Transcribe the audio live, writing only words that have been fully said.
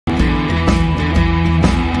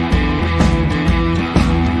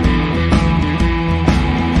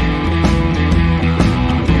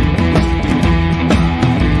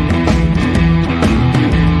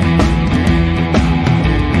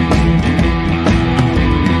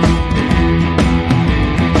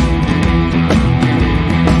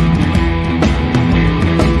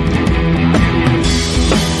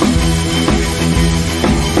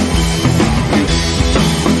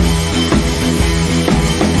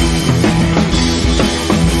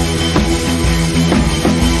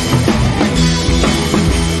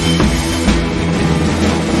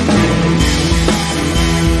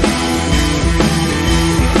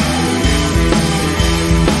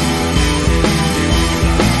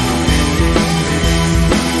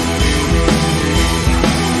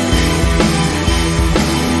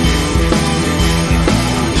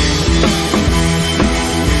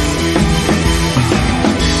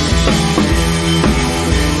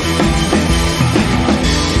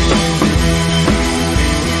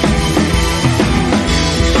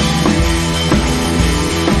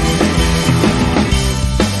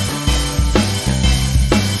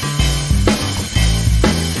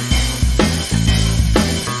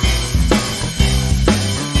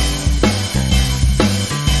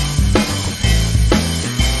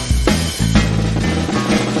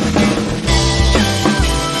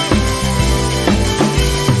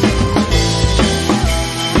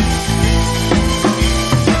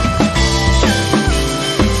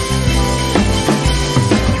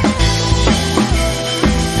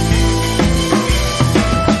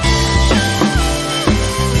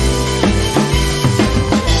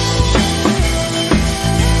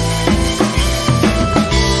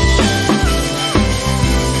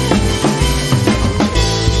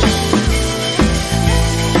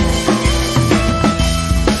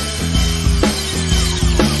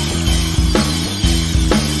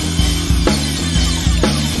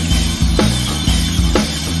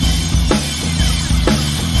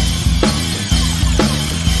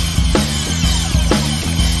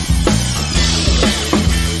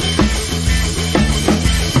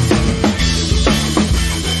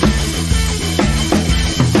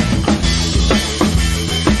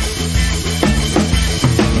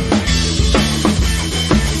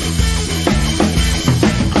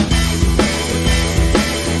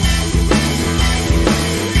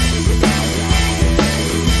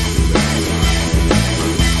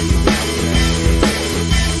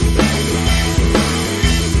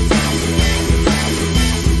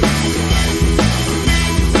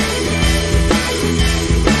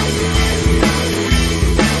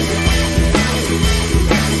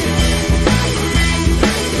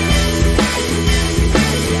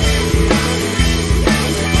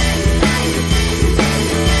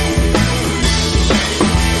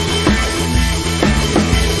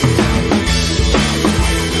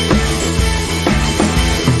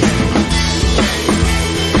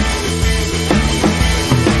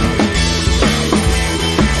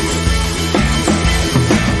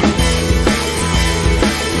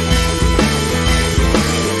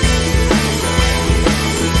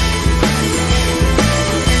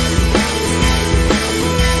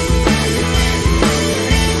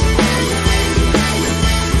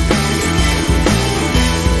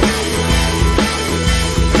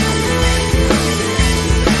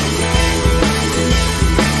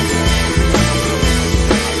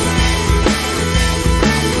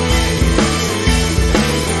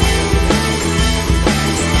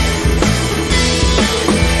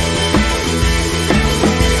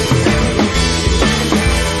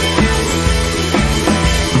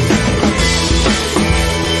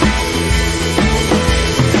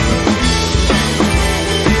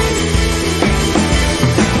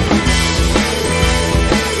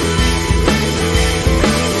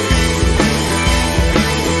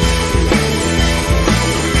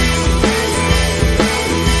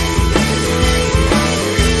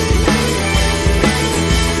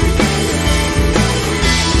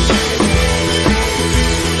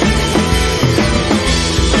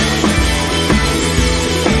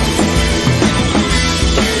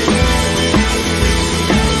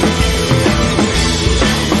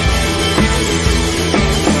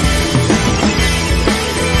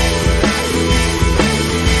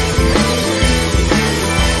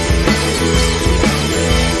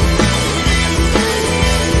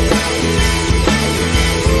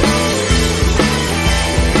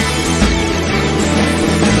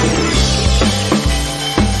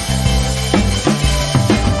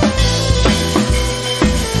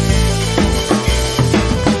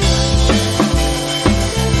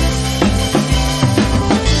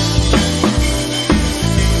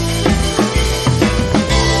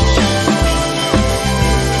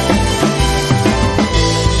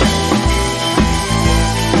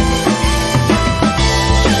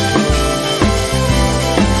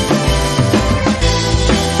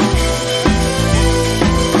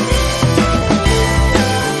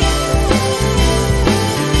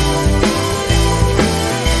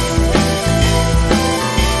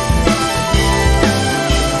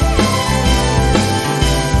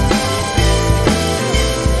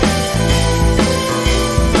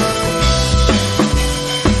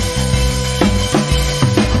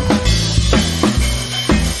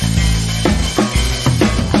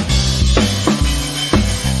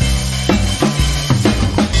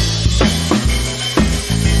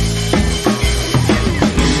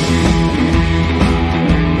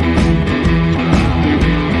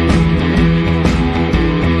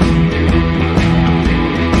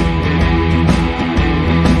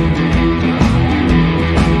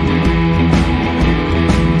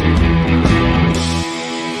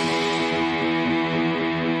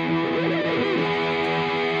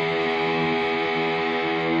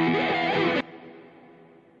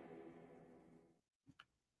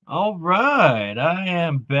I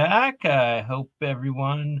am back. I hope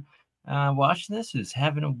everyone watching this is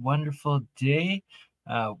having a wonderful day.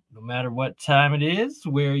 No matter what time it is,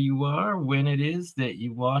 where you are, when it is that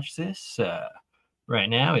you watch this. Right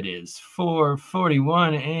now it is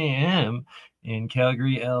 4:41 a.m. in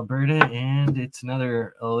Calgary, Alberta, and it's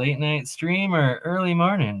another late night stream or early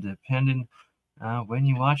morning, depending when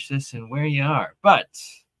you watch this and where you are. But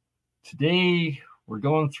today we're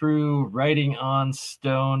going through Writing on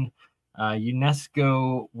Stone,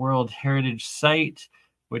 UNESCO World Heritage Site,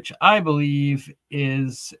 which I believe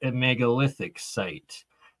is a megalithic site.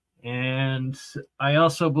 And I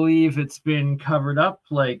also believe it's been covered up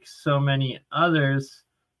like so many others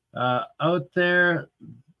out there.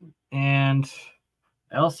 And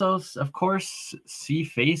I also, of course, see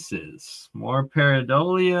faces. More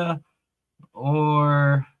pareidolia,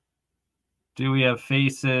 or do we have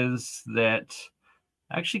faces that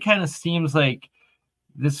actually kind of seems like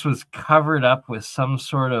this was covered up with some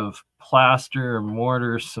sort of plaster or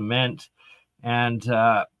mortar cement? And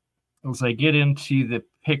as I get into the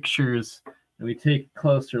pictures and we take a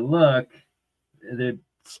closer look,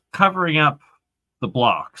 it's covering up the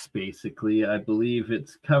blocks, basically. I believe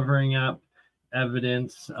it's covering up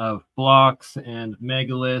evidence of blocks and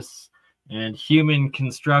megaliths and human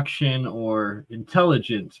construction or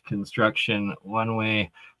intelligent construction, one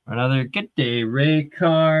way or another. Good day, Ray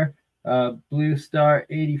Carr, Blue Star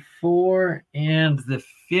 84, and the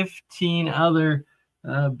 15 other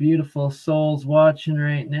beautiful souls watching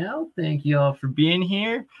right now. Thank you all for being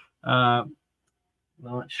here. Not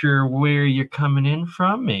sure where you're coming in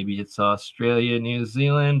from. Maybe it's Australia, New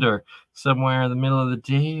Zealand, or somewhere in the middle of the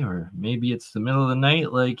day, or maybe it's the middle of the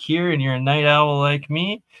night like here and you're a night owl like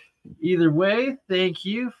me. Either way, thank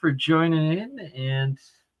you for joining in and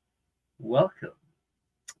welcome.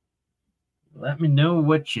 Let me know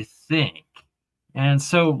what you think. And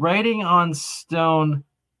so Writing on Stone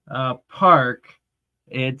Park,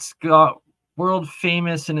 it's got world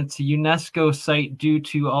famous, and it's a UNESCO site due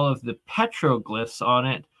to all of the petroglyphs on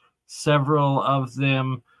it, several of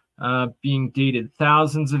them being dated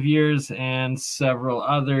thousands of years and several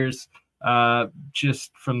others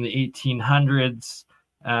just from the 1800s,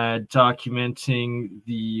 documenting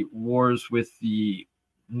the wars with the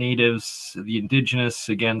natives, the indigenous,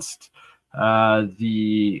 against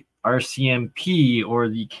the RCMP, or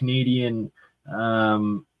the Canadian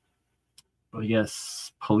I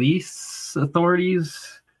guess police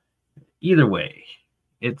authorities. Either way,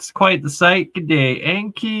 it's quite the sight. Good day,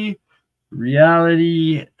 Enki.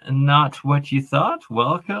 Reality, not what you thought.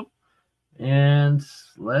 Welcome. And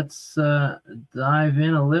let's dive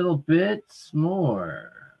in a little bit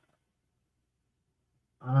more.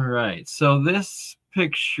 All right, so this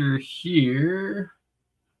picture here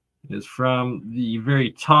is from the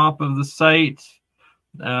very top of the site.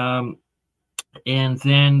 And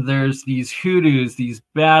then there's these hoodoos, these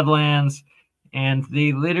badlands, and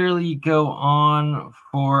they literally go on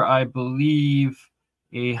for, I believe,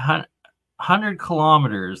 100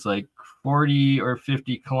 kilometers, like 40 or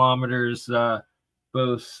 50 kilometers,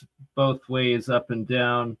 both ways up and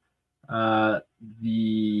down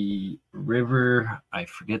the river. I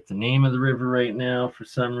forget the name of the river right now for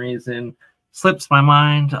some reason. Slips my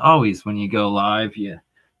mind. Always when you go live, you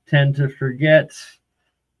tend to forget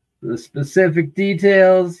the specific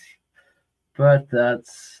details, but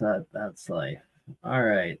that's life. All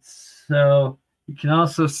right, so you can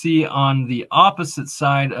also see on the opposite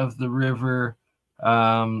side of the river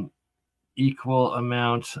equal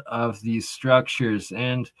amount of these structures.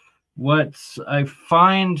 And what I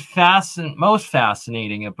find most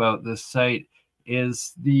fascinating about this site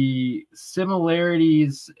is the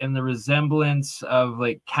similarities and the resemblance of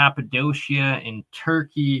like Cappadocia in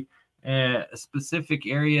Turkey, a specific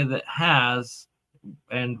area that has,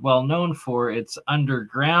 and well known for, its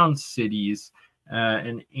underground cities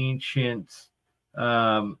and ancient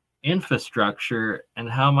infrastructure, and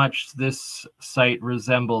how much this site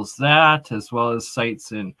resembles that, as well as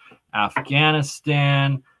sites in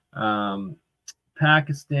Afghanistan,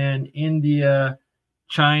 Pakistan, India,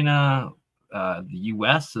 China, the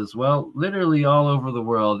US as well, literally all over the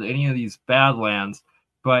world, any of these badlands.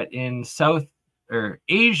 But in South or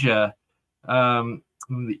Asia,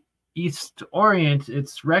 the East Orient,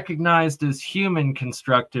 it's recognized as human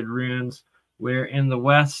constructed ruins, where in the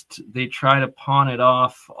West they try to pawn it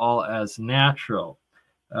off all as natural,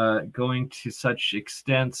 going to such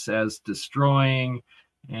extents as destroying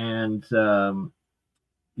and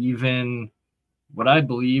even what I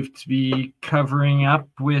believe to be covering up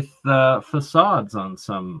with facades on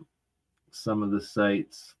some of the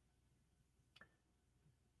sites.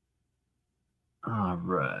 All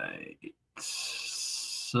right.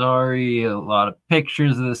 Sorry, a lot of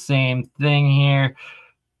pictures of the same thing here,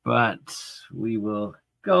 but we will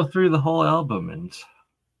go through the whole album and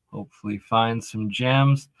hopefully find some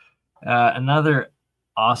gems. Another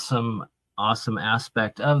awesome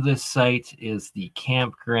aspect of this site is the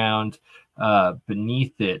campground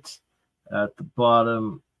beneath it at the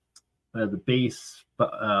bottom, the base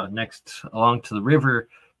next along to the river,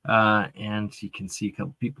 and you can see a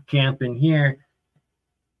couple people camping here.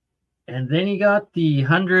 And then you got the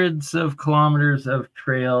hundreds of kilometers of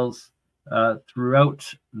trails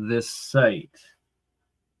throughout this site.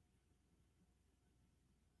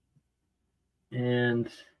 And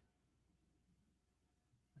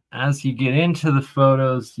as you get into the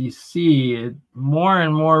photos, you see more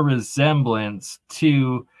and more resemblance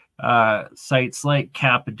to sites like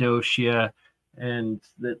Cappadocia, and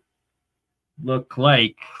that look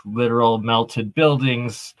like literal melted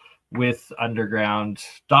buildings with underground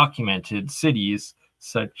documented cities,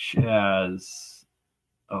 such as,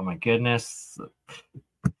 oh my goodness,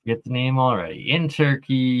 get the name already, in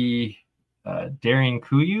Turkey,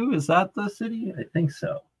 Derinkuyu, is that the city? I think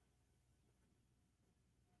so.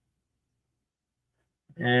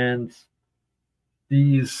 And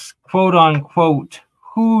these quote-unquote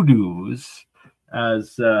hoodoos,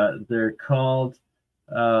 as they're called,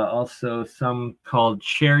 also some called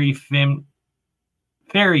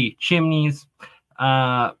fairy chimneys.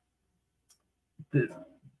 At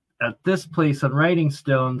this place on Writing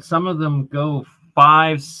Stone, some of them go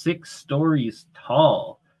 5-6 stories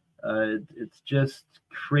tall. It's just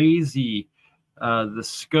crazy, the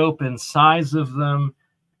scope and size of them,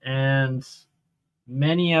 and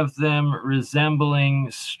many of them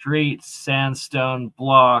resembling straight sandstone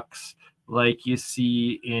blocks like you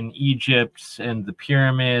see in Egypt and the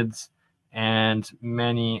pyramids and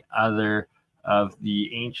many other of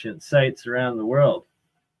the ancient sites around the world.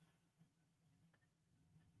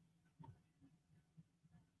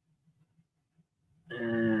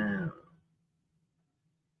 And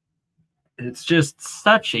it's just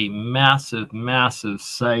such a massive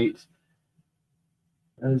site.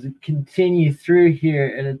 As we continue through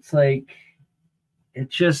here, and it's like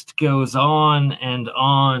it just goes on and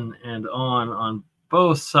on and on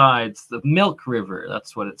both sides. The Milk River,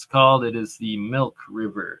 that's what it's called. It is the Milk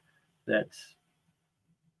River that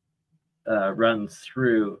runs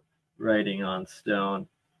through Writing on Stone.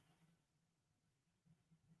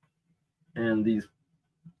 And these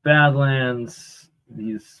Badlands,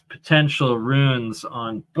 these potential ruins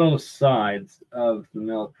on both sides of the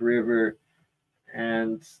Milk River,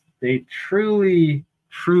 and they truly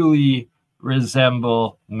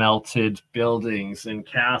resemble melted buildings and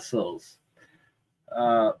castles.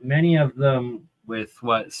 Many of them with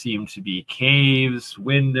what seem to be caves,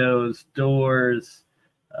 windows, doors,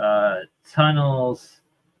 tunnels,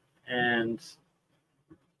 and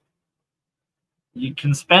you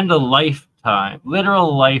can spend a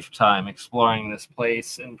literal lifetime exploring this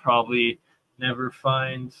place and probably never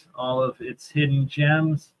find all of its hidden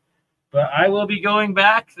gems. But I will be going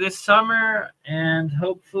back this summer, and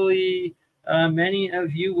hopefully many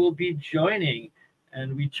of you will be joining,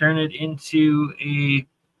 and we turn it into a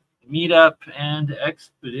meetup and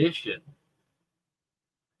expedition.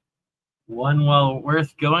 One well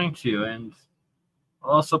worth going to, and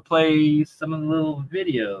I'll also play some of the little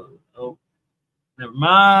videos. Oh, never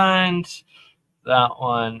mind. That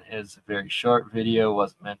one is a very short video,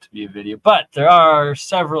 wasn't meant to be a video, but there are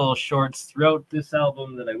several shorts throughout this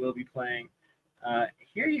album that I will be playing.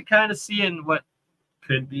 Here you kind of see in what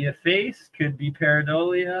could be a face, could be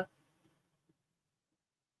pareidolia,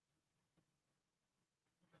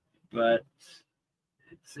 but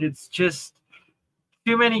it's just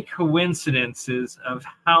too many coincidences of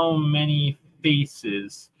how many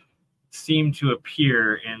faces seem to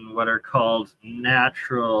appear in what are called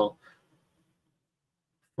natural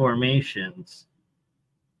formations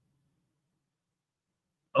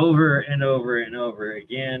over and over and over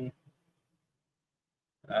again.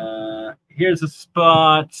 Here's a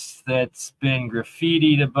spot that's been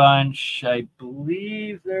graffitied a bunch. I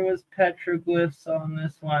believe there was petroglyphs on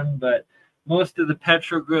this one, but most of the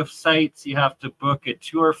petroglyph sites you have to book a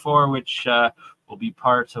tour for, which will be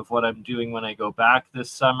part of what I'm doing when I go back this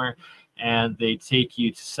summer. And they take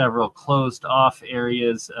you to several closed off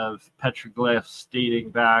areas of petroglyphs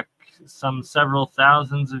dating back several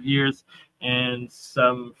thousands of years, and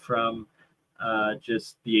some from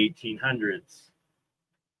just the 1800s.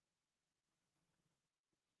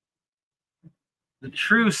 The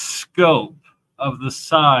true scope of the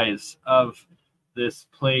size of this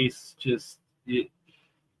place, the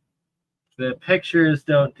pictures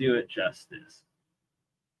don't do it justice.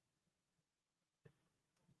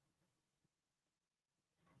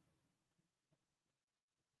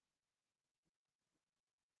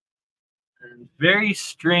 And very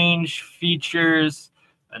strange features,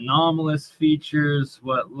 anomalous features,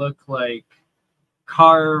 what look like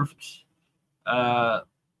carved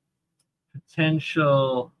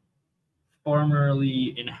potential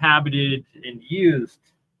formerly inhabited and used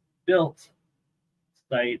built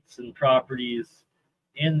sites and properties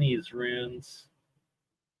in these ruins.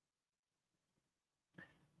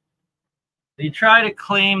 They try to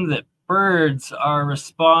claim that birds are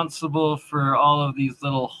responsible for all of these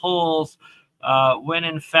little holes, when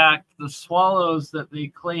in fact the swallows that they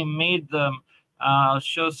claim made them, I'll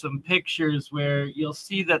show some pictures where you'll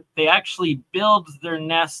see that they actually build their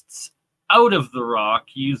nests out of the rock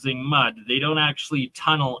using mud. They don't actually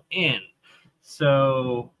tunnel in.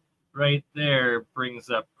 So right there brings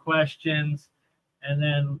up questions. And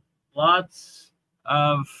then lots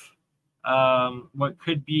of what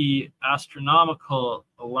could be astronomical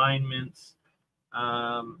alignments,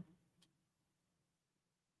 kind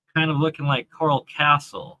of looking like Coral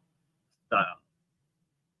Castle style.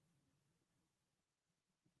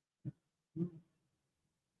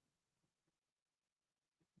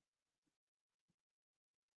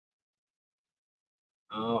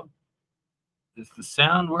 Oh, is the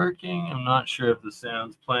sound working? I'm not sure if the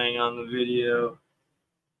sound's playing on the video.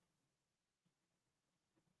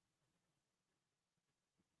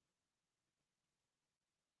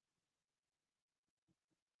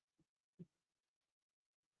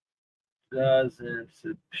 Doesn't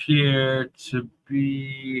appear to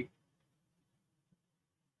be.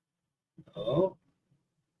 Oh,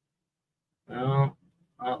 no,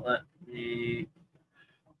 not let me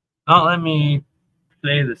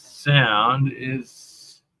play the sound.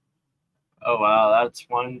 Is, oh wow, that's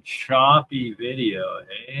one choppy video,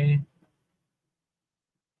 eh?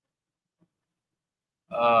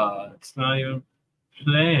 It's not even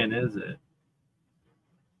playing, is it?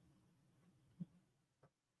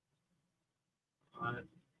 What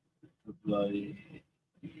the bloody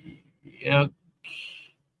yuck.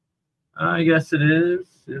 I guess it is.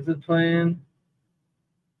 Is it playing?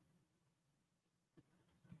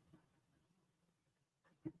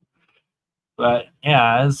 But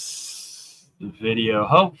yeah, as the video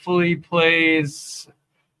hopefully plays,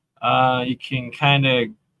 you can kind of,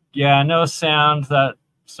 yeah, no sound. That,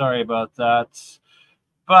 sorry about that.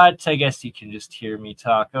 But I guess you can just hear me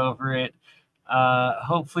talk over it.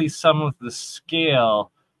 Hopefully some of the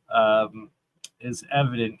scale is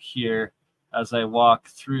evident here as I walk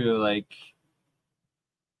through, like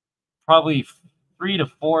probably 3 to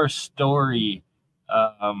 4 stories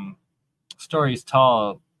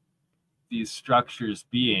tall, these structures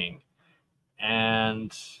being.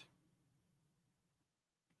 And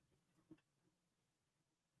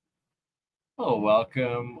oh,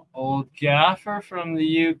 welcome, old gaffer from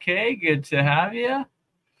the UK. Good to have you.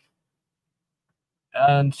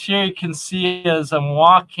 And here you can see as I'm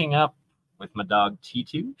walking up with my dog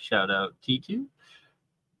T2. Shout out T2,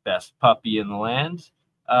 best puppy in the land.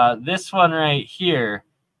 This one right here,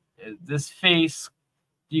 this face,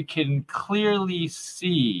 you can clearly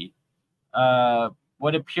see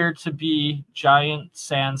what appear to be giant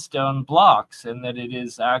sandstone blocks, and that it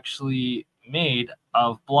is actually made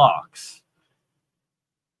of blocks.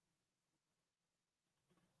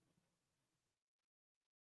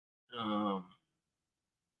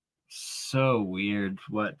 So weird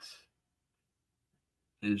what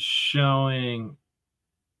is showing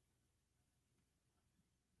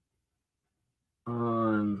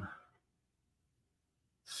on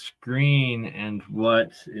screen and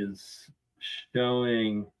what is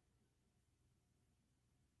showing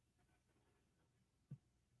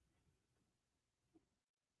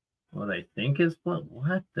what I think is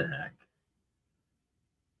what the heck?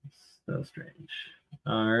 So strange.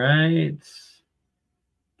 All right.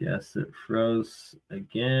 Guess it froze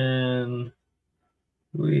again.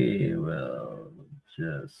 We will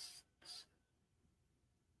just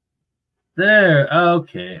there.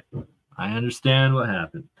 Okay. I understand what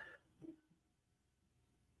happened.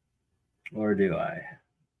 Or do I?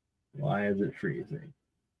 Why is it freezing?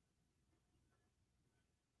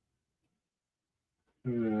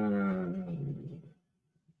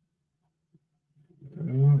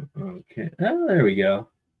 Okay. Oh, there we go.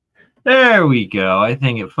 There we go. I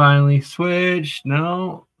think it finally switched.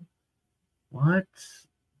 No. What?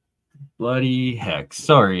 Bloody heck.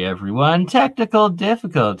 Sorry, everyone. Technical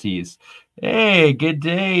difficulties. Hey, good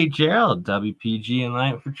day, Gerald. WPG and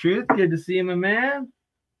Light for Truth. Good to see you, my man.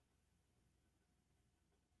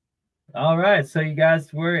 All right. So you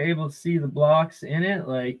guys were able to see the blocks in it.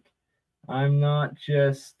 Like, I'm not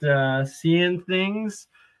just seeing things.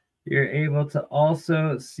 You're able to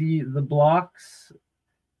also see the blocks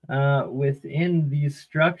within these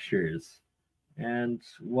structures. and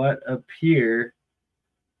what appear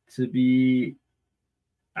to be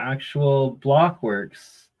actual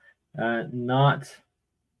blockworks, not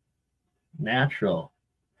natural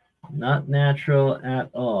at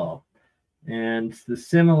all. And the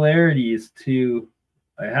similarities to,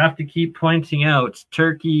 I have to keep pointing out,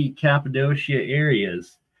 Turkey, Cappadocia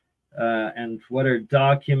areas, and what are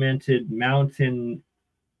documented mountain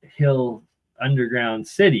hill underground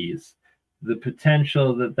cities, the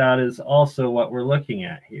potential that is also what we're looking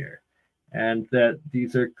at here. And that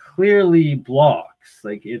these are clearly blocks.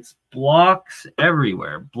 Like, it's blocks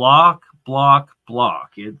everywhere. Block, block,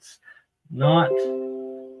 block. It's not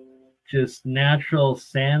just natural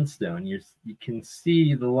sandstone. You can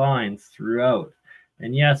see the lines throughout.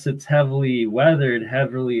 And yes, it's heavily weathered,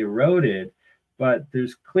 heavily eroded, but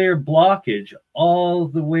there's clear blockage all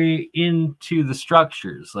the way into the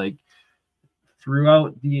structures. Like,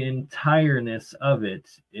 throughout the entireness of it,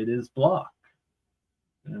 it is block.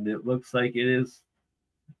 And it looks like it is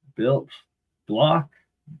built block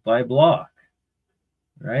by block,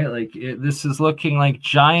 right? Like, this is looking like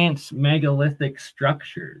giant megalithic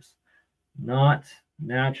structures, not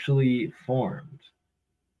naturally formed.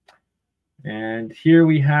 And here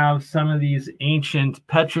we have some of these ancient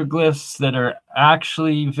petroglyphs that are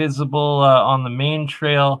actually visible on the main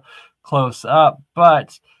trail close up,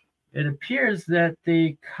 but it appears that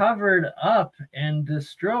they covered up and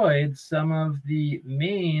destroyed some of the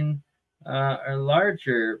main or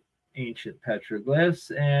larger ancient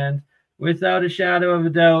petroglyphs, and without a shadow of a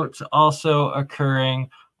doubt, also occurring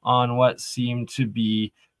on what seem to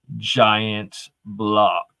be giant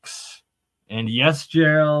blocks. And yes,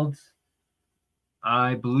 Gerald,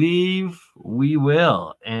 I believe we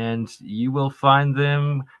will, and you will find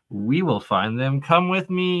them. We will find them. Come with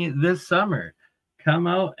me this summer. Come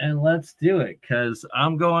out and let's do it, because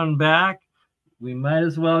I'm going back. We might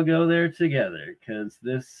as well go there together, because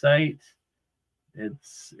this site,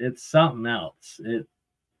 it's something else. It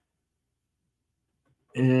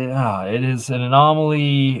is an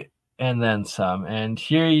anomaly and then some. And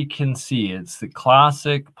here you can see it's the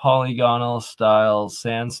classic polygonal style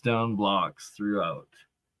sandstone blocks throughout.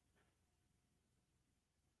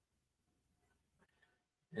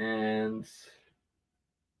 And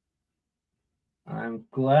I'm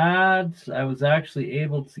glad I was actually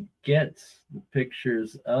able to get the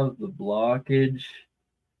pictures of the blockage,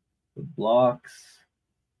 the blocks,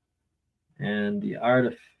 and the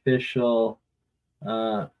artificial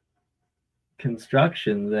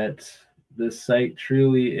construction that this site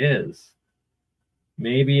truly is.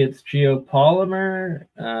 Maybe it's geopolymer,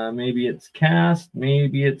 maybe it's cast,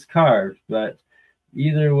 maybe it's carved, but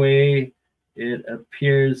either way, it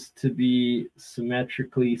appears to be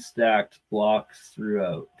symmetrically stacked blocks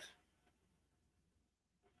throughout.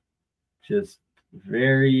 Just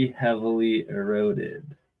very heavily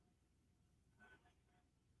eroded.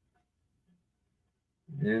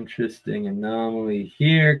 Interesting anomaly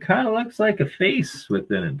here. Kind of looks like a face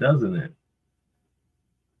within it, doesn't it?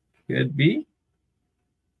 Could be.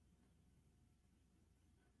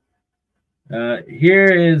 Here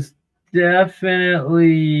is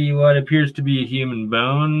definitely what appears to be a human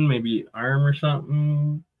bone, maybe arm or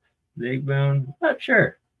something, big bone. Not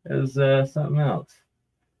sure. It was something else.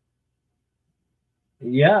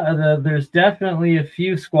 Yeah, there's definitely a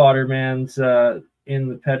few squattermans in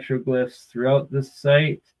the petroglyphs throughout this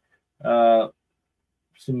site.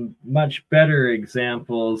 Some much better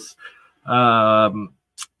examples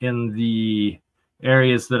in the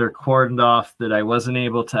areas that are cordoned off that I wasn't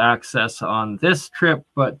able to access on this trip,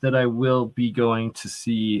 but that I will be going to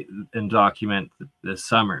see and document this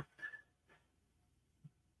summer.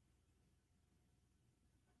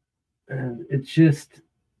 And it's just,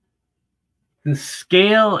 the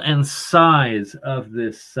scale and size of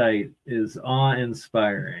this site is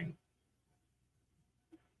awe-inspiring.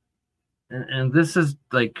 And this is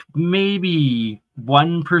like maybe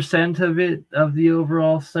 1% of it, of the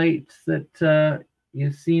overall site that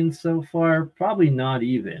you've seen so far, probably not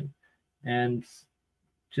even. And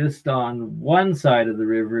just on one side of the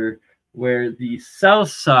river, where the south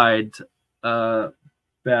side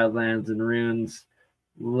Badlands and Ruins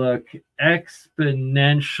look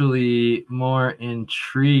exponentially more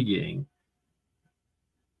intriguing.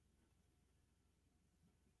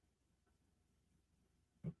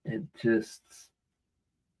 It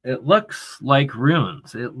looks like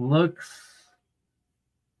ruins. It looks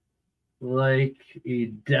like a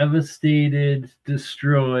devastated,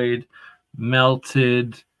 destroyed,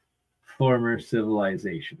 melted former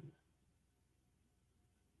civilization.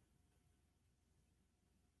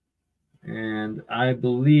 And I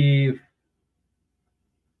believe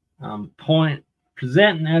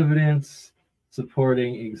presenting evidence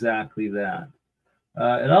supporting exactly that.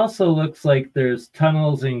 It also looks like there's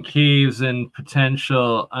tunnels and caves and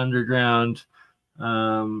potential underground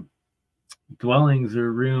dwellings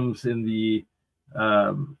or rooms in the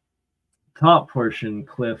top portion,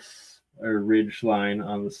 cliffs or ridge line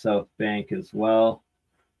on the south bank as well.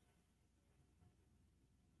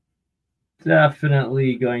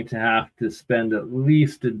 Definitely going to have to spend at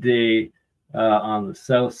least a day on the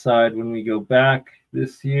south side when we go back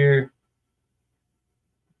this year.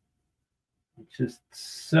 Just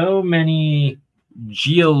so many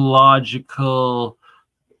geological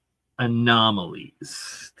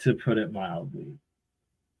anomalies, to put it mildly.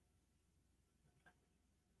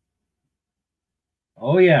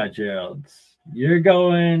 Oh yeah, Gerald, you're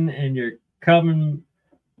going and you're coming.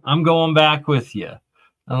 I'm going back with you.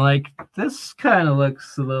 And like, this kind of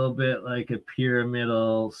looks a little bit like a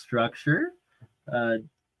pyramidal structure.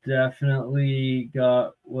 Definitely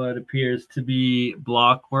got what appears to be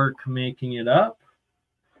block work making it up.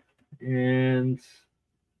 And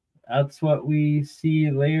that's what we see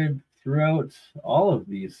layered throughout all of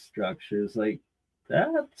these structures. Like,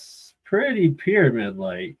 that's pretty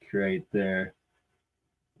pyramid-like right there.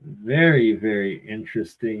 Very, very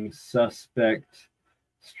interesting suspect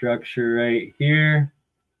structure right here.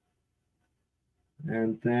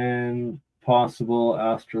 And then possible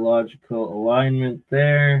astrological alignment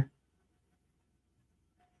there.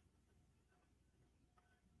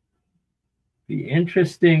 Be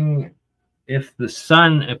interesting if the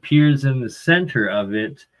sun appears in the center of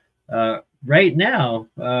it right now,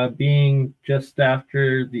 being just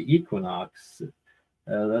after the equinox.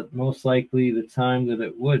 That's most likely the time that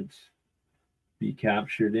it would be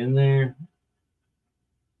captured in there.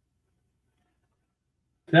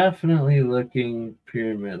 Definitely looking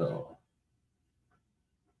pyramidal.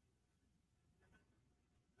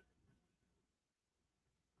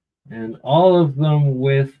 And all of them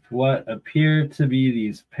with what appear to be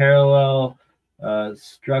these parallel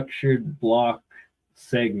structured block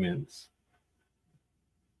segments.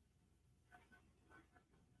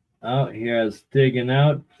 Oh, here's digging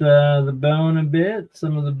out the bone a bit,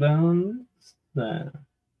 some of the bones.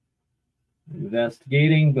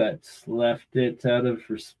 Investigating, but left it out of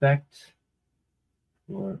respect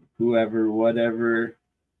for whoever, whatever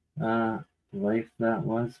life that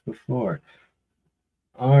was before.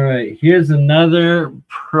 All right, here's another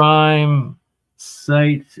prime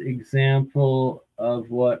site example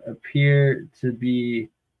of what appear to be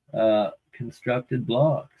constructed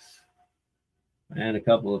blocks and a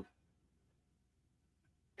couple of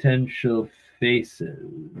potential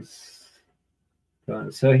faces.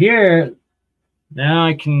 So here, now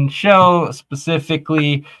I can show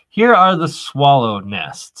specifically, here are the swallow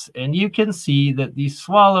nests. And you can see that these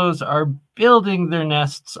swallows are building their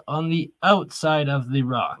nests on the outside of the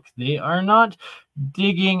rock. They are not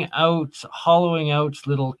digging out, hollowing out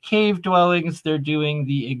little cave dwellings. They're doing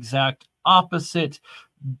the exact opposite,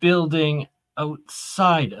 building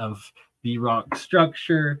outside of the rock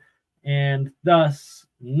structure, and thus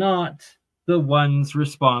not the ones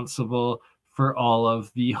responsible for all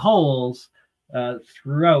of the holes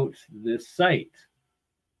throughout this site.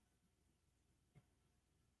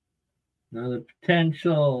 Now the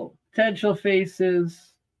potential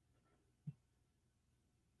faces,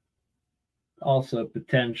 also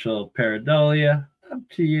potential pareidolia, up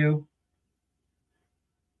to you.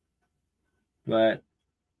 But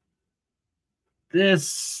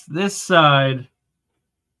this side,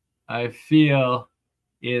 I feel,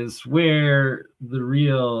 is where the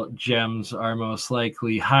real gems are most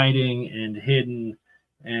likely hiding and hidden,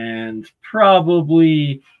 and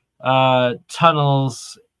probably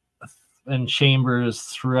tunnels and chambers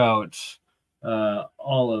throughout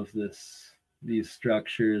all of these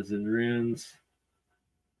structures and ruins.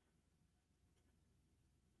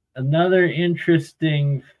 Another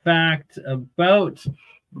interesting fact about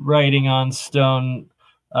writing on stone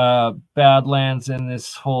badlands in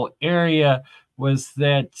this whole area was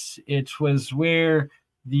that it was where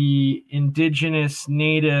the indigenous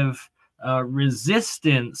native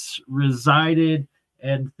resistance resided,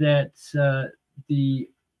 and that the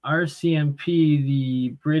RCMP, the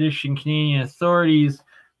British and Canadian authorities,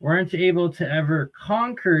 weren't able to ever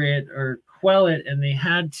conquer it or quell it, and they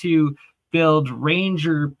had to build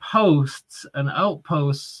ranger posts and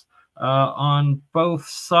outposts on both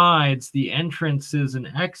sides, the entrances and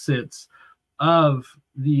exits of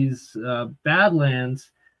these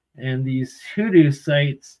badlands and these hoodoo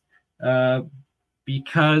sites,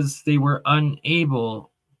 because they were unable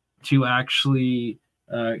to actually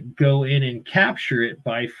go in and capture it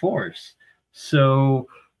by force. So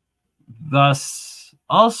thus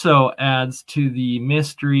also adds to the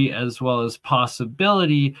mystery as well as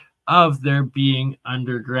possibility of there being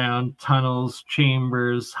underground tunnels,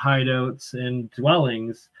 chambers, hideouts, and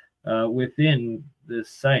dwellings within this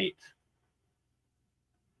site.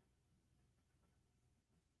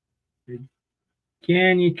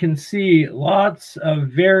 Again, you can see lots of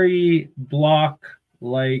very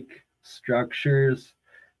block-like structures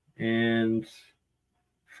and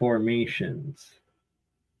formations.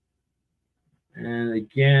 And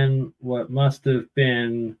again, what must have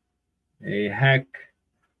been a heck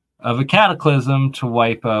of a cataclysm to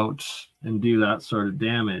wipe out and do that sort of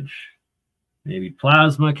damage. Maybe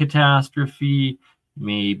plasma catastrophe,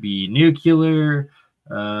 maybe nuclear,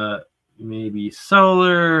 maybe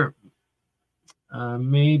solar,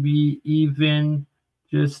 maybe even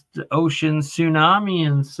just ocean tsunami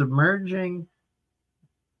and submerging.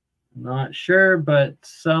 Not sure, but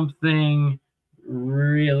something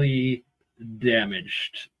really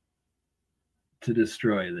damaged to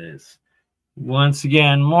destroy this. Once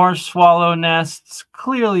again, more swallow nests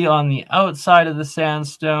clearly on the outside of the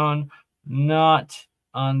sandstone, not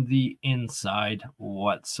on the inside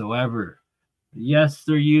whatsoever. Yes,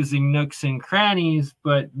 they're using nooks and crannies,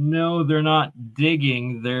 but no, they're not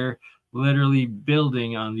digging. They're literally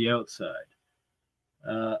building on the outside.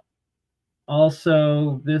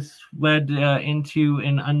 Also, this led into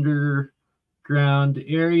an underground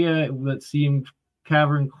area that seemed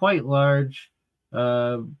cavern quite large,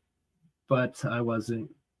 but I wasn't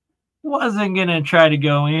gonna try to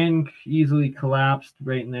go in. Easily collapsed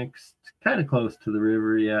right next, kind of close to the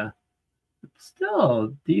river. Yeah, but still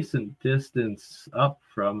a decent distance up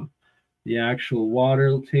from the actual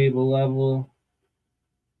water table level.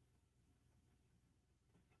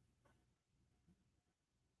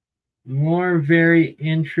 More very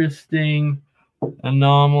interesting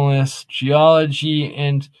anomalous geology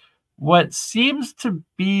and what seems to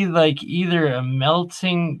be like either a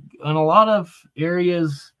melting in a lot of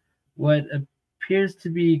areas, what appears to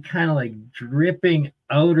be kind of like dripping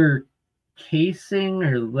outer casing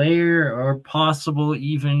or layer, or possible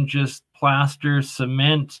even just plaster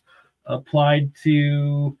cement applied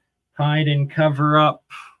to hide and cover up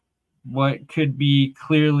what could be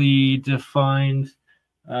clearly defined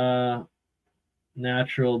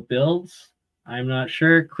natural builds. I'm not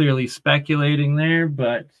sure, clearly speculating there,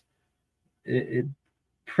 but it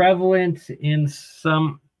prevalent in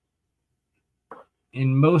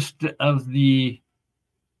most of the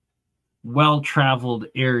well-traveled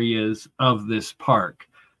areas of this park.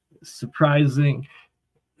 Surprising,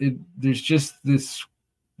 there's just this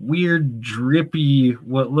weird drippy,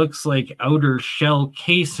 what looks like outer shell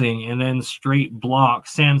casing, and then straight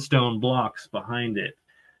blocks, sandstone blocks behind it.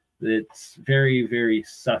 It's very, very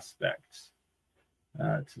suspect,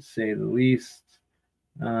 to say the least.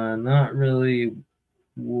 Not really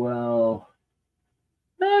well,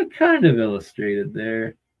 kind of illustrated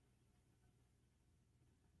there.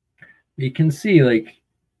 You can see, like,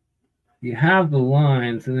 you have the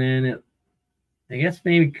lines, and then it, I guess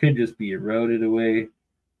maybe could just be eroded away.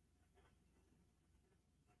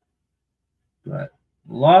 But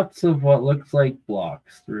lots of what looks like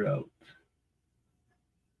blocks throughout.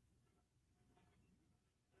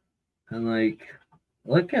 And like,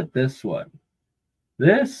 look at this one.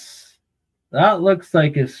 That looks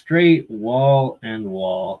like a straight wall and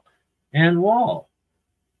wall and wall.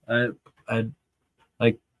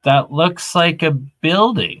 Like, that looks like a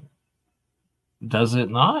building. Does it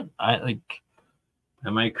not?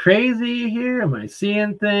 Am I crazy here? Am I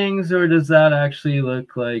seeing things? Or does that actually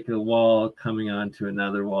look like a wall coming onto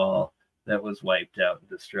another wall that was wiped out and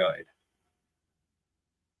destroyed?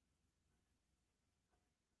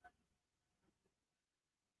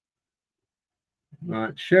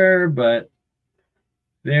 Not sure, but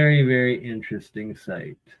very, very interesting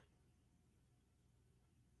site.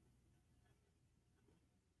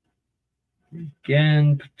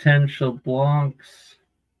 Again, potential blocks.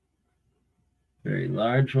 Very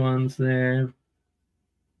large ones there.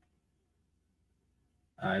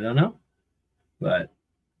 I don't know, but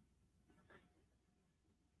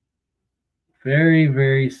very,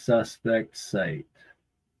 very suspect site.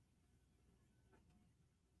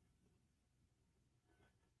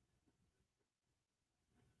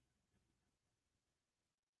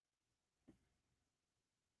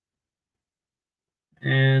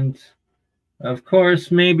 And of course,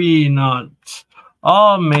 maybe not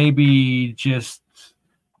all, maybe just,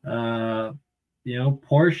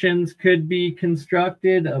 portions could be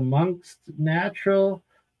constructed amongst natural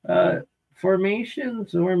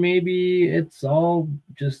formations, or maybe it's all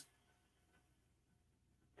just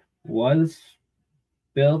was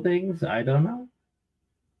buildings. I don't know.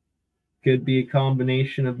 could be a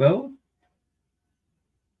combination of both.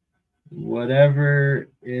 Whatever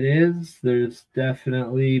it is, there's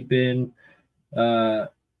definitely been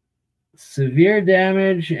severe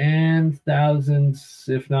damage and thousands,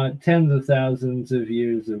 if not tens of thousands of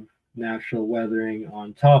years of natural weathering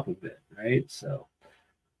on top of it, right? So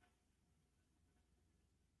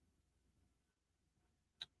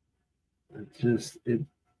it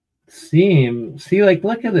seems, see, like,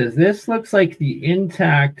 look at this. This looks like the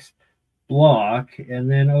intact block, and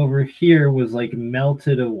then over here was like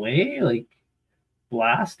melted away, like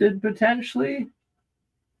blasted potentially.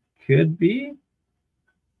 Could be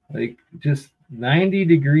like just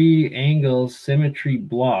 90-degree angle symmetry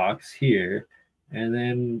blocks here, and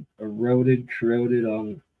then eroded, corroded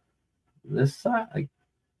on this side. Like,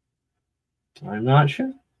 I'm not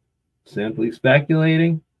sure. Simply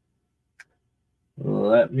speculating.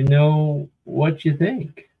 Let me know what you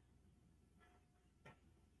think.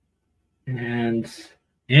 And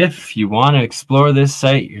if you want to explore this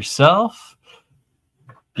site yourself,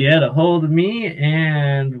 get a hold of me,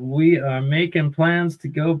 and we are making plans to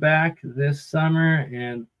go back this summer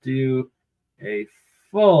and do a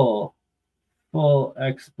full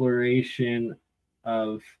exploration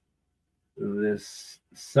of this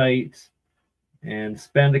site and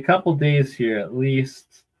spend a couple days here at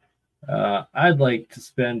least. I'd like to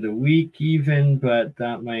spend a week even, but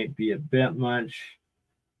that might be a bit much.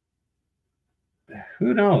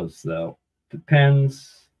 Who knows, though?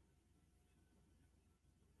 Depends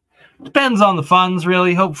on the funds,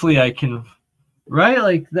 really. Hopefully I can, right?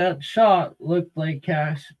 Like, that shot looked like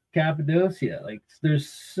Cappadocia. Like, there's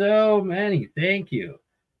so many. Thank you.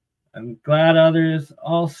 I'm glad others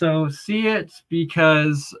also see it,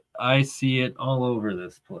 because I see it all over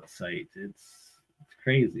this site. It's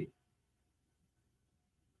crazy.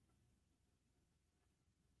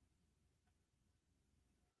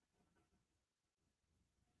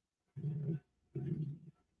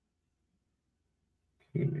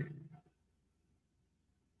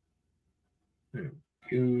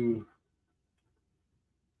 Ooh.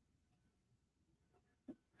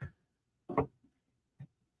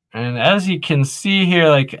 And as you can see here,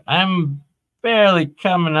 like, I'm barely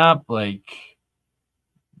coming up, like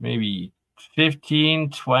maybe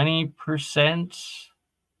 15-20%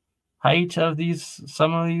 height of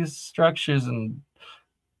some of these structures, and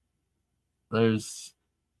there's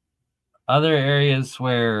other areas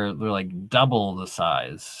where they're like double the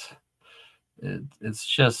size. It's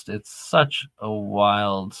such a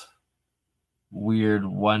wild, weird,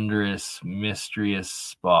 wondrous, mysterious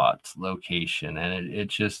spot location, and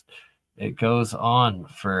it goes on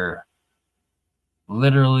for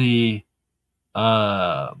literally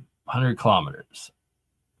 100 kilometers,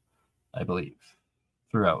 I believe,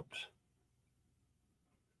 throughout.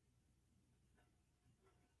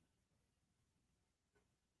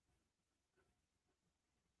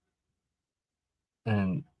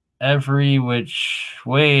 And every which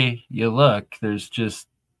way you look, there's just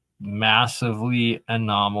massively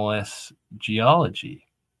anomalous geology.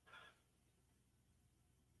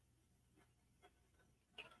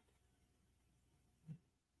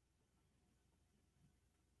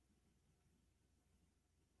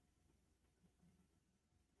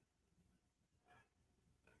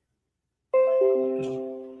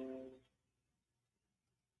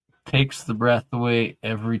 Takes the breath away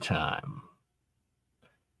every time.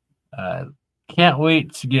 Can't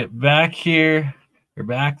wait to get back here or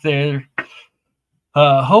back there.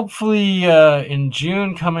 Hopefully in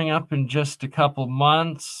June, coming up in just a couple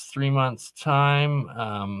months, 3 months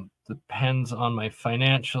time. Depends on my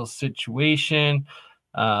financial situation.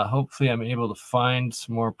 Hopefully I'm able to find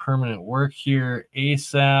some more permanent work here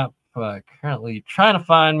ASAP. Currently trying to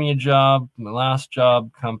find me a job. My last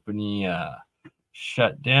job company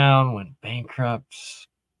shut down, went bankrupt.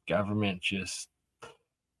 Government just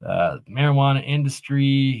marijuana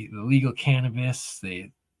industry, the legal cannabis,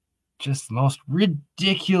 they just the most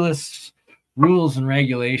ridiculous rules and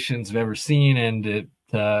regulations I've ever seen, and it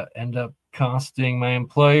end up costing my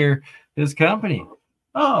employer his company.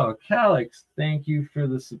 Oh, Calix, thank you for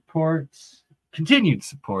the support, continued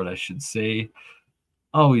support, I should say.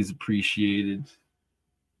 Always appreciated.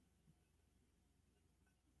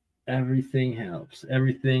 Everything helps.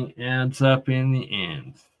 Everything adds up in the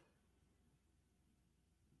end.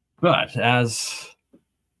 But as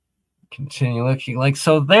continue looking, like,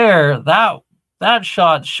 so there, that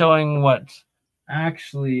shot showing what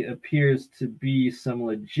actually appears to be some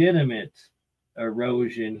legitimate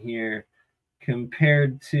erosion here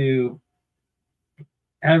compared to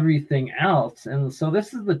everything else. And so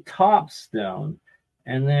this is the top stone,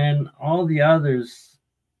 and then all the others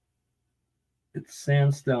it's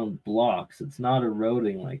sandstone blocks. It's not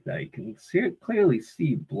eroding like that. You can clearly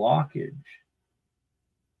see blockage.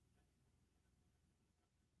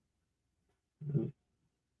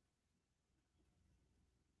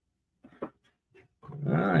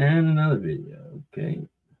 And another video. Okay.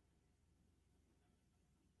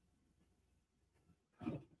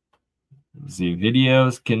 The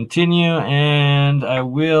videos continue, and I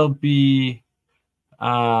will be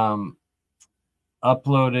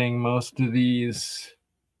uploading most of these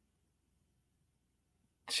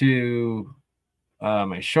to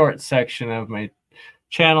my short section of my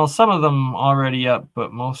channel. Some of them already up,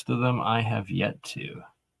 but most of them I have yet to.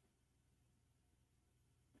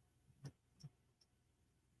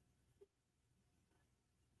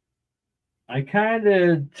 I kind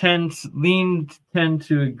of tend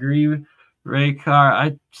to agree with Raycar.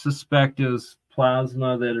 I suspect it was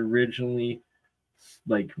plasma that originally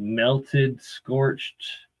like melted, scorched,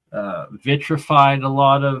 vitrified a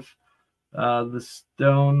lot of the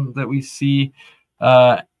stone that we see,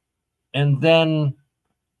 and then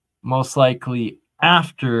most likely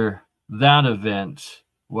after that event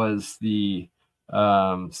was the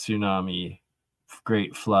tsunami,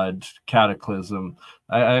 great flood, cataclysm.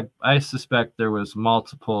 I suspect there was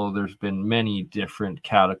multiple. There's been many different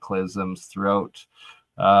cataclysms throughout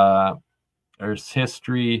Earth's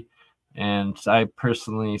history, and I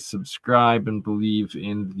personally subscribe and believe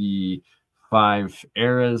in the 5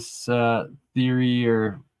 eras theory,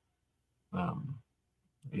 or I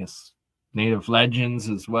guess native legends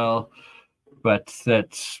as well, but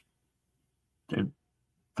that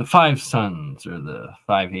the 5 suns or the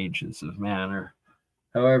 5 ages of man, or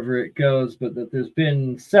however it goes, but that there's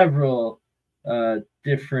been several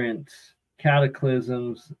different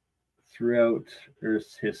cataclysms throughout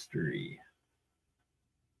Earth's history.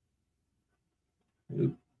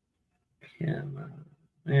 Oop, camera.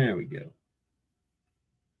 There we go.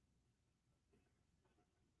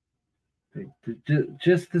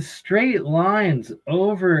 Just the straight lines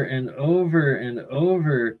over and over and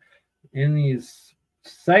over in these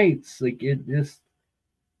sites, like it just,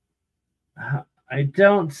 I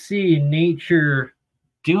don't see nature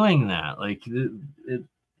doing that. Like it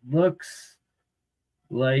looks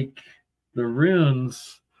like the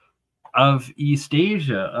ruins of East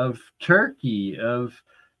Asia, of Turkey, of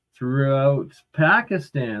throughout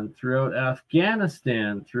Pakistan, throughout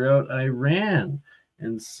Afghanistan, throughout Iran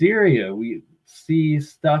and Syria. We see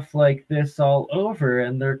stuff like this all over,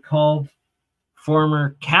 and they're called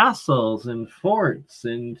former castles and forts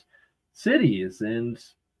and cities. And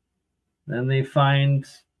then they find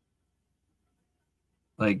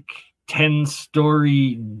like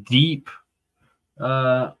 10-story deep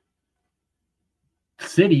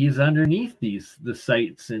cities underneath the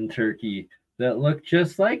sites in Turkey that look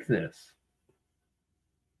just like this.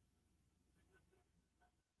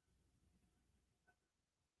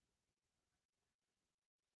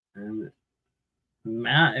 And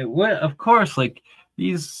of course, like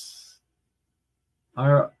these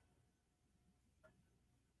are,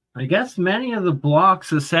 I guess many of the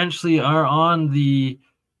blocks essentially are on the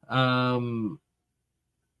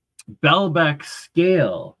Bellbeck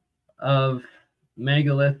scale of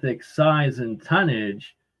megalithic size and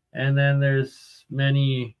tonnage, and then there's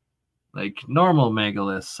many like normal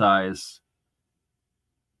megalith size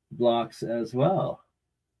blocks as well.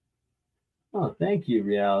 Oh, thank you,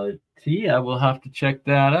 Reality. I will have to check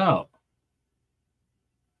that out.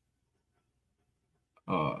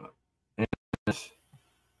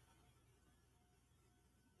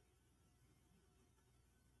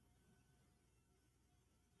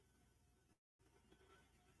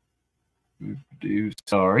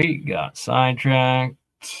 Sorry, got sidetracked.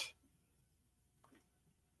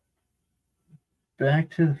 Back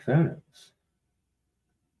to the photos.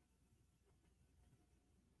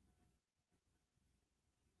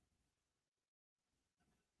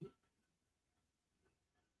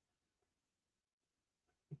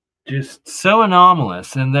 Just so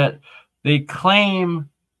anomalous in that they claim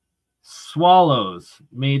swallows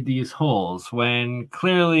made these holes, when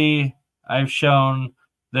clearly I've shown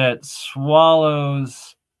that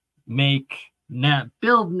swallows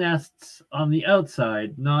build nests on the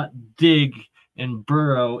outside, not dig and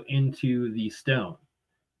burrow into the stone.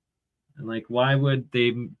 And like, why would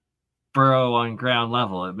they burrow on ground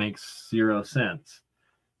level? It makes 0 sense.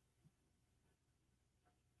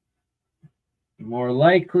 More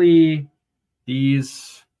likely,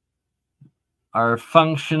 these are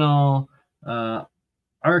functional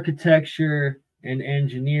architecture and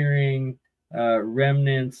engineering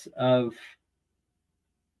remnants of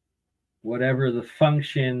whatever the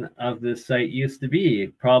function of this site used to be,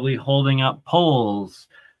 probably holding up poles,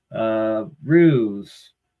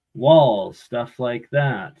 roofs, walls, stuff like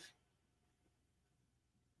that.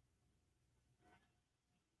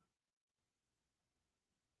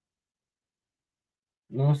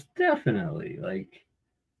 Most definitely. Like,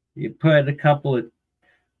 you put a couple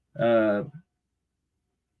of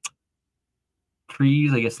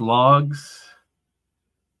trees, I guess logs,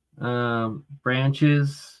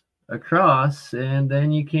 branches across, and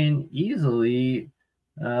then you can easily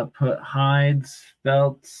put hides,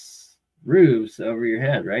 felts, roofs over your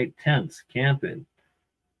head, right? Tents, camping.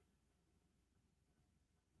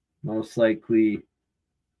 Most likely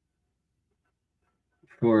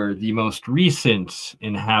for the most recent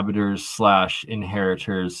inhabitants /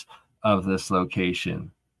 inheritors of this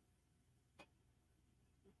location.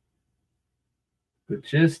 But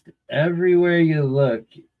just everywhere you look,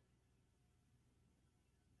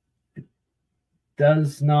 it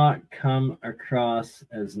does not come across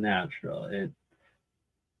as natural.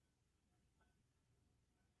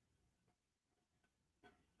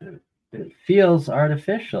 It feels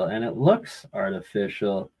artificial and it looks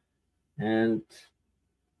artificial, and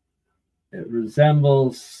it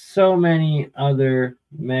resembles so many other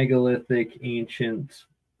megalithic ancient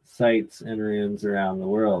sites and ruins around the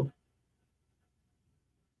world.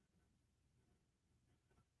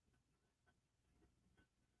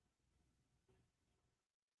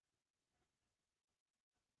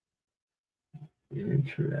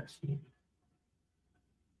 Interesting.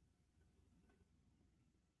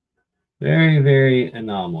 Very, very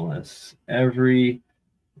anomalous. Every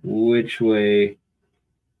which way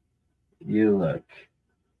you look.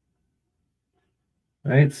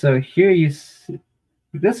 Right, so here you see,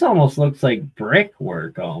 this almost looks like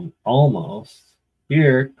brickwork, almost.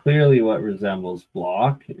 Here, clearly what resembles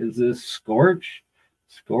block. Is this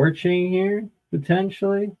scorching here,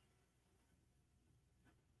 potentially?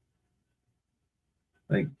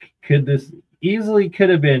 Like, could this easily could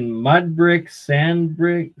have been mud brick,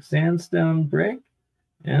 sandstone brick,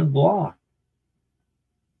 and block.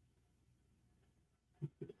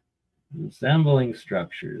 Resembling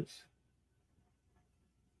structures.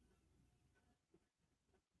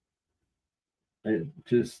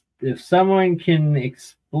 Just if someone can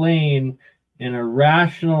explain in a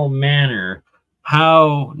rational manner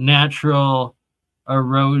how natural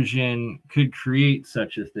erosion could create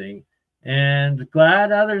such a thing. And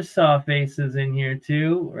glad others saw faces in here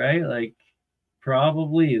too, right? Like,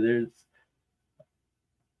 probably there's,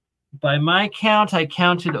 by my count, I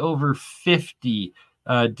counted over 50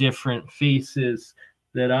 different faces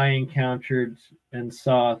that I encountered and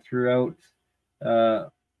saw throughout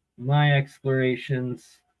my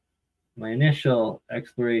explorations, my initial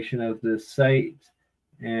exploration of this site,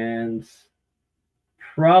 and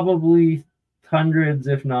probably hundreds,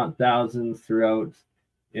 if not thousands, throughout,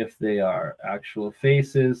 if they are actual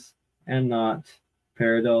faces and not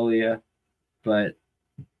pareidolia. But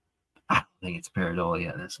I don't think it's pareidolia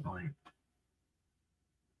at this point.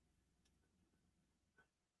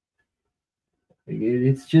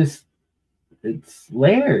 It's just, it's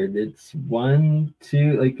layered. It's one,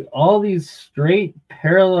 two, like all these straight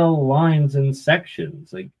parallel lines and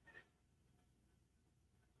sections. Like,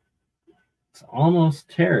 it's almost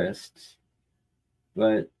terraced,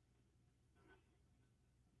 but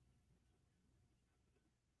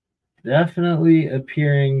definitely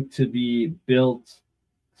appearing to be built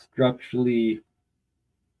structurally,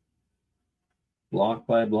 block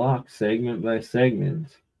by block, segment by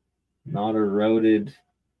segment, not eroded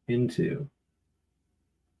into.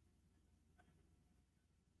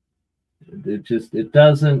 It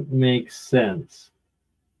doesn't make sense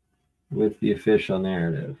with the official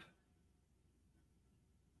narrative.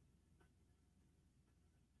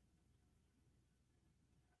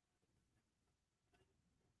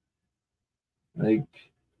 Like,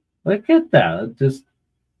 look at that. Just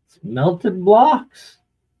melted blocks.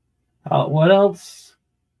 What else?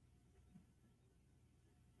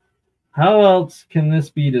 How else can this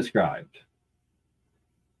be described?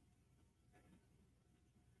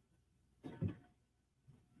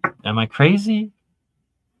 Am I crazy?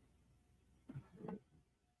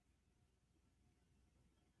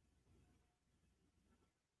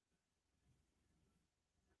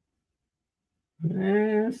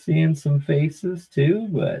 Seeing some faces too,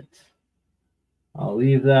 but I'll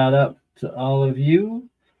leave that up to all of you.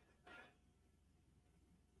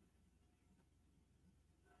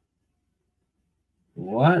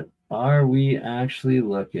 What are we actually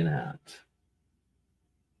looking at?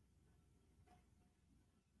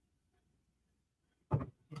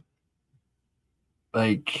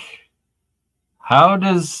 Like, how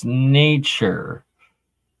does nature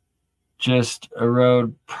just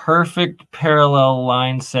erode perfect parallel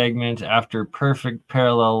line segment after perfect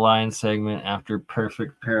parallel line segment after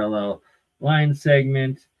perfect parallel line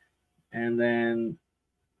segment, and then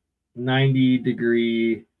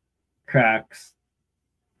 90-degree cracks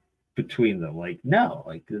between them. Like, no,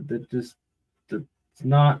 like that's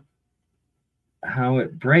not how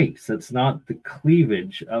it breaks. That's not the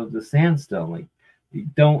cleavage of the sandstone. Like, you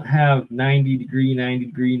don't have 90-degree,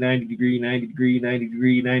 90-degree, 90-degree, 90-degree,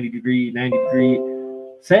 90-degree, 90-degree, 90-degree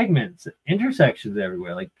segments, intersections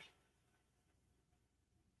everywhere. Like,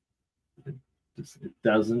 it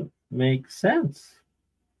doesn't make sense.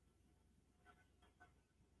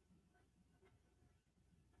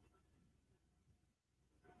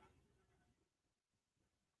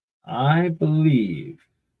 I believe.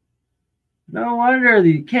 No wonder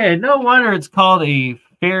no wonder it's called a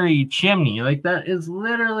fairy chimney. Like, that is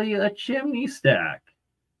literally a chimney stack.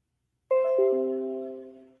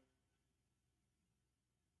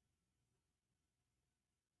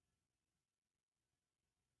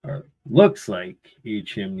 Or looks like a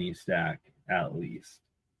chimney stack, at least.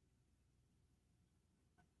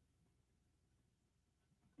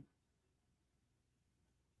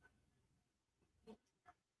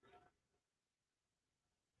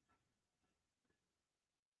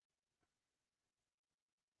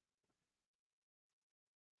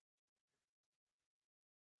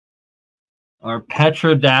 Are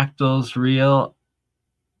petrodactyls real?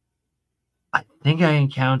 I think I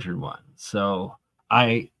encountered one, so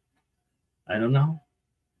I don't know.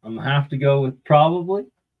 I'm gonna have to go with probably.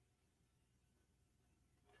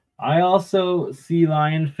 I also see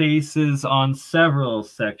lion faces on several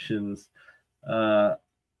sections of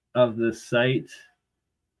the site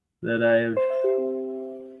that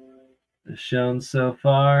I've shown so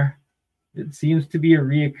far. It seems to be a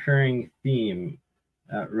reoccurring theme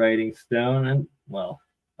at Writing Stone, and, well,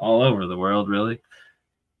 all over the world, really.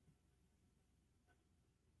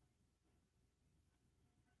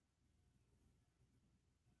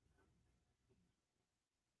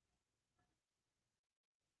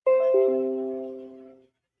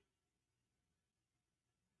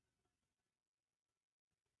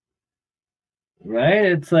 Right?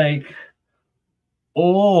 It's like,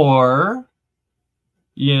 or,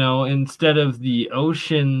 you know, instead of the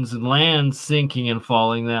oceans and land sinking and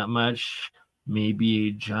falling that much, maybe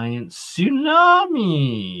a giant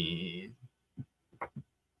tsunami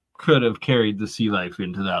could have carried the sea life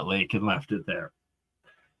into that lake and left it there.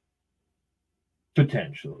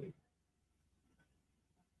 Potentially.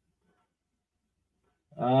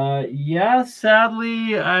 Yeah,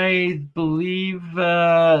 sadly, I believe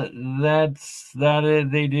they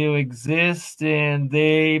do exist, and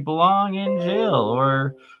they belong in jail,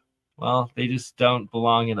 or, well, they just don't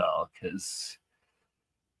belong at all, because,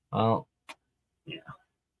 well, yeah.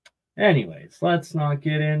 Anyways, let's not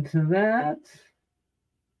get into that.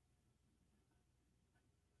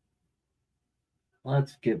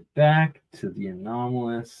 Let's get back to the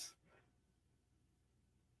anomalous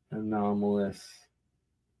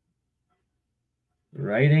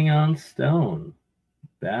writing on stone,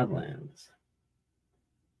 Badlands.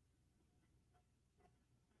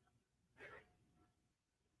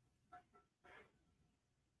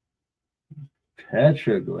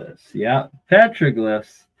 Petroglyphs. Yeah,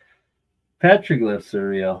 petroglyphs. Petroglyphs are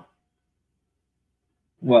real.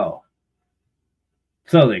 Well,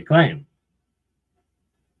 so they claim.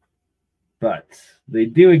 But they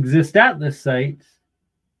do exist at this site.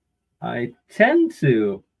 I tend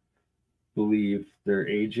to believe they're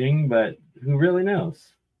aging, but who really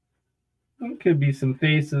knows? There could be some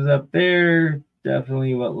faces up there.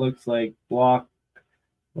 Definitely what looks like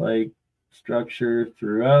block-like structure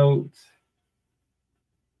throughout.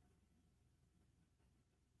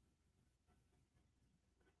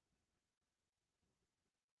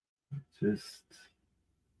 Just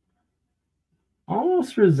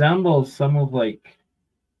almost resembles some of like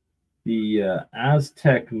the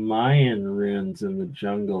Aztec Mayan ruins in the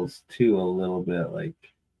jungles too, a little bit, like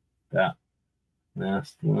that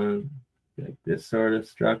last one, like this sort of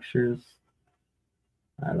structures.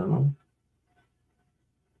 I don't know.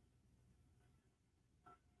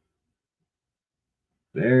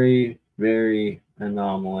 Very, very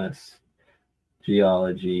anomalous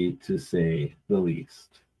geology, to say the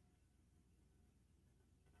least.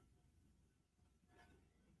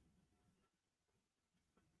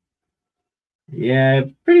 Yeah,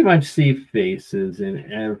 I pretty much see faces in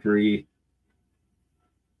every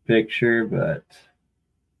picture, but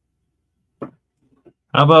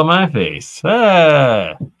how about my face?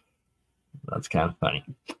 Ah, that's kind of funny.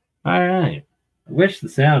 All right. I wish the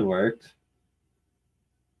sound worked.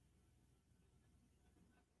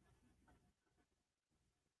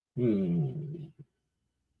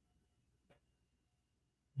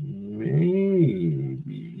 Maybe.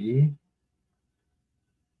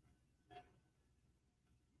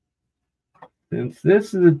 Since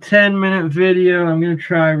this is a 10-minute video, I'm going to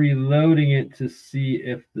try reloading it to see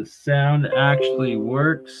if the sound actually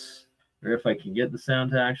works, or if I can get the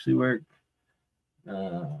sound to actually work.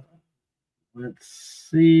 Let's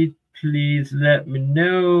see. Please let me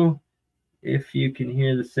know if you can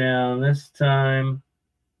hear the sound this time.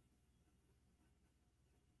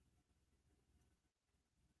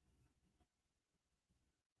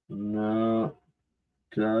 No,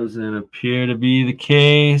 doesn't appear to be the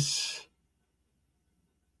case.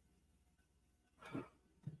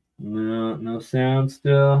 No, no sound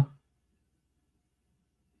still.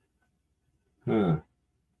 Huh.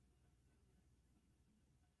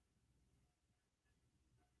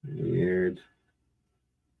 Weird.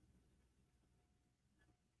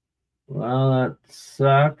 Well, that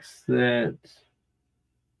sucks that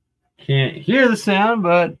can't hear the sound,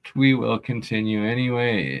 but we will continue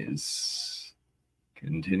anyways.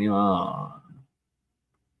 Continue on.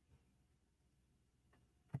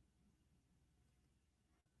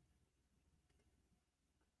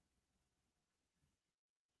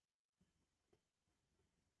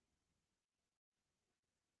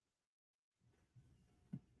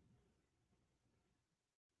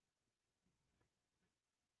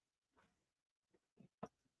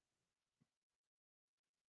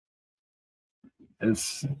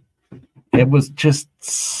 It was just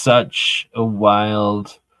such a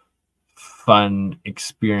wild, fun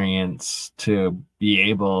experience to be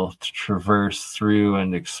able to traverse through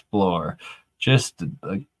and explore just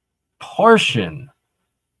a portion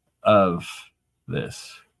of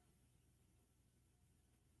this.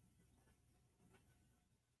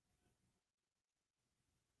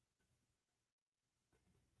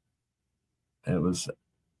 It was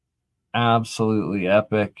absolutely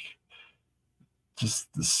epic.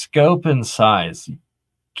 Just the scope and size. You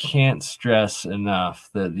can't stress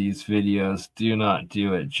enough that these videos do not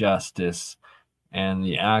do it justice, and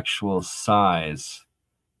the actual size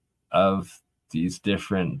of these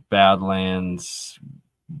different Badlands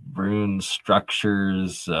rune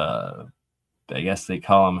structures, I guess they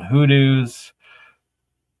call them hoodoos.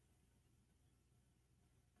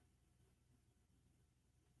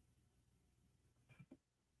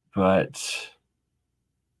 But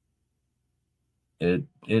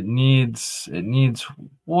it needs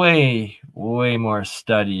way more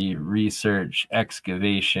study, research,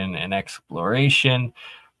 excavation, and exploration,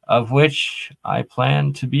 of which I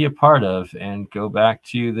plan to be a part of and go back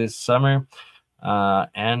to this summer.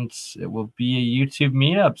 And it will be a YouTube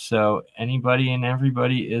meetup, so anybody and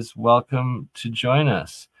everybody is welcome to join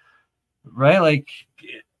us. Right? Like,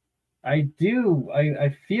 I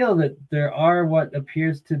feel that there are what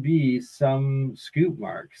appears to be some scoop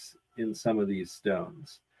marks in some of these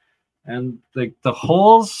stones. And like the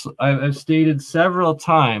holes, I've stated several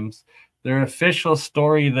times, their official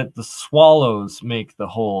story that the swallows make the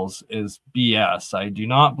holes is BS. I do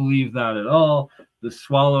not believe that at all. The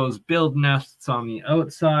swallows build nests on the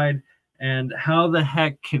outside, and how the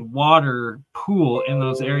heck could water pool in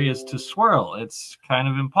those areas to swirl? It's kind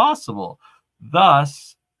of impossible.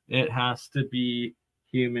 Thus, it has to be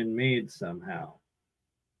human-made somehow.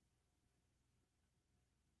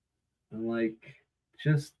 And like,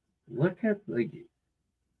 just look at, like,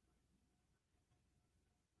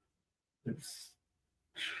 it's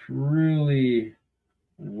truly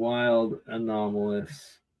wild,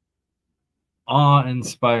 anomalous,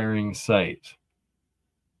 awe-inspiring sight.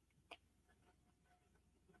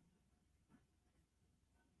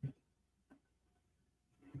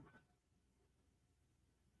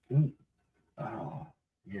 Oh,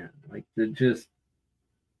 yeah, like they're just,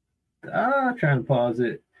 trying to pause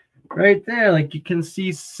it right there. Like you can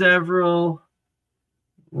see several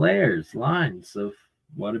lines of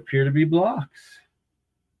what appear to be blocks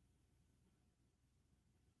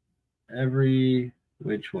every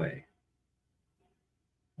which way.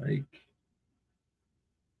 Like,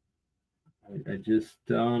 I just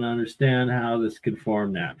don't understand how this could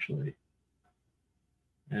form naturally.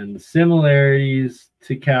 And the similarities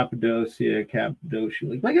to Cappadocia,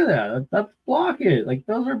 like, look at that. That's block it. Like,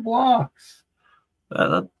 those are blocks.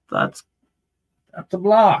 That's a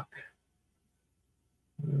block.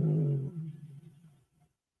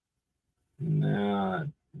 No.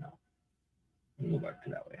 We'll go back to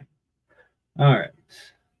that way. All right.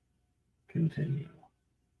 Continue.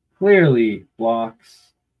 Clearly blocks.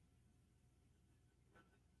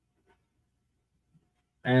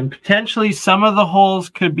 And potentially some of the holes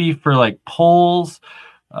could be for like poles,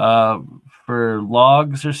 for for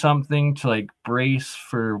logs or something to like brace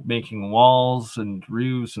for making walls and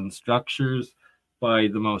roofs and structures by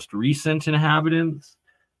the most recent inhabitants,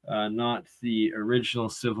 not the original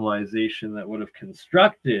civilization that would have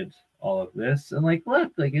constructed all of this. And like,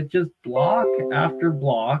 look, like it's just block after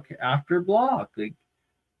block after block. Like,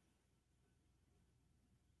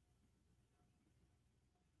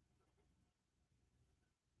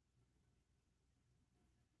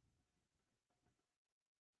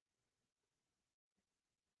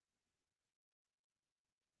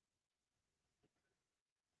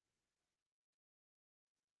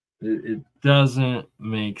 it doesn't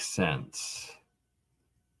make sense.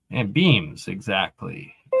 And beams,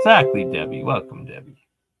 exactly. Exactly, Debbie. Welcome, Debbie.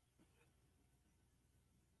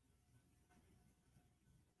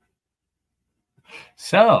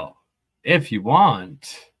 So, if you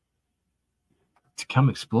want to come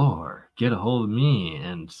explore, get a hold of me,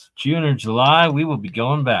 and June or July, we will be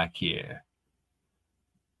going back here.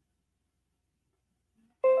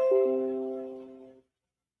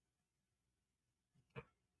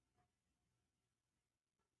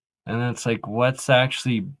 And it's like, what's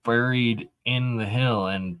actually buried in the hill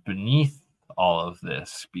and beneath all of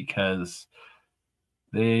this? Because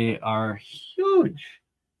they are huge.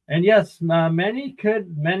 And yes, many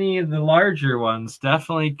of the larger ones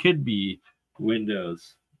definitely could be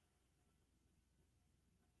windows.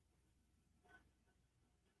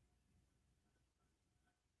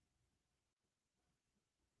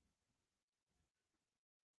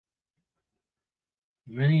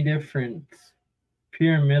 Many different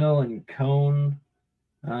pyramidal and cone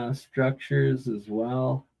structures as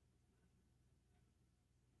well.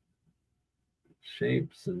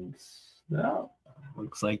 Shapes and well,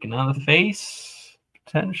 looks like another face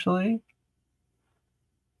potentially.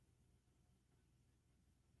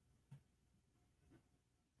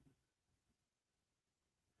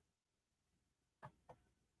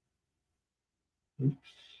 Oops.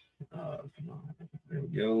 There we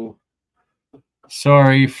go.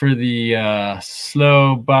 Sorry for the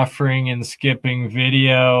slow buffering and skipping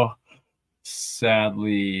video.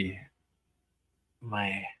 Sadly,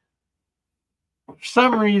 for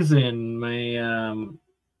some reason, my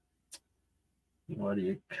what do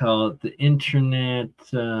you call it? The internet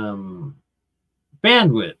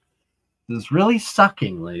bandwidth is really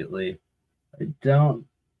sucking lately. I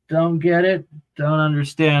don't get it. Don't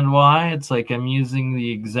understand why. It's like I'm using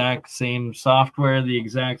the exact same software, the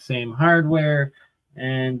exact same hardware,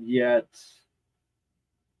 and yet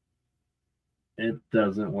it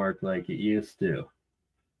doesn't work like it used to.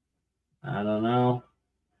 I don't know,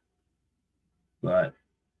 but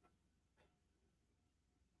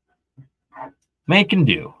make and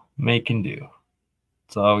do. Make and do.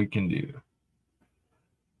 That's all we can do.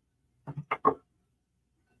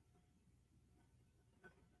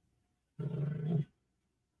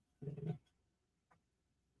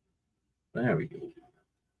 There we go.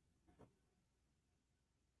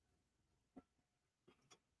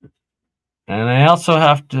 And I also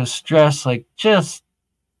have to stress, like, just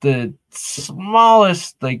the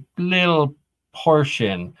smallest, like, little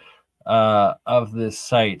portion of this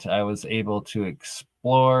site I was able to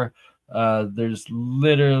explore. There's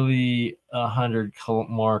literally 100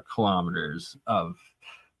 more kilometers of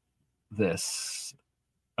this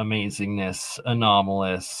amazingness,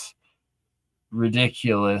 anomalous,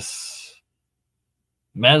 ridiculous,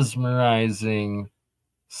 mesmerizing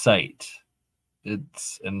site.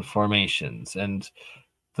 It's in formations, and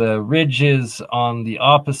the ridges on the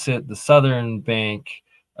southern bank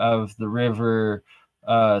of the river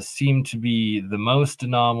seem to be the most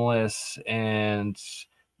anomalous. And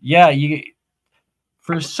yeah,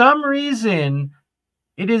 for some reason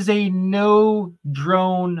it is a no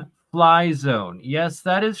drone fly zone. Yes,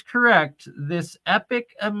 that is correct. This epic,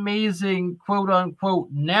 amazing, quote unquote,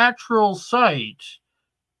 natural site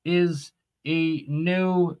is a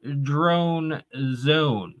no drone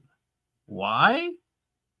zone. Why?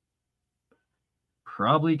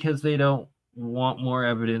 Probably because they don't want more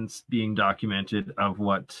evidence being documented of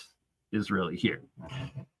what is really here.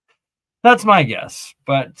 That's my guess,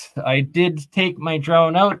 but I did take my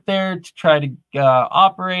drone out there to try to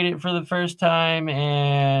operate it for the first time,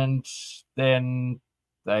 and then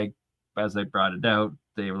as I brought it out,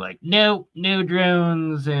 they were like, no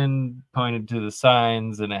drones, and pointed to the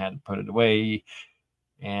signs, and I had to put it away,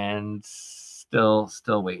 and still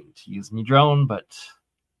waiting to use my drone, but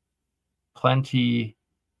plenty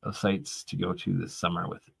of sites to go to this summer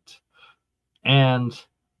with it. And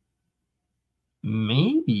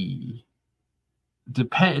maybe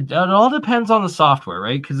it all depends on the software,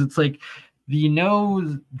 right? Because it's like the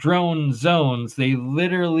no drone zones, they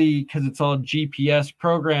literally, because it's all GPS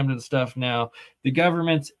programmed and stuff now, the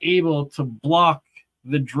government's able to block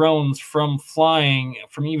the drones from flying,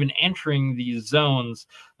 from even entering these zones.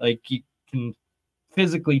 Like, you can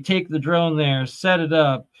physically take the drone there, set it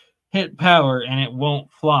up, hit power, and it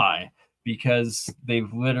won't fly because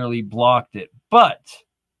they've literally blocked it. But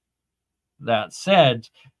that said,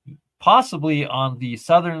 possibly on the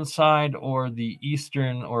southern side or the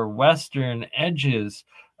eastern or western edges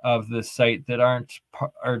of the site that aren't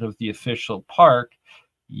part of the official park,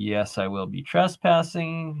 yes, I will be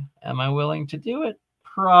trespassing. Am I willing to do it?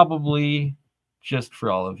 Probably, just for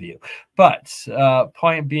all of you. But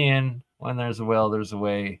point being, when there's a will, there's a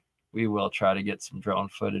way. We will try to get some drone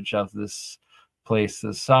footage of this place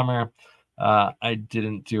this summer. I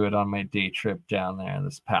didn't do it on my day trip down there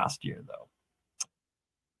this past year, though.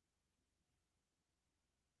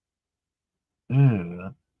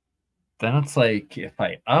 Ooh, then it's like, if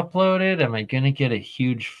I upload it, am I going to get a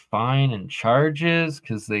huge fine and charges?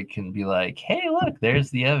 Because they can be like, hey, look, there's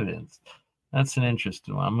the evidence. That's an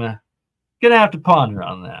interesting one. I'm going to have to ponder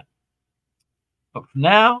on that. But for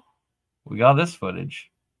now, we got this footage.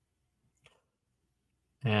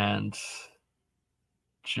 And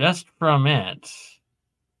just from it,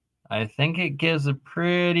 I think it gives a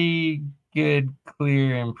pretty good,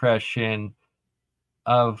 clear impression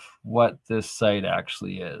of what this site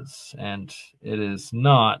actually is. And it is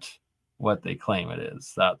not what they claim it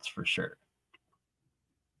is, that's for sure.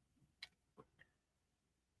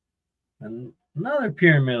 And another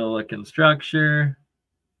pyramidal looking structure.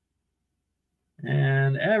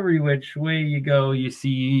 And every which way you go, you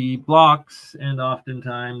see blocks and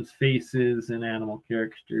oftentimes faces and animal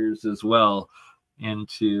characters as well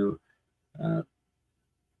into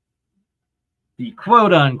the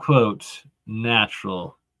quote-unquote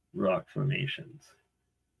natural rock formations.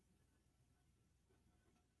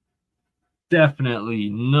 Definitely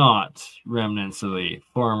not remnants of a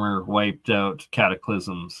former wiped out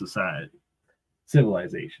cataclysm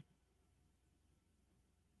civilization.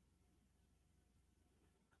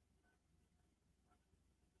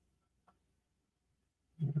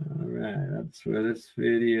 All right, that's where this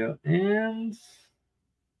video ends.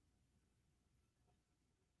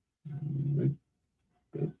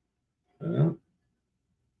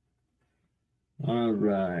 All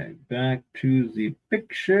right, back to the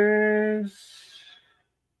pictures.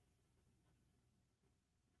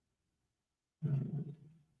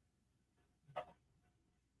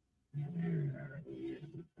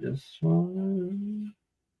 This one.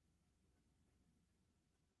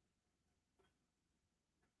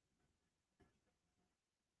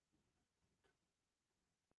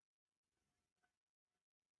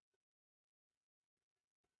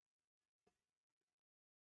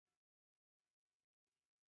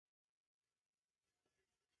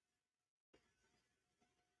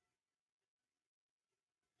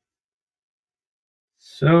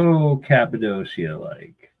 So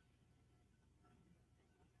Cappadocia-like.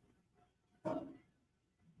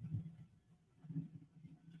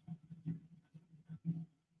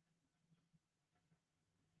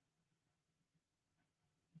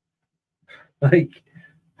 Like,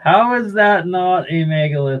 how is that not a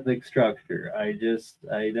megalithic structure? I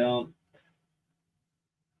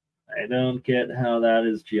don't get how that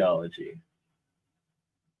is geology.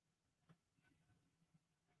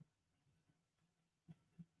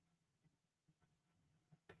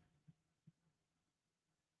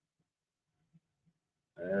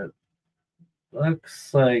 It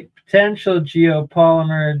looks like potential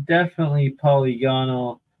geopolymer, definitely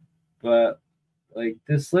polygonal, but like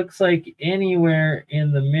this looks like anywhere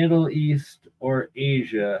in the Middle East or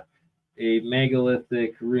Asia, a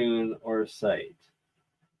megalithic ruin or site.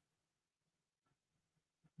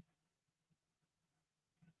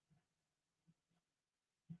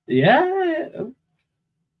 Yeah.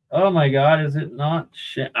 Oh my God, is it not?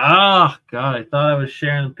 God, I thought I was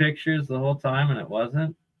sharing the pictures the whole time and it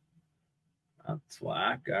wasn't. That's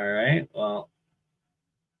whack. All right. Well,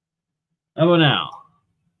 how about now?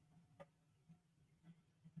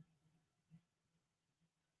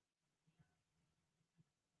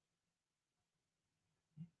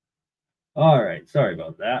 All right. Sorry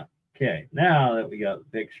about that. Okay. Now that we got the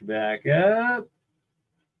picture back up,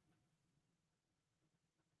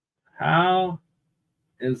 how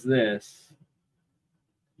is this?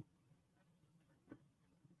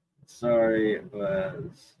 Sorry, it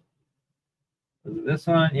was it this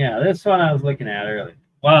one? Yeah, this one I was looking at earlier.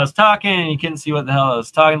 While I was talking, you couldn't see what the hell I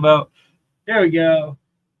was talking about. There we go.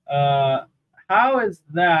 How is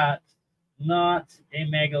that not a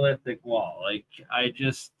megalithic wall? Like,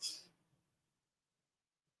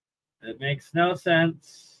 It makes no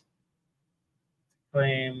sense to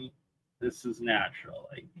claim this is natural.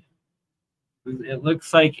 Like, it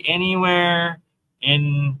looks like anywhere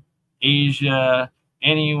in Asia,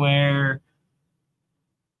 anywhere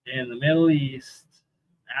in the Middle East,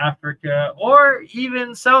 Africa, or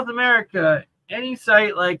even South America, any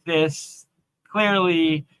site like this,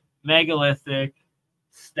 clearly megalithic,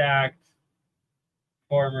 stacked,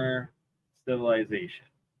 former civilization.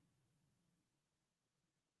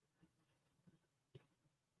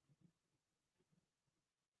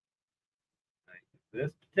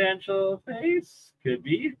 This potential face could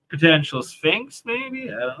be potential sphinx, maybe.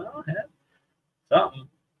 I don't know. Something.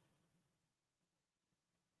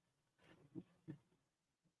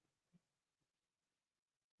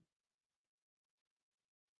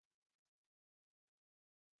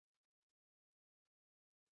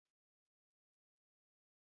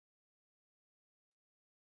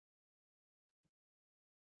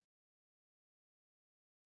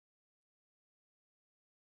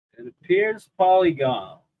 It appears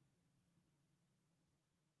polygonal.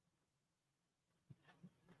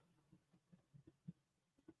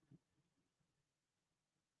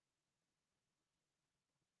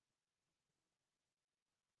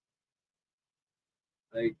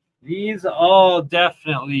 Like, these all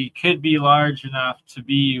definitely could be large enough to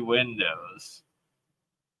be windows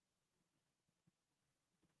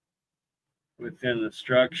within the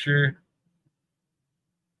structure.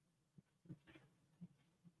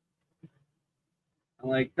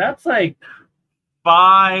 Like, that's like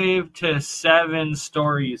 5 to 7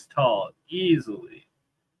 stories tall, easily.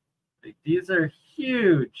 Like, these are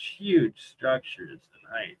huge, huge structures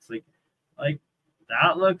and heights. Like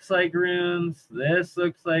that looks like runes. This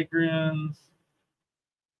looks like runes.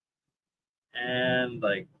 And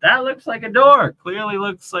like that looks like a door. Clearly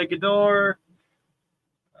looks like a door.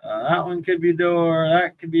 That one could be a door.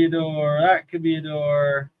 That could be a door. That could be a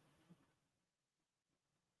door.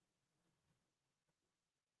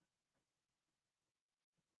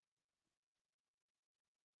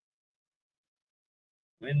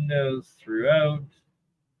 Windows throughout.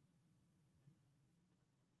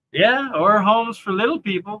 Yeah, or homes for little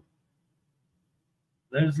people.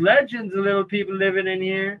 There's legends of little people living in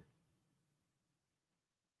here.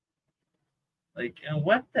 Like, and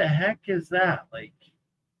what the heck is that? Like,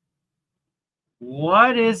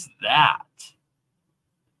 what is that?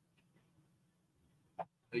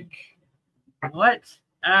 Like, what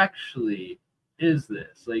actually is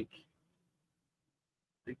this? Like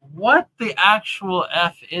what the actual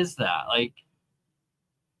F is that? Like,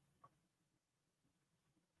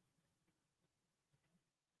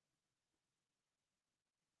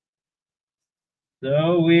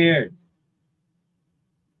 so weird.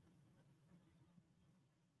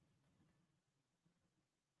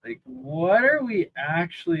 Like, what are we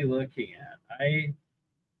actually looking at?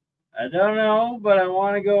 I don't know, but I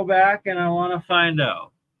want to go back and I want to find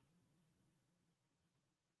out.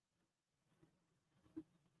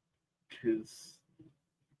 Because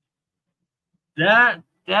that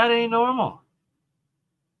ain't normal.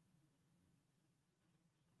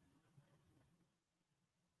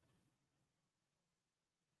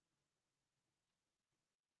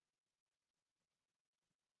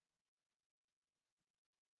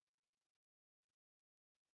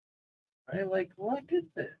 Right? Like, look at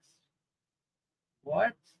this.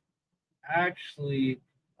 What actually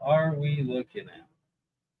are we looking at?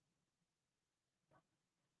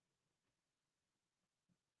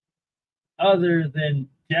 Other than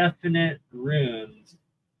definite runes.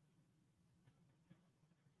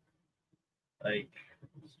 Like,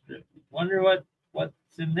 wonder what's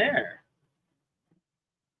in there.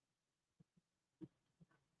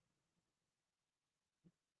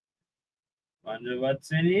 Wonder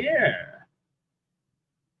what's in here.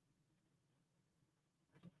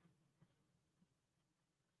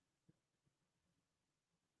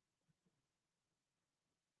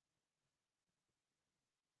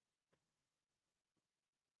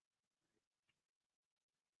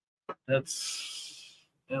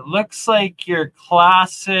 It looks like your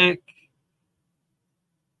classic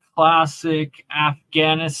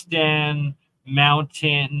Afghanistan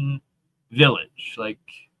mountain village. Like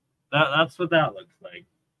that's what that looks like.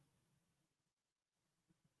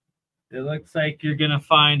 It looks like you're gonna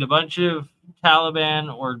find a bunch of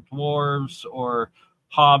Taliban or dwarves or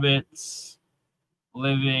hobbits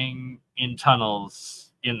living in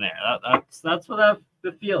tunnels in there. That's what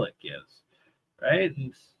the feel it gives, right?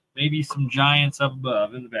 And maybe some giants up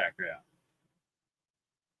above in the background.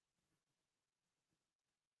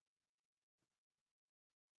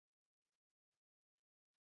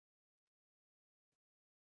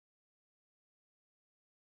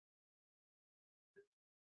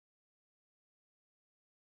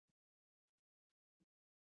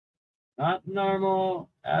 Not normal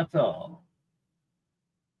at all.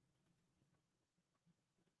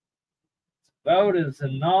 It's about as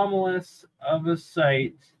anomalous of a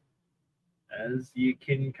sight as you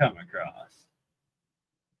can come across.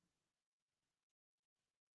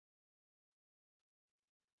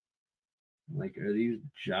 Like, are these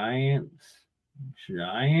giant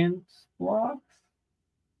blocks?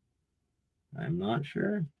 I'm not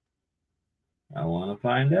sure. I want to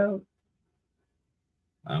find out.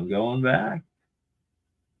 I'm going back.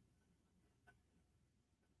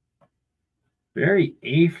 Very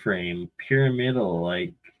A-frame,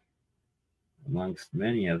 pyramidal-like amongst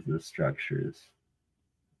many of the structures.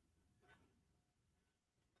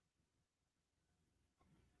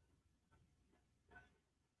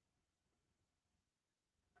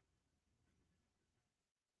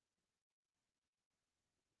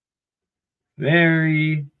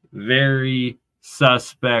 Very, very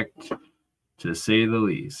suspect, to say the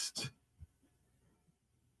least.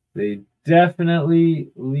 They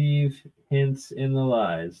definitely leave hints in the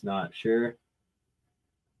lies. Not sure.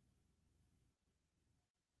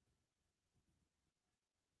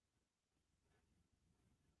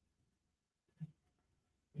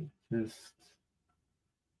 Just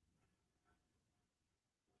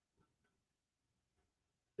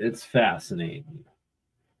it's fascinating.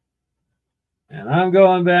 And I'm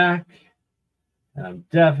going back, and I'm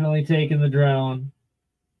definitely taking the drone.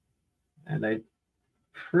 And I'm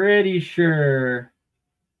pretty sure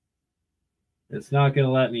it's not going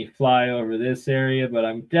to let me fly over this area, but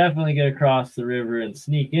I'm definitely going to cross the river and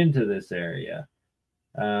sneak into this area.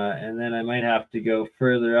 And then I might have to go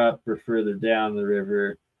further up or further down the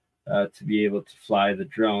river to be able to fly the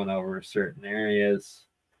drone over certain areas.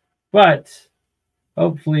 But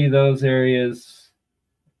hopefully those areas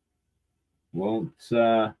won't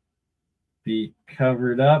be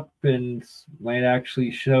covered up and might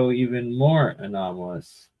actually show even more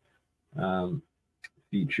anomalous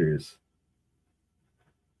features.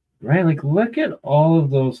 Right? Like, look at all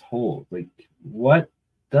of those holes. Like, what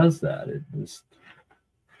does that? It just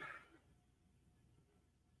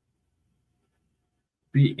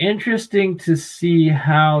be interesting to see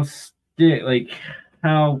how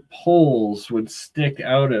how poles would stick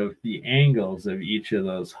out of the angles of each of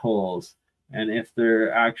those holes, and if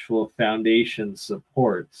they're actual foundation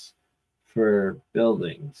supports for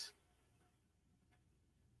buildings.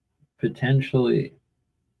 Potentially.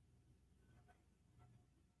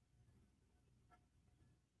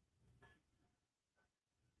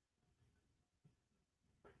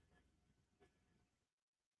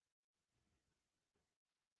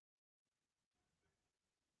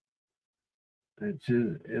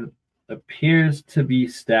 It appears to be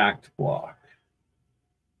stacked block.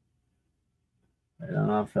 I don't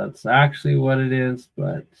know if that's actually what it is,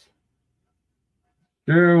 but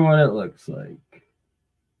sure what it looks like.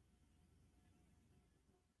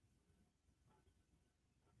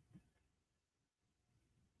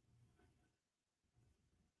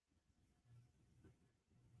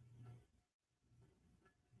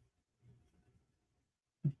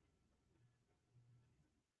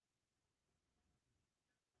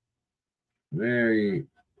 Very,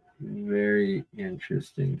 very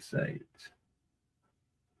interesting site.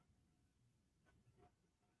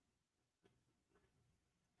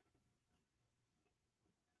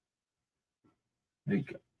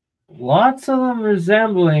 Like, lots of them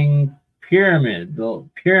resembling pyramidal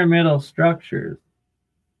structures.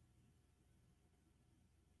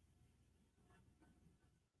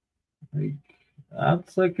 Like,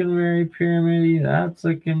 that's looking very pyramidy. That's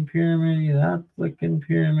looking pyramidy. That's looking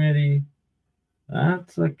pyramidy.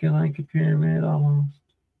 That's looking like a pyramid almost.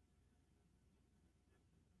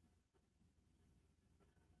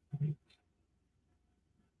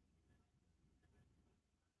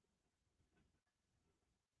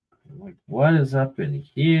 Like, what is up in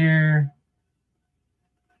here?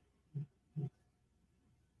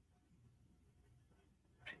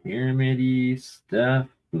 Pyramidy stuff,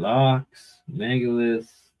 blocks,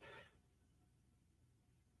 megaliths.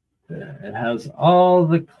 It has all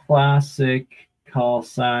the classic call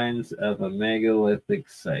signs of a megalithic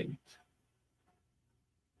site.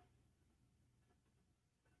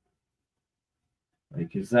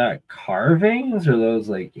 Like, is that carvings or those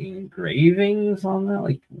like engravings on that?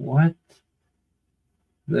 Like, what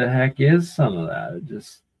the heck is some of that? It's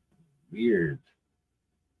just weird.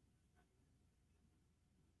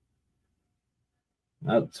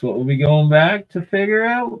 That's what we'll be going back to figure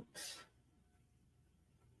out.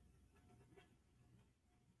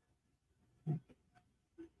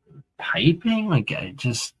 Piping? Like,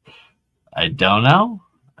 I don't know.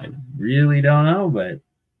 I really don't know, but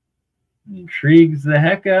intrigues the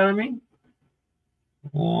heck out of me.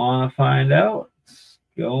 Want to find out.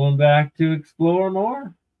 Going back to explore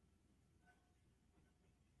more.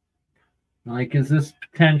 Like, is this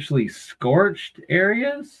potentially scorched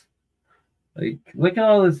areas? Like, look at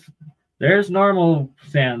all this. There's normal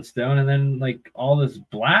sandstone, and then like all this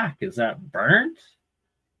black. Is that burnt?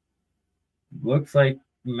 Looks like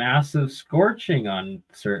massive scorching on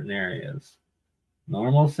certain areas.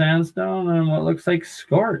 Normal sandstone and what looks like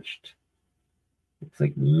scorched. Looks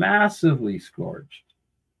like massively scorched.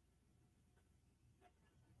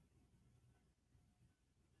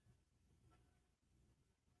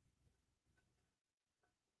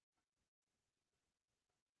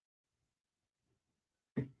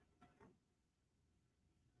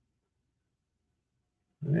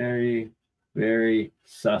 Very, very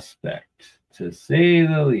suspect, to say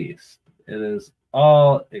the least. It is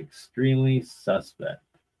all extremely suspect.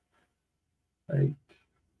 Like,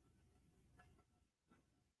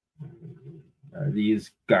 are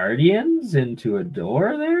these guardians into a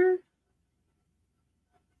door there?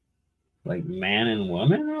 Like man and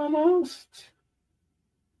woman almost?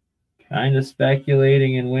 Kind of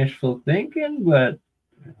speculating and wishful thinking, but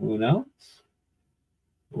who knows?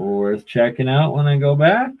 Worth checking out when I go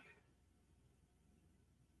back.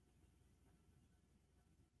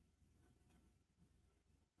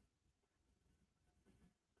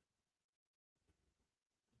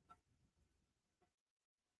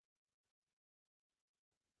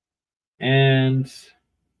 And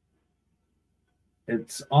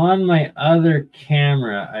it's on my other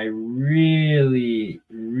camera. I really,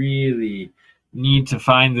 really need to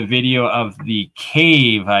find the video of the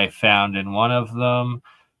cave I found in one of them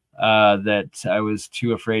that I was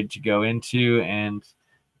too afraid to go into. And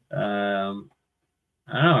I don't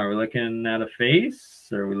know, are we looking at a face?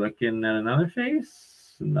 Are we looking at another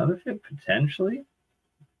face? Another face, potentially?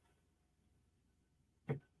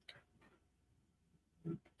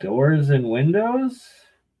 Doors and windows?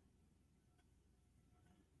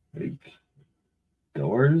 Like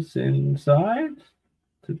doors inside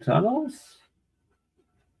to tunnels?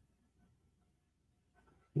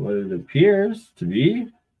 What it appears to be.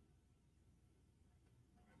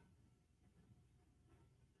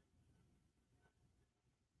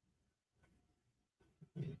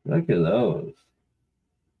 Look at those.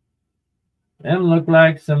 Them look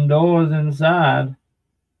like some doors inside.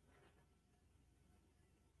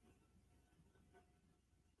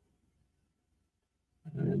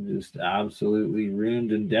 And just absolutely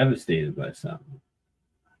ruined and devastated by something.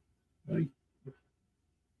 Like,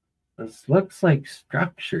 this looks like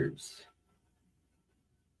structures.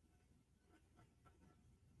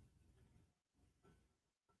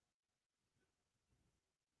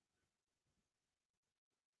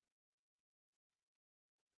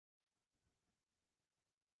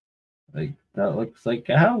 Like, that looks like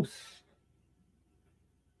a house.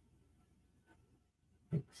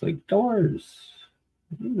 Looks like doors,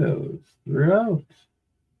 windows throughout.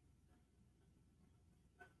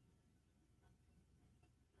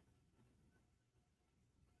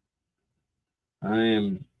 I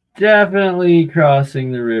am definitely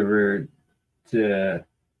crossing the river to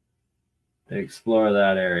explore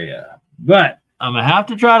that area. But I'm gonna have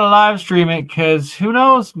to try to live stream it because who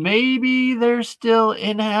knows? Maybe they're still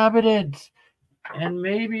inhabited, and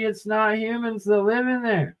maybe it's not humans that live in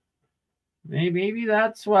there. Maybe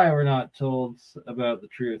that's why we're not told about the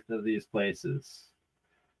truth of these places.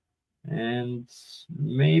 And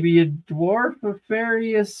maybe a dwarf, a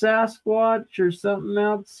fairy, a Sasquatch, or something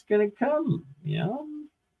else gonna come, you know?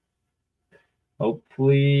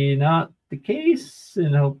 Hopefully not the case,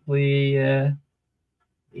 and hopefully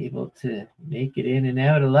able to make it in and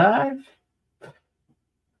out alive.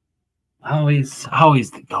 Always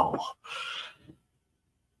the goal.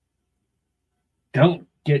 Don't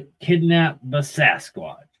get kidnapped by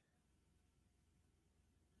Sasquatch.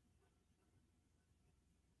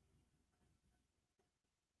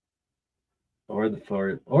 Or the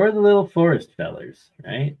little forest fellers,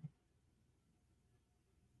 right?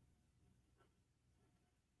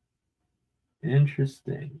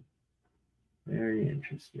 Interesting. Very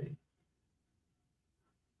interesting.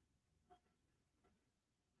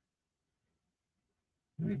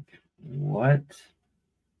 Like, what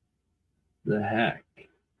the heck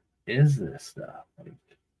is this stuff? Like,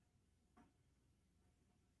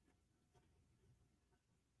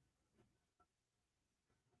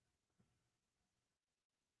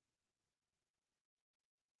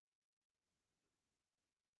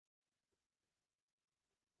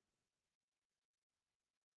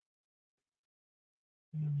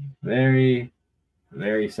 very,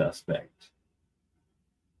 very suspect.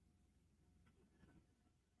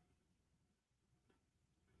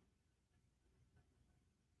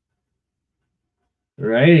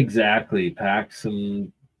 Right, exactly. Pack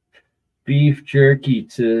some beef jerky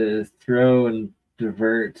to throw and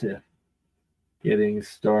divert to getting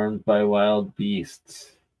stormed by wild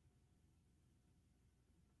beasts.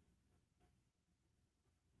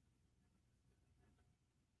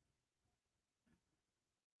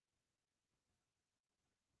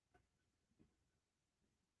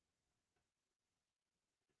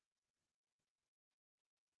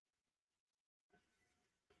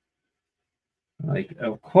 Like,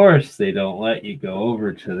 of course they don't let you go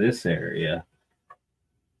over to this area.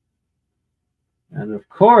 And of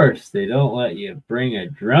course they don't let you bring a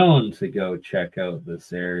drone to go check out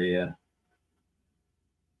this area.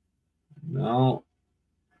 No,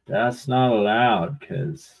 that's not allowed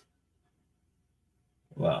because,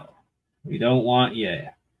 well, we don't want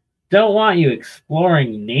you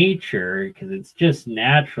exploring nature because it's just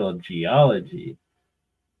natural geology.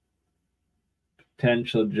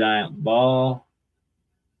 Potential giant ball.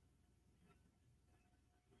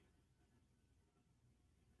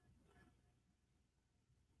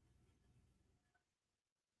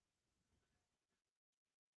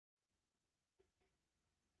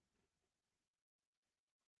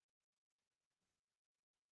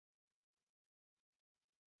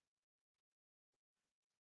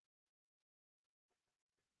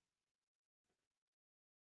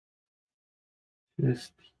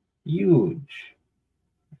 Just huge.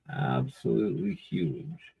 Absolutely huge.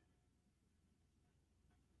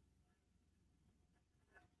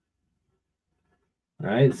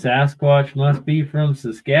 Right? Sasquatch must be from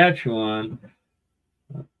Saskatchewan.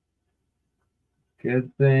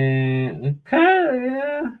 Good thing.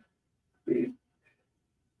 Kind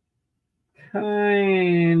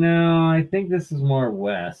no, I think this is more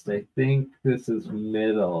west. I think this is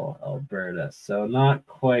middle Alberta, so not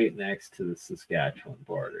quite next to the Saskatchewan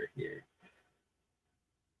border here.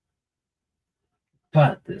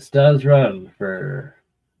 But this does run for,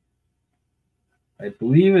 I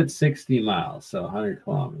believe it's 60 miles, so 100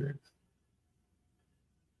 kilometers.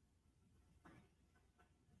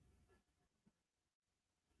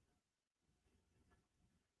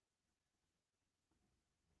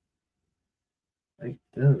 Like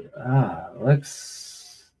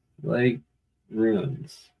looks like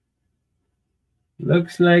ruins.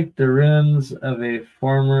 Looks like the ruins of a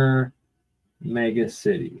former mega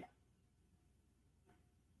city.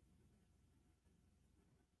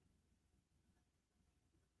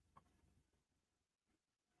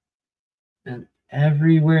 And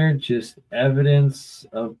everywhere just evidence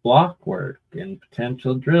of block work and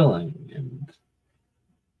potential drilling and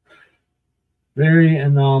very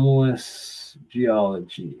anomalous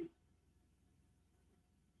geology.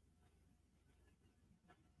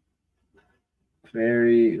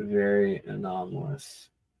 Very, very anomalous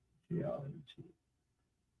geology.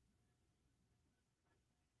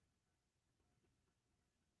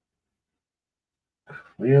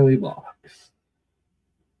 Clearly blocks.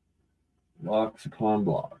 Blocks upon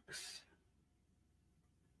blocks.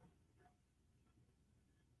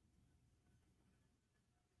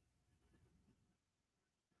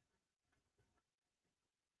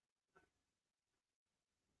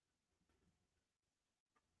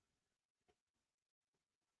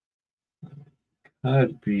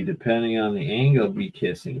 Could be, depending on the angle, be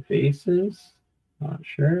kissing faces. Not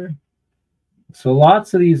sure. So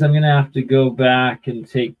lots of these I'm going to have to go back and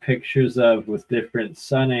take pictures of with different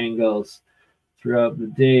sun angles throughout the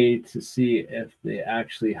day to see if they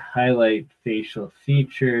actually highlight facial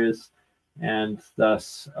features and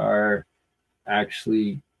thus are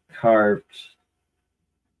actually carved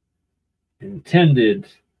intended,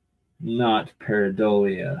 not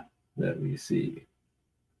pareidolia that we see.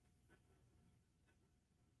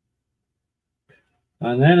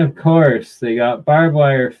 And then, of course, they got barbed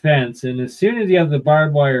wire fence. And as soon as you have the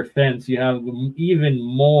barbed wire fence, you have even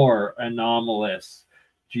more anomalous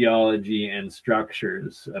geology and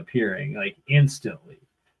structures appearing, like instantly.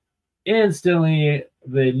 Instantly,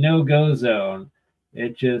 the no-go zone,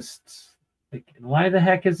 it just, like, why the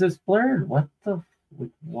heck is this blurred? What the, like,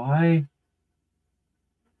 why?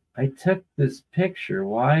 I took this picture.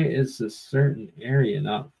 Why is this certain area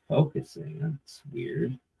not focusing? That's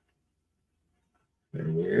weird.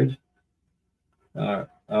 Very weird.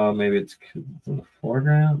 Oh, maybe it's in the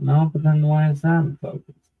foreground. No, but then why is that in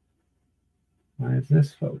focus? Why is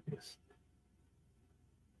this focused?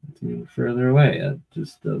 It's even further away. That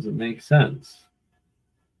just doesn't make sense.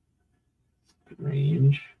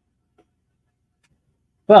 Strange.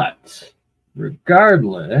 But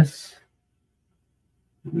regardless,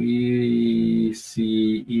 we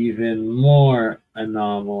see even more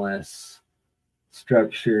anomalous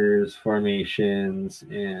structures, formations,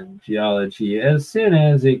 and geology as soon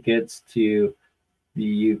as it gets to the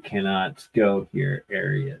you cannot go here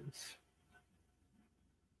areas.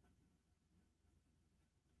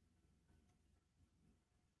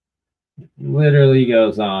 It literally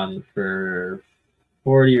goes on for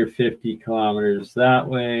 40 or 50 kilometers that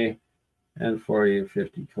way and 40 or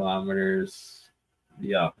 50 kilometers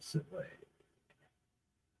the opposite way.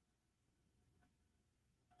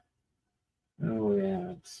 Oh yeah,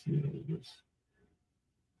 let's see.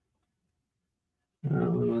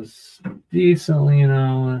 That was decently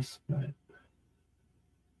anomalous, but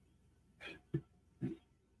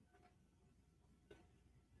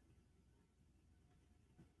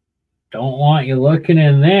don't want you looking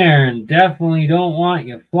in there, and definitely don't want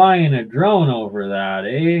you flying a drone over that,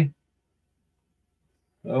 eh?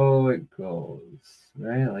 Oh, it goes,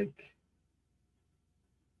 right? Like,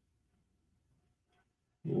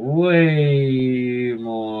 way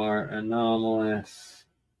more anomalous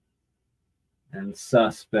and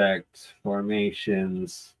suspect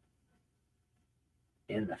formations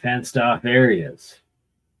in the fenced off areas.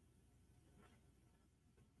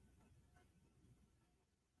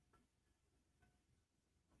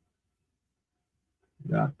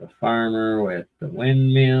 Got the farmer with the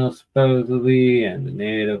windmill, supposedly, and the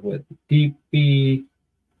native with the teepee.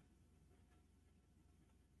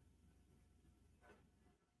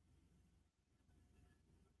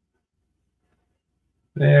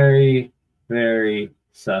 Very, very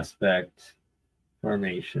suspect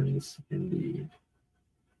formations indeed.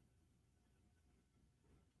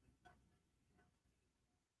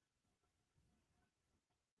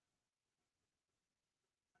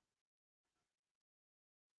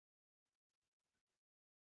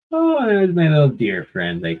 Oh, there's my little deer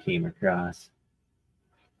friend I came across.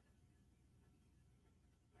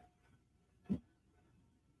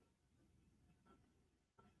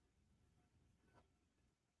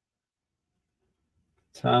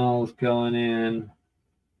 Tunnels going in.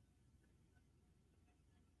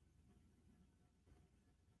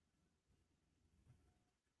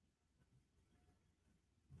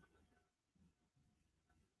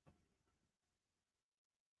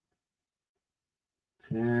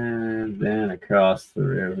 And then across the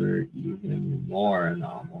river, even more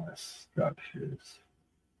anomalous structures.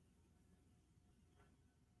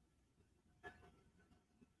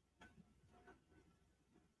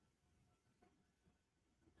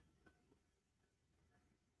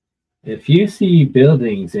 If you see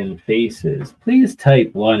buildings in faces, please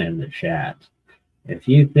type 1 in the chat. If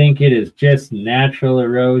you think it is just natural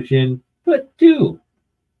erosion, put 2.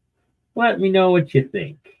 Let me know what you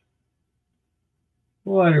think.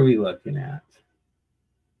 What are we looking at?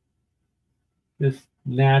 Just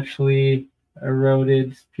naturally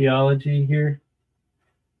eroded geology here?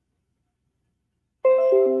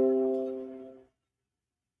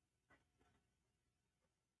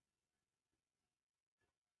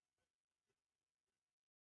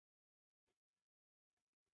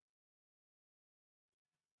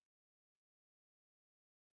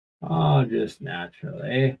 Oh, just natural,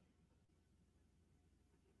 eh?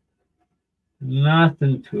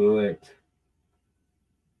 Nothing to it.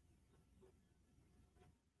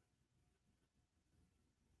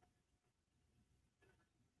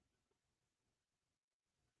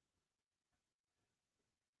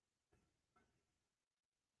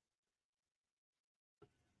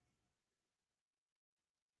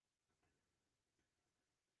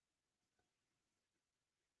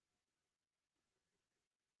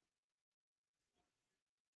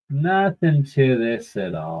 Nothing to this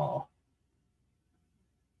at all.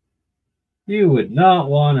 You would not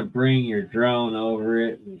want to bring your drone over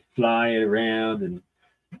it and fly it around and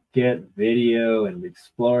get video and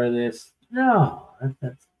explore this. No,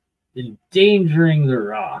 that's endangering the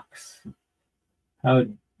rocks. How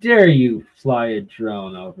dare you fly a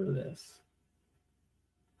drone over this?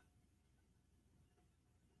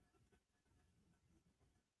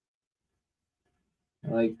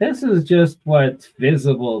 Like, this is just what's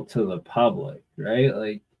visible to the public, right?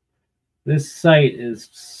 Like, this site is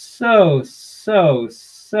so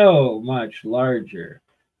much larger.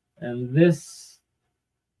 And this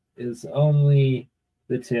is only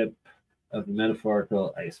the tip of the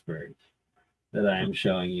metaphorical iceberg that I am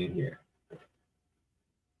showing you here.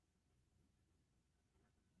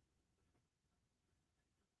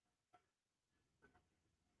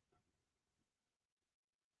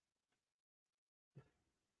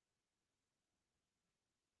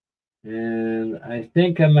 And I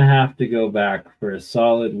think I'm going to have to go back for a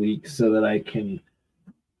solid week so that I can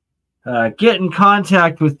get in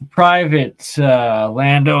contact with the private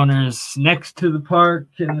landowners next to the park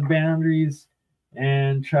and the boundaries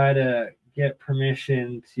and try to get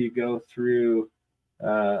permission to go through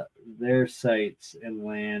their sites and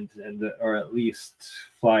land, or at least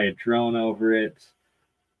fly a drone over it,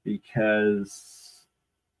 because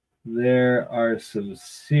there are some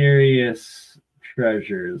serious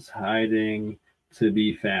treasures hiding to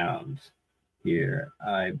be found here,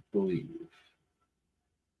 I believe.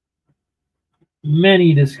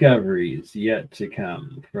 Many discoveries yet to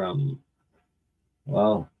come from,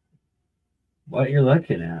 well, what you're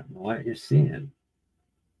looking at and what you're seeing.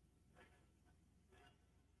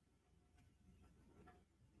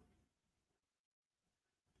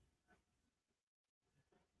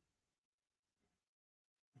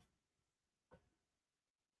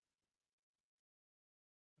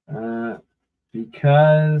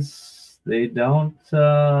 Because they don't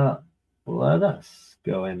let us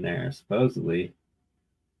go in there, supposedly.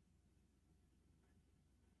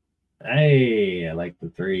 Hey, I like the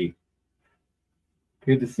 3.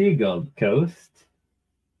 Good to see you, Gold Coast.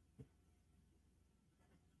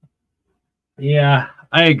 Yeah,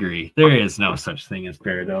 I agree. There is no such thing as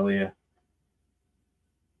pareidolia.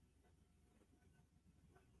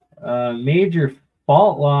 Major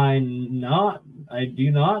fault line, not. I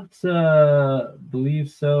do not believe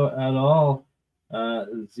so at all.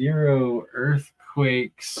 0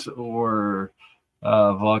 earthquakes or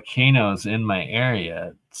volcanoes in my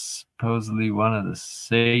area. It's supposedly one of the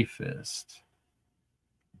safest.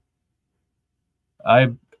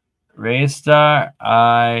 Resistor.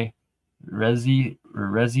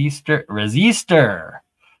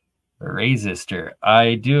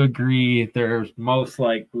 I do agree there's most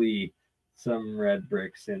likely some red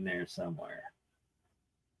bricks in there somewhere.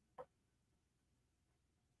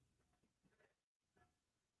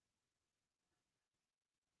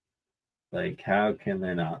 Like, how can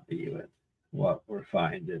there not be with what we're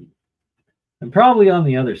finding? And probably on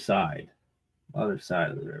the other side of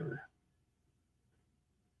the river.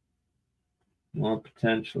 More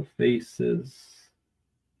potential faces.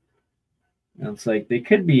 And it's like they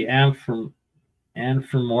could be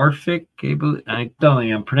anthropomorphic. I don't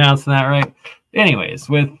think I'm pronouncing that right. Anyways,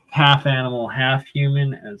 with half animal, half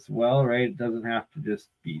human as well, right? It doesn't have to just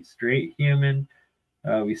be straight human.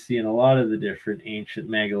 We see in a lot of the different ancient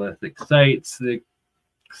megalithic sites, the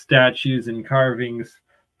statues and carvings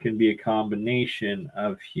can be a combination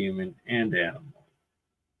of human and animal.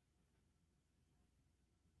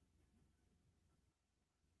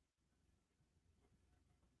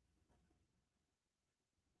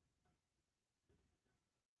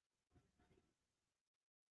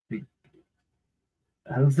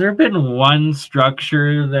 Has there been one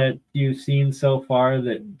structure that you've seen so far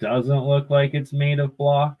that doesn't look like it's made of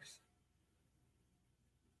blocks?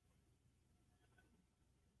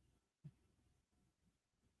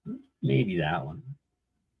 Maybe that one.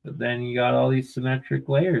 But then you got all these symmetric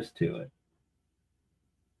layers to it.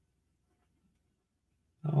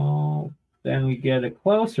 Oh, then we get a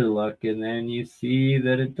closer look, and then you see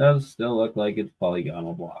that it does still look like it's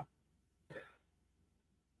polygonal block.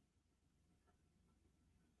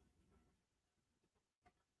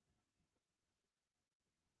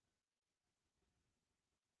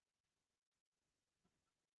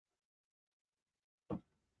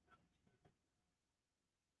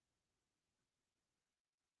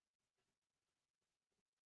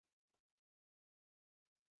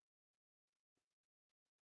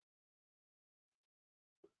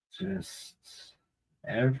 Just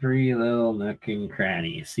every little nook and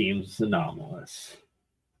cranny seems anomalous.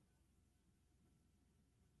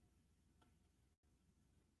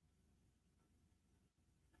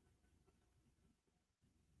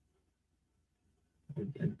 I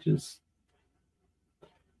just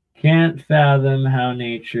can't fathom how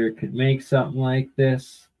nature could make something like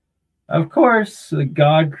this. Of course, a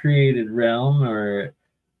God-created realm or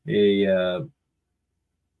a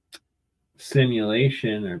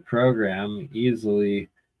simulation or program easily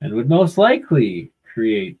and would most likely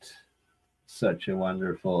create such a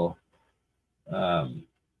wonderful,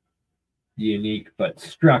 unique but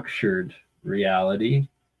structured reality.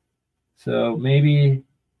 So maybe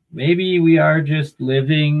we are just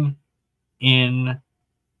living in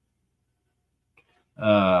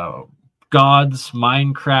God's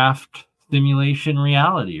Minecraft simulation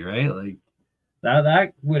reality, right? Like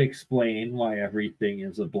that would explain why everything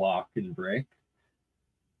is a block and brick.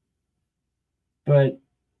 But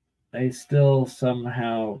I still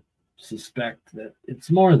somehow suspect that it's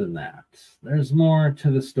more than that. There's more to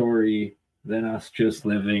the story than us just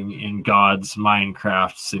living in God's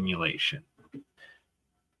Minecraft simulation.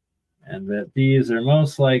 And that these are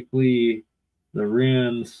most likely the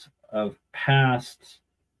ruins of past,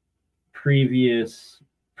 previous,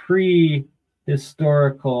 pre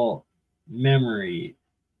historical memory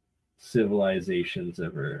civilizations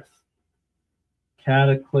of Earth.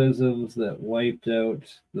 Cataclysms that wiped out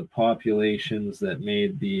the populations that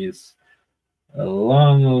made these a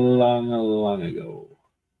long ago.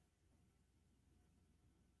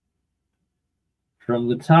 From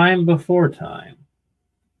the time before time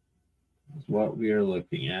is what we are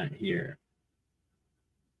looking at here.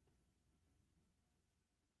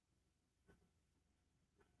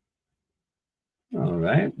 All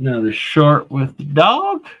right, another short with the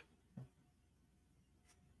dog.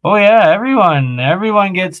 Oh yeah,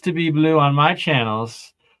 everyone gets to be blue on my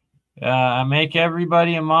channels. I make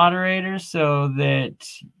everybody a moderator so that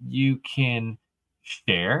you can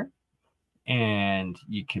share and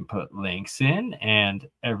you can put links in, and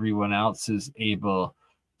everyone else is able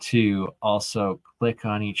to also click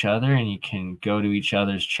on each other, and you can go to each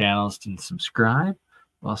other's channels and subscribe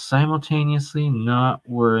while simultaneously not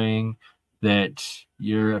worrying that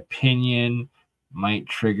your opinion might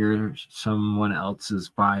trigger someone else's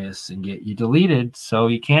bias and get you deleted. So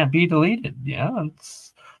you can't be deleted. Yeah,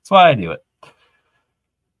 that's why I do it.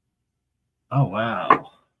 Oh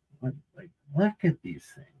wow. Look at these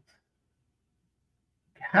things.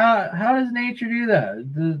 How does nature do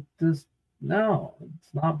that? No,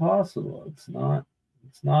 it's not possible. It's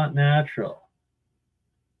not natural.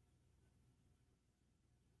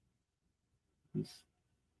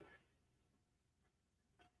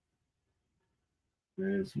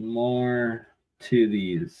 There's more to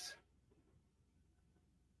these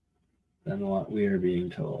than what we are being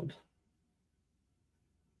told.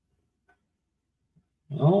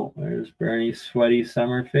 Oh, there's Bernie's sweaty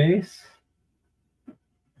summer face.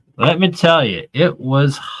 Let me tell you, it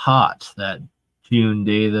was hot that June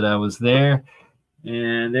day that I was there.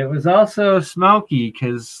 And it was also smoky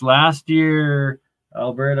because last year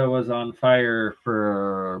Alberta was on fire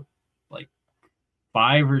for like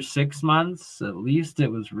 5 or 6 months. At least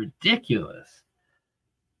it was ridiculous.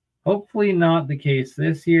 Hopefully not the case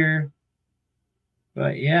this year.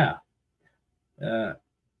 But yeah, it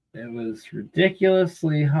was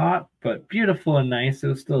ridiculously hot, but beautiful and nice. It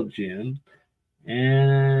was still June.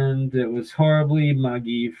 And it was horribly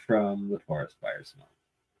muggy from the forest fire smoke.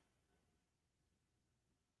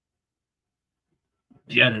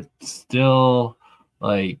 Yet it's still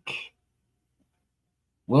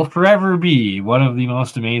will forever be one of the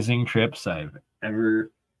most amazing trips I've ever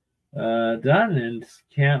done, and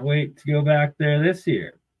can't wait to go back there this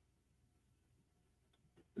year.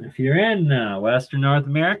 If you're in Western North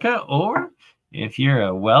America, or if you're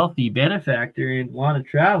a wealthy benefactor and want to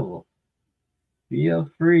travel, feel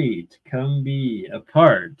free to come be a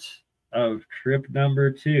part of trip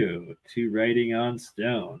number 2 to Writing on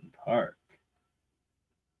Stone Park.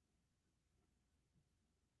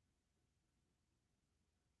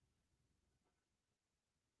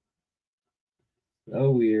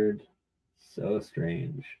 So weird, so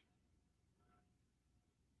strange.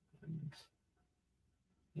 And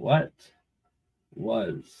what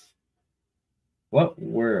was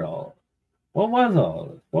all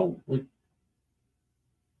this?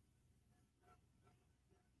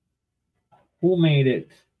 Who made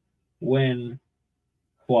it? When?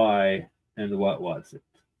 Why? And what was it?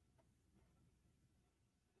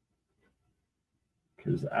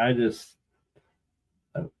 Because I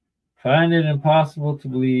find it impossible to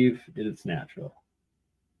believe it's natural.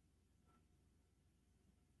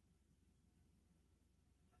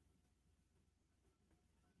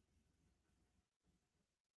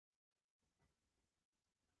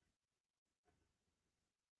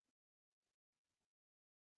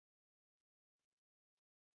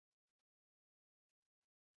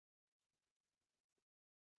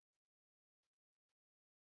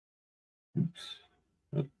 Oops.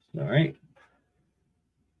 All right.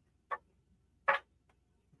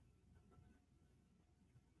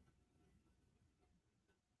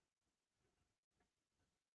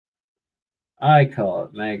 I call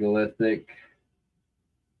it megalithic.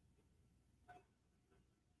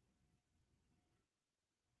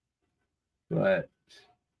 But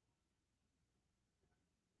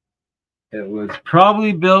it was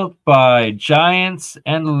probably built by giants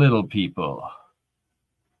and little people.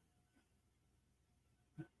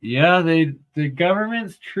 Yeah, the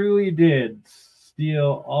governments truly did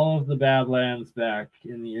steal all of the Badlands back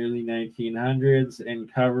in the early 1900s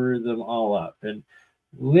and cover them all up. And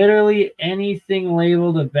literally anything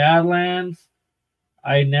labeled a Badlands,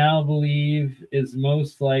 I now believe is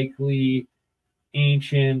most likely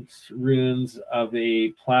ancient ruins of a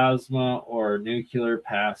plasma or nuclear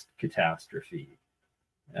past catastrophe,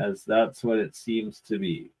 as that's what it seems to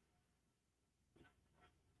be.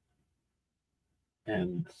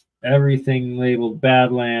 And everything labeled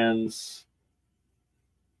Badlands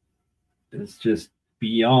is just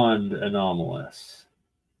beyond anomalous.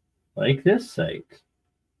 Like this site.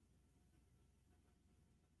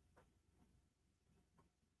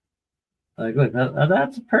 Like, look,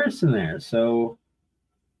 that's a person there. So,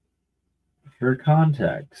 for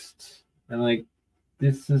context, and like,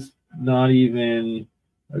 this is not even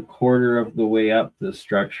a quarter of the way up the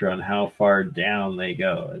structure on how far down they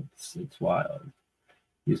go. It's wild.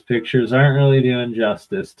 These pictures aren't really doing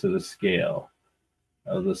justice to the scale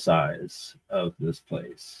of the size of this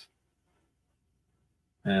place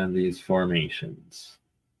and these formations.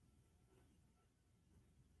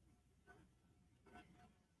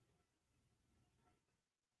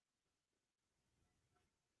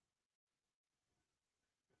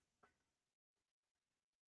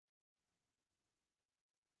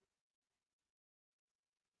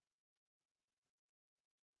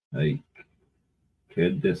 Like,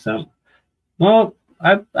 could this some? Well,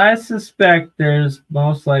 I suspect there's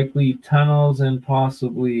most likely tunnels and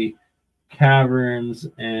possibly caverns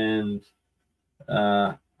and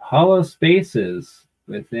hollow spaces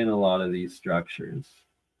within a lot of these structures.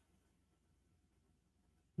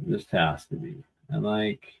 It just has to be. And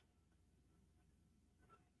like,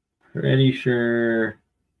 pretty sure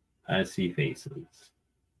I see faces.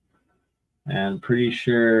 And pretty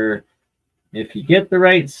sure if you get the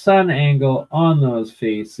right sun angle on those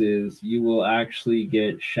faces, you will actually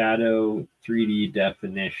get shadow 3D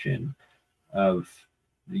definition of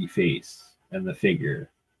the face and the figure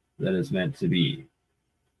that is meant to be,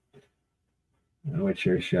 and which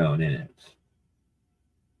are shown in it.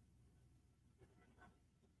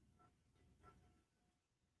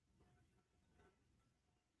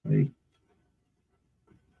 Like,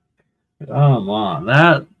 come on,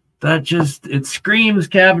 that just, it screams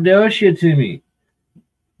Cappadocia to me.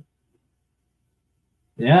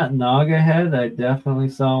 Yeah, Naga head, I definitely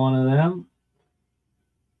saw one of them.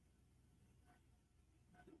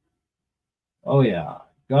 Oh yeah,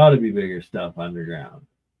 gotta be bigger stuff underground.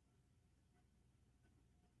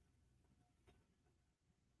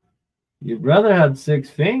 Your brother had 6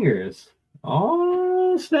 fingers.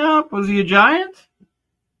 Oh snap, was he a giant?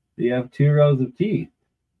 Do you have 2 rows of teeth?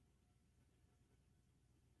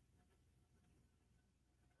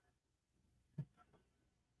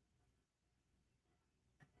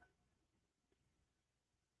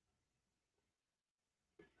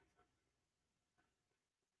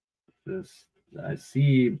 This, I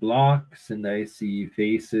see blocks and I see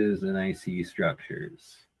faces and I see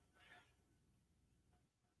structures.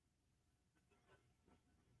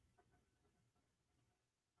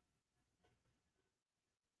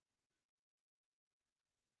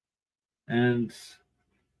 And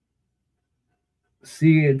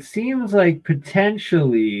see, it seems like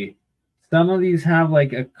potentially some of these have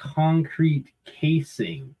like a concrete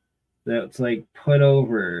casing that's like put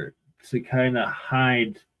over to kind of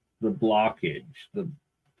hide the blockage, the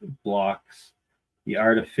blocks, the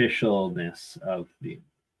artificialness of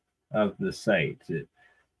the site.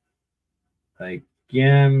 Like,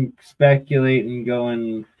 yeah, I'm speculating,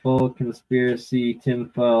 going full conspiracy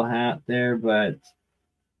tinfoil hat there, but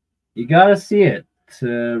you gotta see it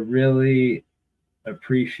to really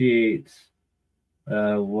appreciate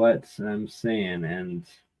what I'm saying and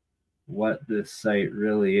what this site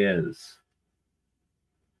really is.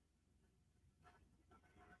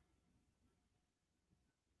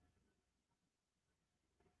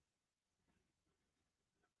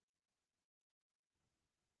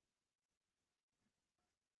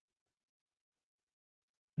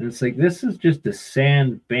 And it's like, this is just a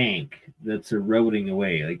sand bank that's eroding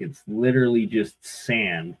away. Like, it's literally just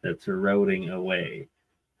sand that's eroding away.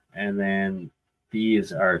 And then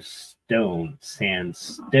these are stone,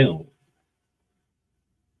 sandstone.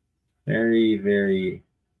 Very, very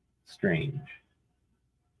strange.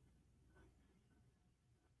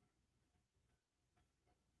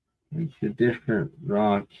 Like a different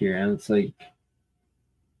rock here, and it's like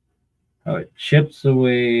how it chips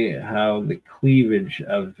away, how the cleavage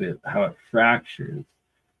of it, how it fractures,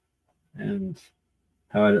 and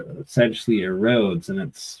how it essentially erodes. And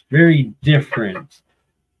it's very different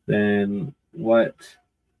than what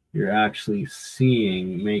you're actually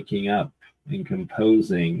seeing making up and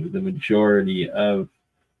composing the majority of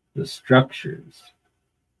the structures.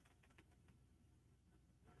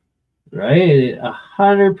 Right?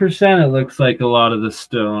 100% it looks like a lot of the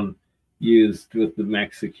stone used with the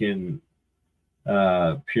Mexican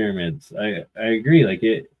pyramids. I agree. Like,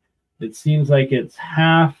 it seems like it's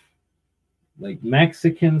half like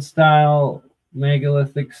Mexican style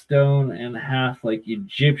megalithic stone and half like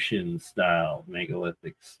Egyptian style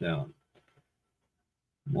megalithic stone.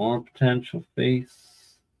 More potential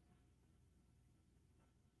face.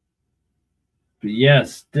 But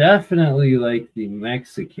yes, definitely like the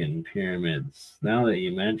Mexican pyramids, now that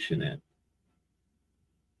you mention it.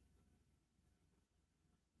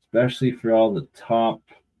 Especially for all the top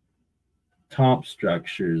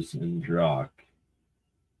structures in rock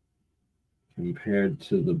compared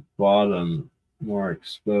to the bottom more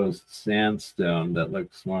exposed sandstone that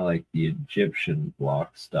looks more like the Egyptian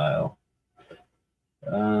block style.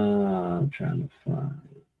 I'm trying to find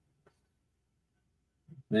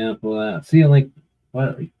an example of that. See, like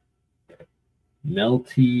what, like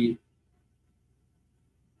melty,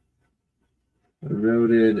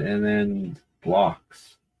 eroded, and then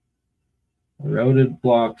blocks. Eroded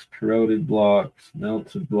blocks, corroded blocks,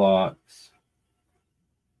 melted blocks.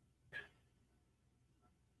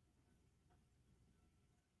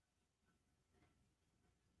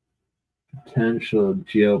 Potential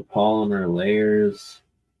geopolymer layers.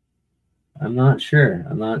 I'm not sure.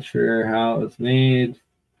 I'm not sure how it was made,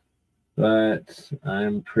 but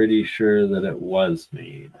I'm pretty sure that it was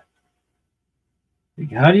made.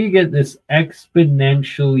 Like, how do you get this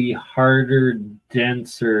exponentially harder,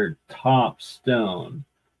 denser top stone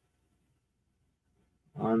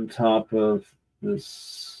on top of this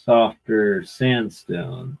softer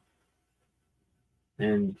sandstone,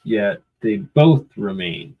 and yet they both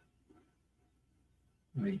remain?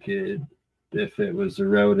 Like, if it was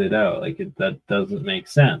eroded out, like that doesn't make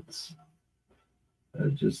sense.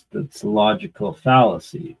 That's a logical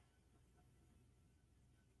fallacy.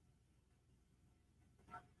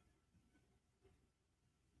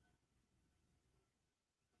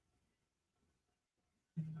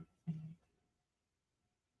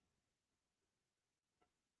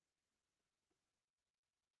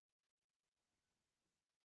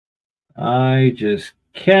 I just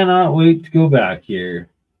cannot wait to go back here.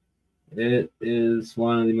 It is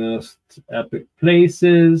one of the most epic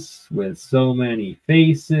places with so many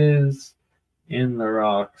faces in the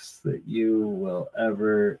rocks that you will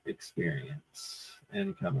ever experience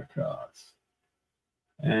and come across.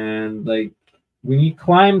 And like when you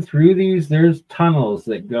climb through these, there's tunnels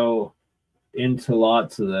that go into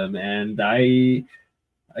lots of them, and I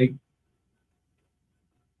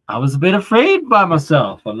was a bit afraid by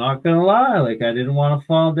myself. I'm not gonna lie. Like I didn't want to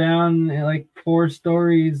fall down like 4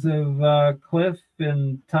 stories of cliff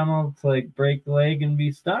and tunnel to like break the leg and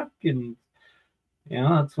be stuck. And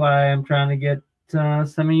that's why I'm trying to get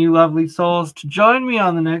some of you lovely souls to join me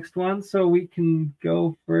on the next one, so we can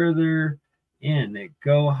go further in,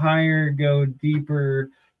 go higher, go deeper,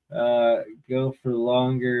 go for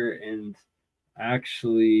longer, and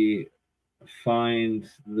actually find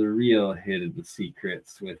the real hidden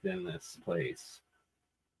secrets within this place,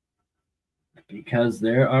 because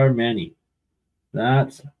there are many.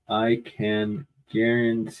 That I can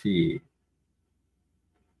guarantee.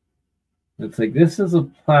 It's like this is a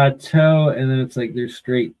plateau, and then it's like there's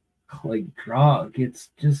straight like drop. It's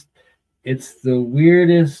the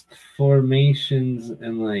weirdest formations,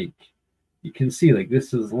 and like you can see like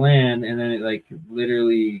this is land, and then it like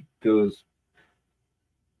literally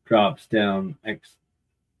drops down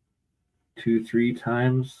 2-3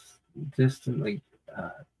 times distant. Like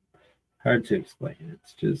hard to explain.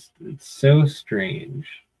 It's so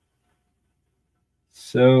strange,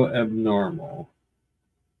 so abnormal.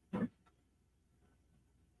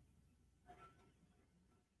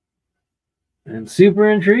 And super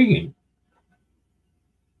intriguing.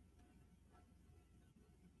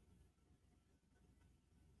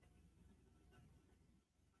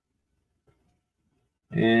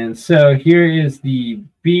 And so here is the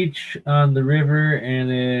beach on the river, and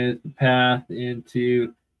there's the path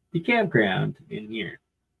into the campground in here.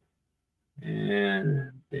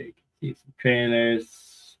 And they can see some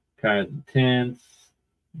trailers, cars and tents.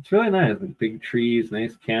 It's really nice, like big trees,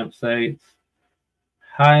 nice campsites.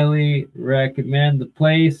 Highly recommend the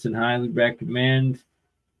place, and highly recommend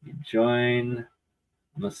you join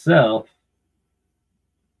myself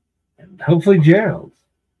and hopefully Gerald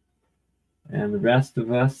and the rest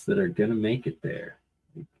of us that are gonna make it there.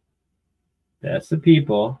 That's the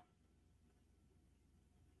people.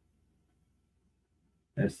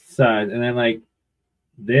 That's the size. And then like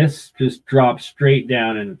this just drops straight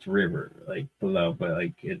down in its river, like below, but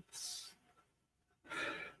like it's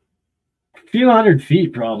a few hundred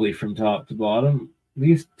feet probably from top to bottom, at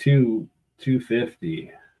least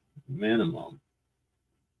 250 minimum.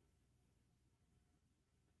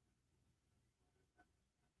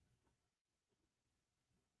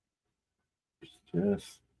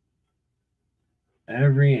 Just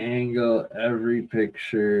every angle, every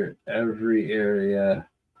picture, every area.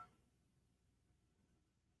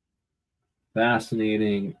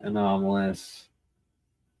 fascinating, anomalous,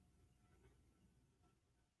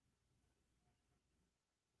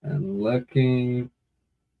 and looking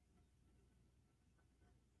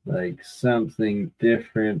like something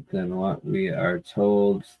different than what we are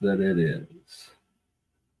told that it is.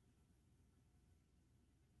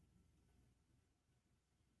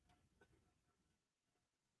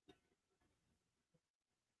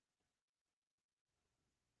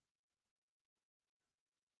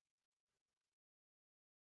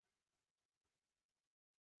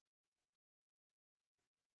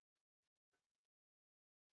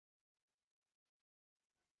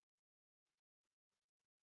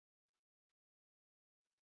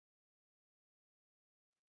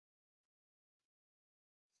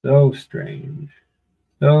 So strange.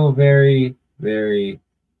 So very, very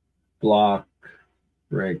block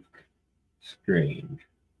brick strange.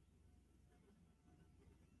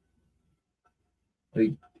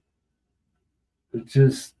 Like, it's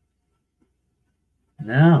just,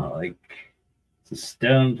 no, like, it's a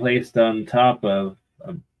stone placed on top of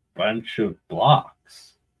a bunch of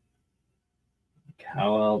blocks. Like,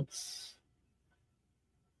 how else?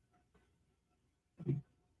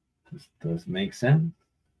 This does make sense.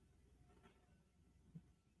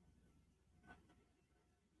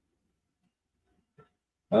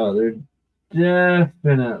 Oh, they're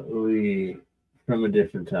definitely from a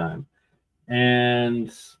different time. And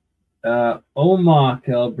Omagh,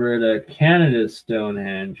 Alberta, Canada's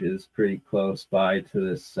Stonehenge is pretty close by to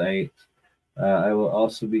this site. I will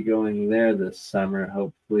also be going there this summer,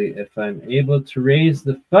 hopefully, if I'm able to raise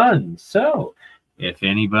the funds. So, if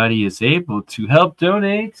anybody is able to help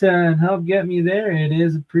donate and help get me there, it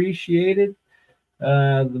is appreciated.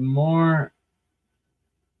 The more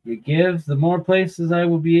you give, the more places I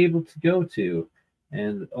will be able to go to.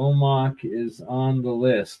 And Omagh is on the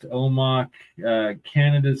list. Omagh,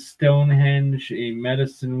 Canada's Stonehenge, a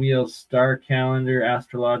medicine wheel star calendar,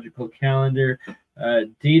 astrological calendar,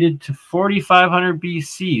 dated to 4500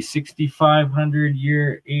 BC, 6500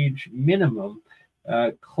 year age minimum,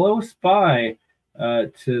 close by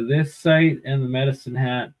to this site and the Medicine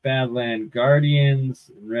Hat, Badland Guardians,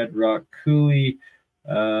 Red Rock Coulee.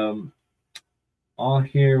 All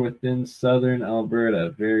here within southern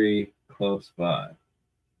Alberta, very close by.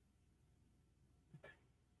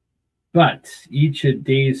 But each a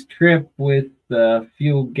day's trip with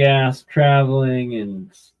fuel, gas, traveling,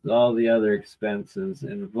 and all the other expenses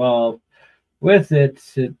involved with it,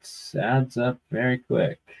 it adds up very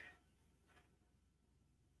quick.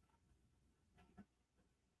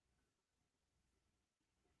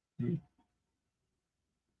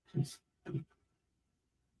 Just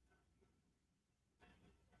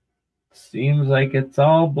seems like it's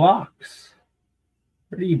all blocks.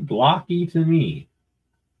 Pretty blocky to me.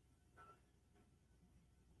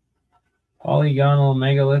 Polygonal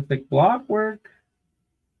megalithic block work?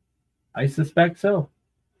 I suspect so.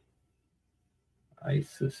 I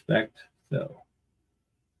suspect so.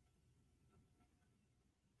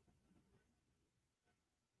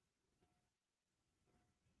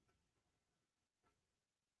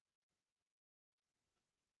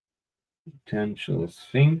 Potential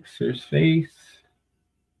sphinx's face.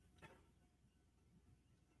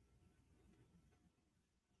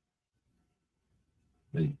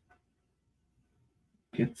 Like,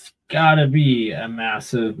 it's gotta be a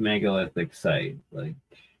massive megalithic site. Like,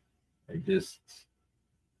 I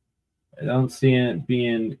don't see it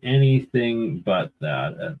being anything but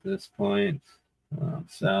that at this point.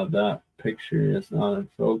 Sad that picture is not in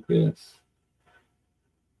focus.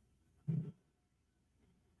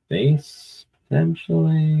 Face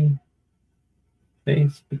potentially.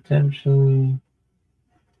 Face potentially.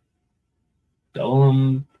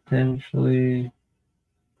 Dome potentially.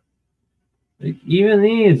 Like, even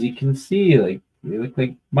these, you can see, like, they look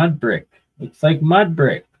like mud brick. Looks like mud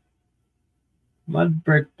brick. Mud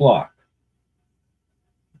brick block.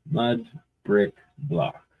 Mud brick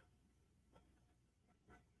block.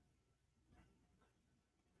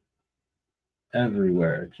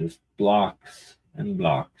 Everywhere, just blocks and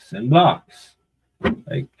blocks and blocks.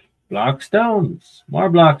 Like block stones, more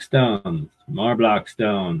block stones, more block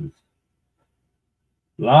stones.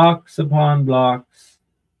 Blocks upon blocks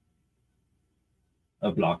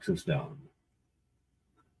of blocks of stone.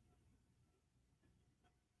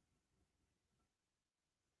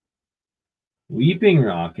 Weeping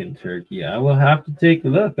Rock in Turkey. I will have to take a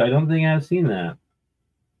look. I don't think I've seen that.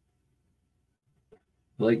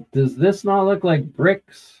 Like, does this not look like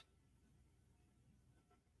bricks?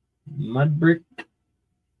 Mud brick?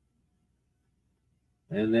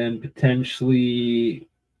 And then potentially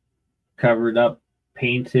covered up,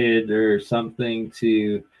 painted or something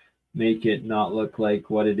to make it not look like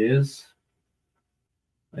what it is.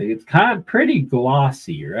 Like it's kind of pretty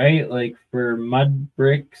glossy, right? Like for mud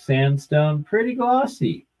brick sandstone, pretty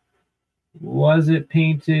glossy. Was it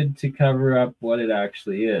painted to cover up what it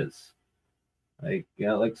actually is? Like it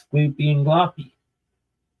looks gloopy and gloppy.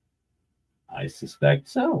 I suspect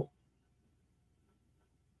so.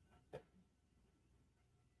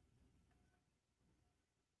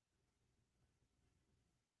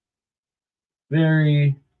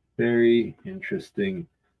 Very, very interesting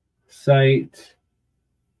site.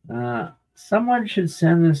 Someone should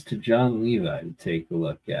send this to John Levi to take a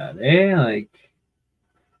look at. Like,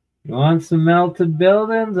 you want some melted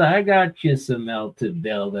buildings? I got you some melted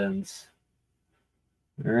buildings.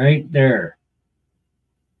 Right there.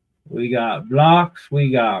 We got blocks,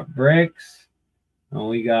 we got bricks, and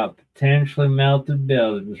we got potentially melted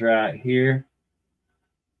buildings right here.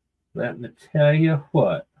 Let me tell you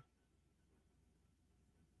what.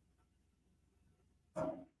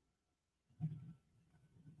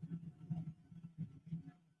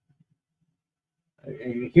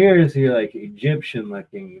 Here's your like Egyptian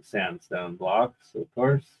looking sandstone blocks, of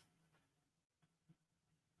course.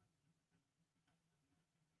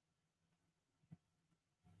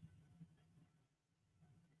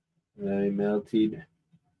 Very melted,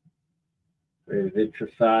 very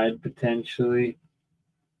vitrified potentially.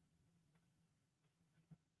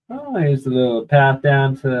 Oh, here's a little path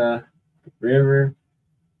down to the river.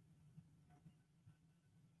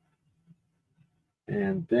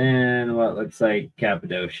 And then what looks like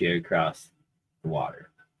Cappadocia across the water.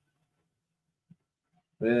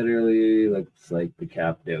 Literally looks like the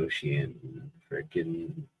Cappadocian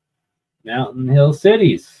freaking mountain hill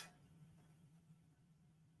cities.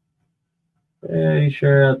 Pretty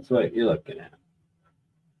sure that's what you're looking at.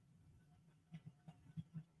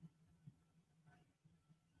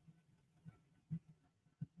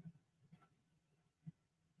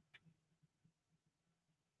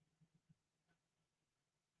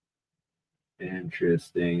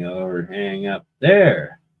 Interesting overhang up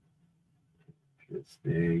there.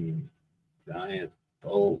 Interesting giant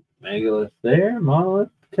bolt megalith there, monolith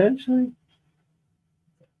potentially.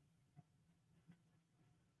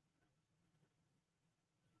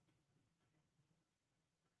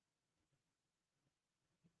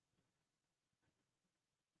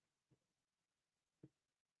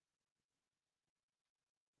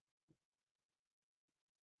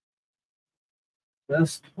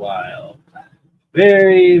 Just wild.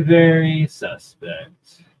 Very, very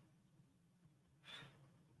suspect.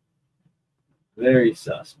 Very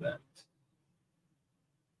suspect.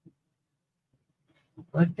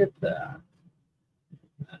 Look at that.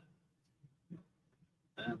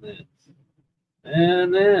 And this.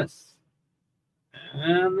 And this.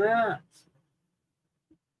 And that.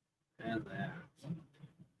 And that.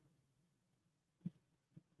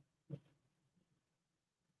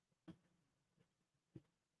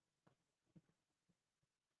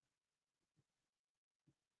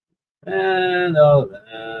 And all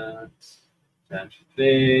that. Touch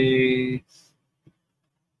face.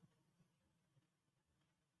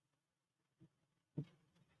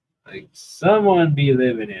 Like someone be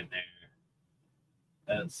living in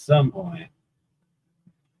there at some point.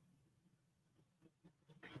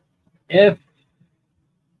 If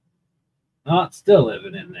not still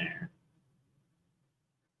living in there.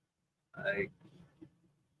 Like,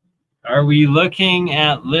 are we looking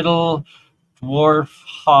at little dwarf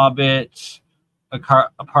hobbit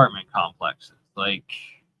apartment complexes? Like,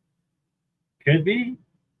 could be.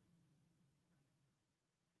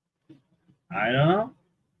 I don't know.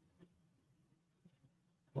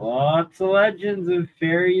 Lots of legends of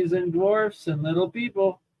fairies and dwarfs and little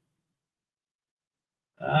people.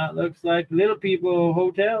 That looks like Little People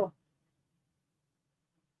Hotel.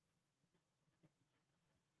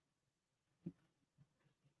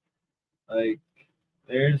 Like,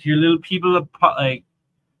 there's your little people, like,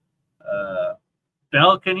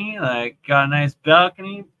 balcony. Like, got a nice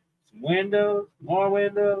balcony. Some windows, more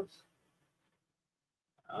windows.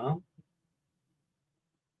 Oh.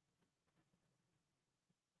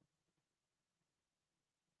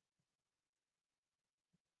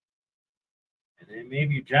 And then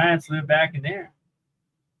maybe your giants live back in there.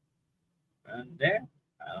 And there.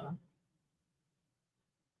 I don't know.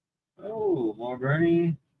 Oh, more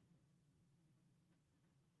BurnEye.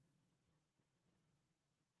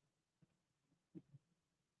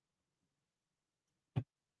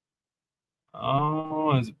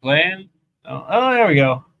 oh, is it playing? Oh, there we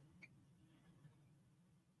go.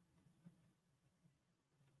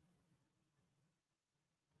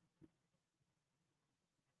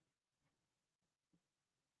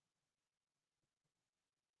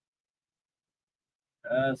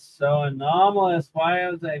 So anomalous. Why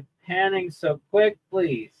was I panning so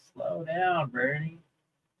quickly? Slow down, Bernie.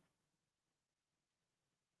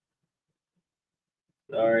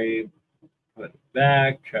 Sorry. Put it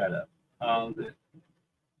back. Try to pause it.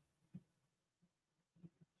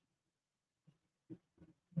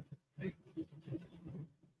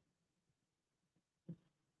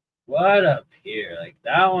 What up here? Like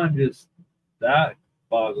that one just that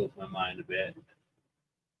boggles my mind a bit.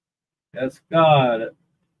 That's got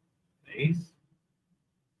base,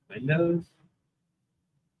 windows,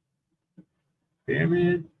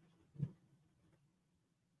 pyramid.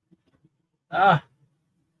 Ah,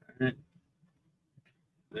 uh,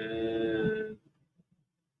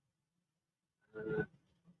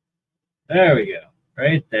 there we go.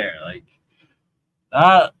 Right there. Like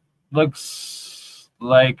that looks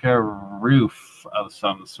like a roof of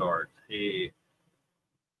some sort. A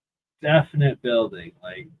definite building.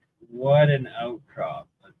 Like what an outcrop.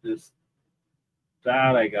 Just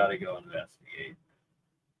that I gotta go investigate.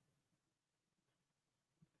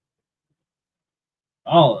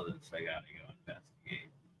 All of this I gotta go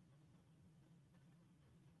investigate.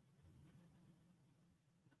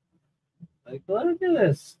 Like look at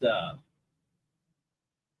this stuff.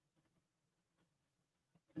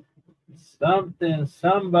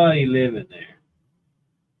 Somebody living there.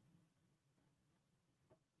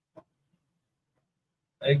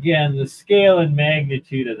 Again, the scale and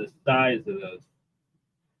magnitude of the size of those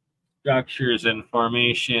structures and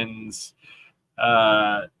formations,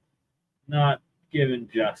 not given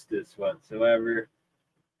justice whatsoever.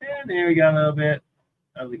 And there we got a little bit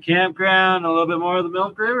of the campground, a little bit more of the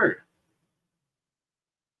Milk River.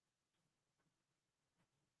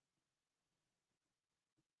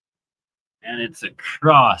 And it's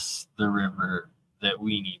across the river that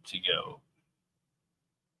we need to go.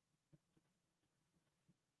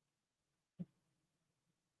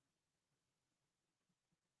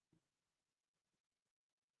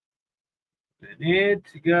 We need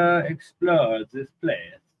to go explore this place.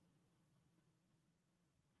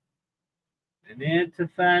 We need to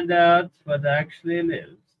find out what actually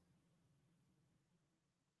lives.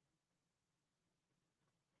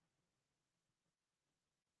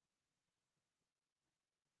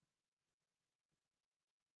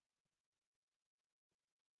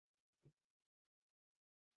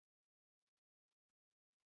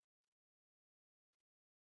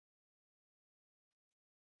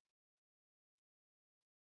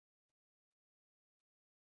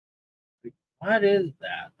 What is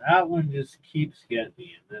that? That one just keeps getting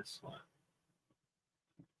me in this one.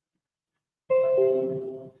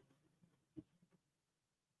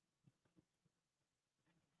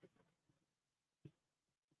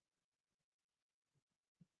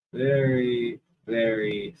 Very,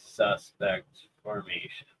 very suspect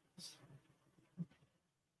formations.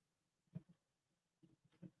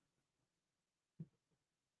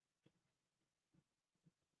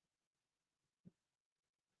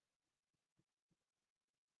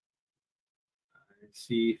 I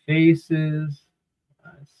see faces.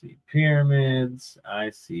 I see pyramids. I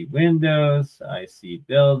see windows. I see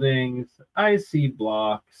buildings. I see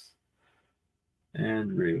blocks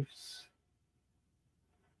and roofs.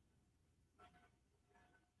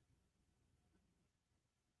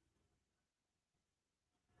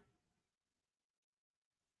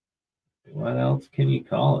 What else can you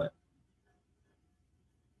call it?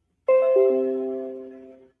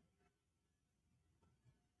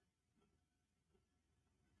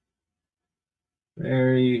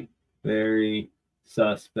 Very, very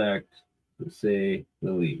suspect, to say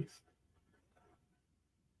the least.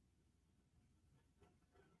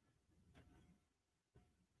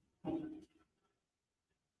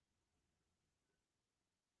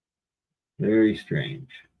 Very strange.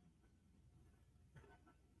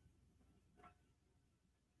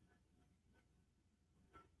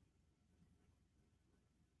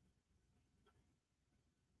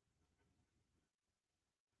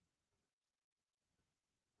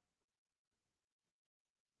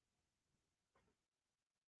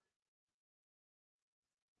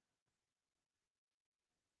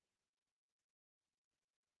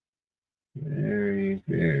 Very,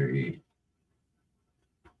 very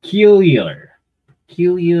peculiar.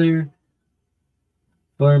 Peculiar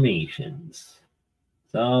formations.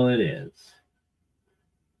 That's all it is.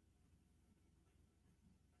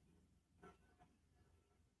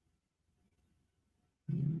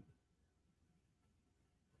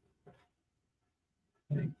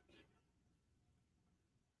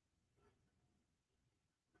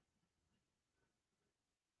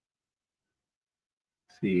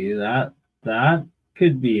 See that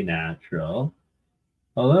could be natural,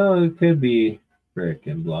 although it could be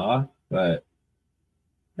frickin' block. But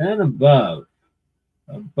then above,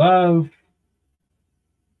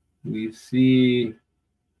 we see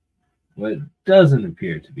what doesn't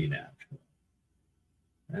appear to be natural.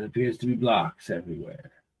 It appears to be blocks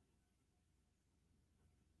everywhere.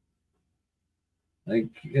 Like,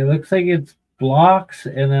 it looks like it's blocks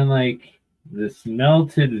and then like this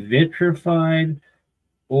melted vitrified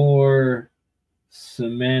or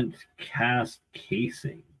cement cast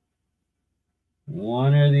casing.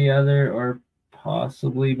 One or the other, or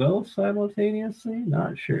possibly both simultaneously?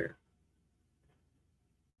 Not sure.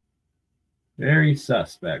 Very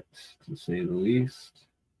suspect, to say the least.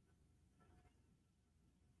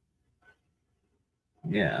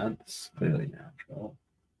 Yeah, it's clearly natural.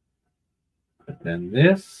 But then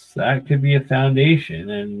this, that could be a foundation,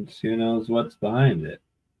 and who knows what's behind it.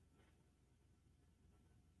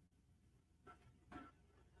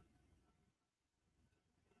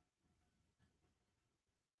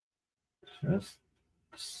 Just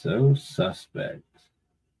so suspect.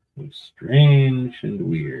 So strange and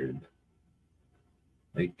weird.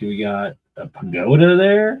 Like, do we got a pagoda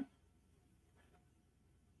there?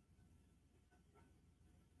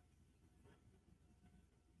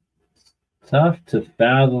 Tough to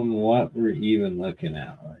fathom what we're even looking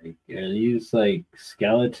at. Like, are these like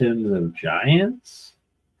skeletons of giants?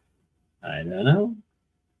 I don't know.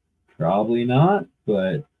 Probably not,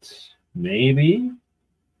 but maybe.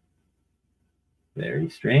 Very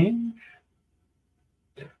strange.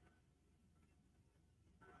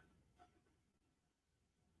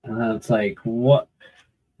 It's like what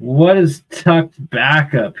is tucked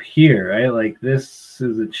back up here, right? Like this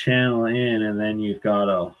is a channel in, and then you've got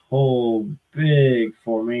a whole big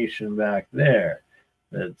formation back there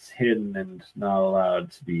that's hidden and not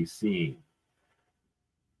allowed to be seen.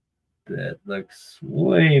 That looks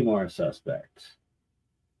way more suspect.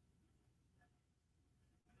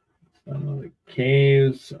 Some of the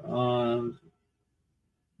caves on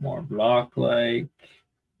more block-like,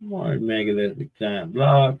 more megalithic giant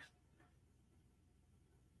blocks.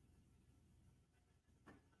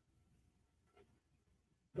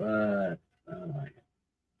 But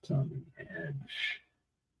it's on the edge.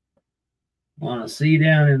 Want to see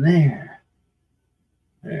down in there?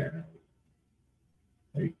 There.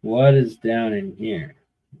 Like, what is down in here?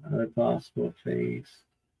 Another possible face.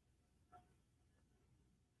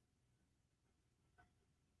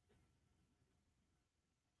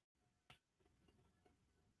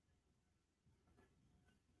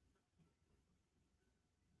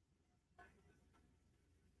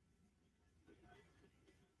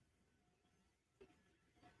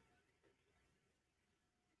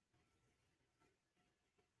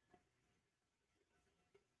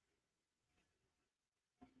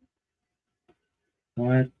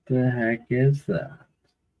 What the heck is that?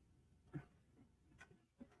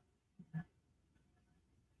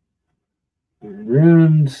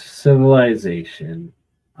 Ruined civilization,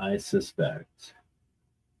 I suspect.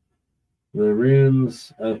 The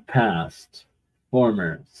ruins of past,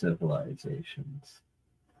 former civilizations.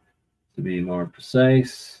 To be more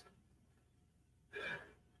precise,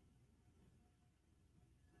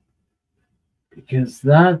 because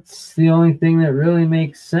that's the only thing that really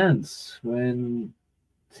makes sense when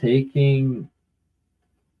taking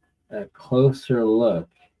a closer look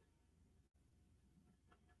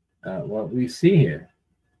at what we see here.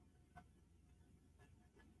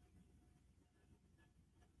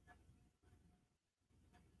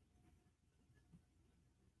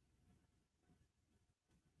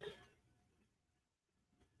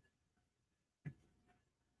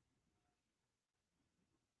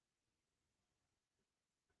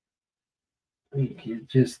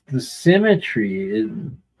 Just the symmetry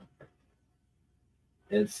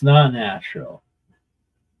it's not natural.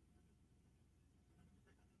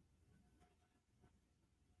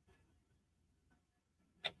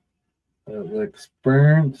 It looks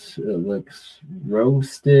burnt, it looks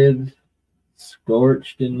roasted,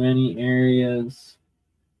 scorched in many areas.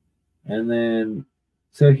 And then,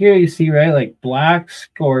 so here you see, right, like black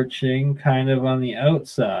scorching kind of on the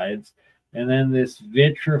outsides, and then this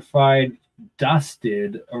vitrified,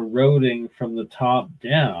 dusted, eroding from the top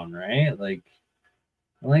down, right? Like,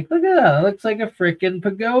 look at that. It looks like a freaking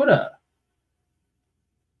pagoda.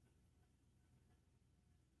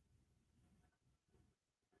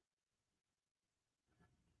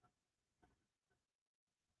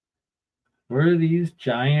 Were these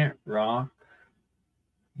giant rock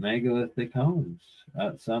megalithic homes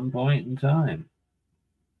at some point in time?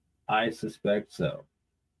 I suspect so.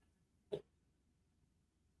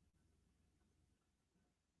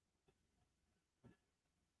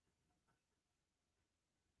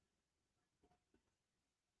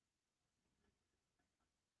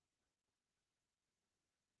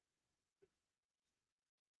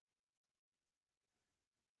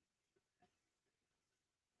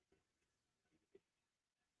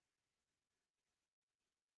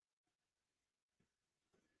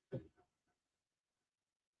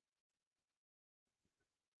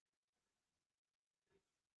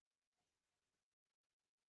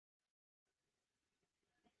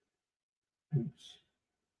 Oops.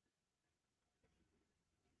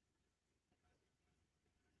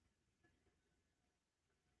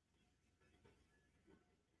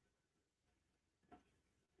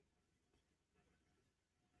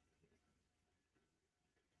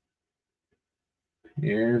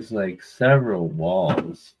 Here's like several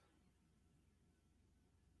walls.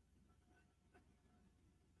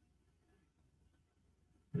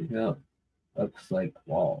 Yep, looks like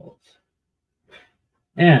walls.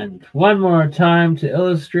 And one more time to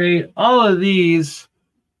illustrate, all of these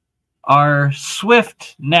are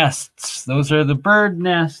swift nests. Those are the bird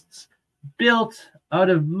nests built out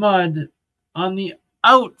of mud on the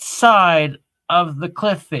outside of the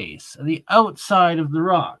cliff face, the outside of the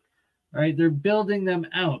rock. Right? They're building them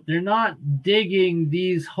out. They're not digging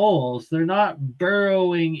these holes. They're not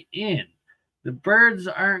burrowing in. The birds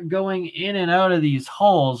aren't going in and out of these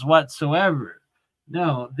holes whatsoever.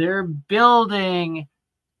 No, they're building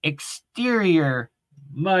exterior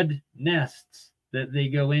mud nests that they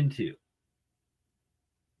go into,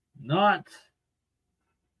 not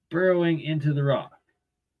burrowing into the rock.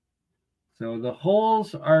 So the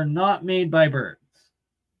holes are not made by birds.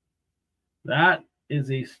 That is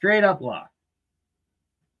a straight up lie.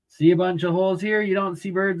 See a bunch of holes here? You don't see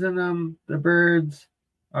birds in them. The birds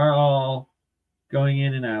are all going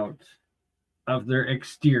in and out of their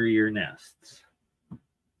exterior nests.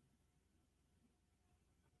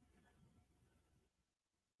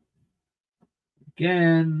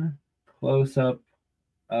 Again, close up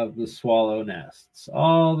of the swallow nests.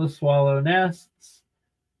 All the swallow nests.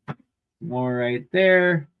 More right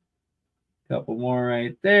there. A couple more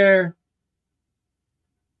right there.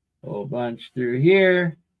 A whole bunch through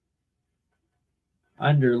here.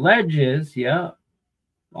 Under ledges, yeah.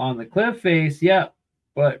 On the cliff face, yeah.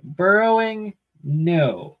 But burrowing,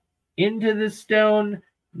 no. Into the stone,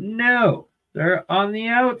 no. They're on the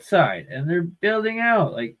outside and they're building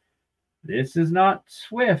out. Like, this is not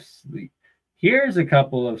swifts. Here's a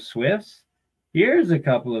couple of swifts. Here's a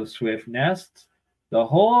couple of swift nests. The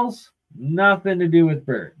holes, nothing to do with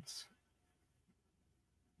birds.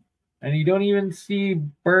 And you don't even see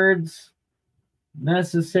birds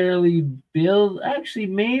necessarily build. Actually,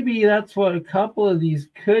 maybe that's what a couple of these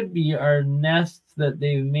could be, are nests that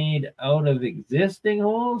they've made out of existing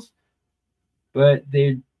holes, but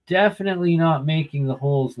they're definitely not making the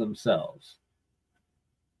holes themselves.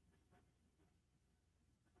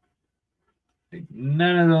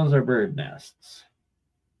 None of those are bird nests.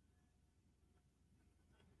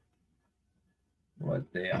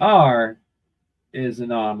 What they are is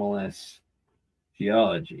anomalous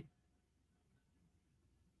geology.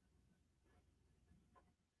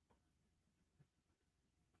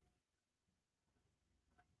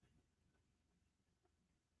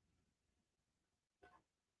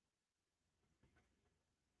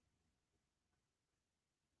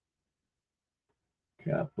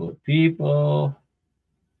 Couple of people.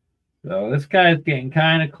 So this guy's getting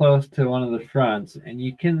kind of close to one of the fronts, and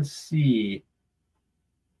you can see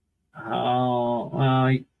how, well,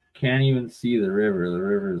 you can't even see the river. The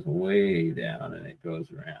river is way down and it goes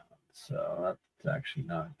around. So that's actually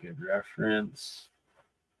not a good reference.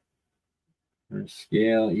 For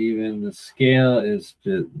scale, even the scale is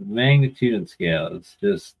just, the magnitude and scale,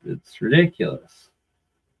 it's ridiculous.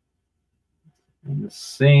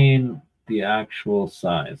 Insane, the actual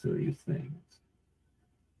size of these things.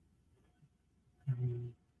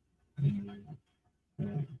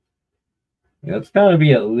 Yeah, it's got to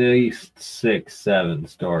be at least 6, 7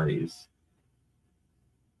 stories.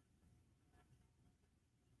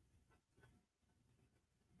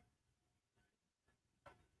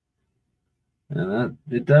 And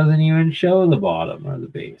it doesn't even show the bottom or the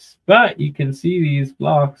base. But you can see these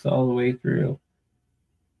blocks all the way through.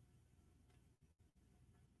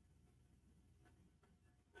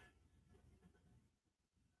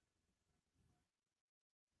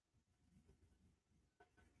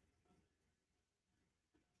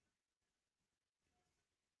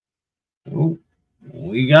 Oh,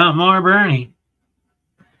 we got more BurnEye.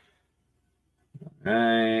 All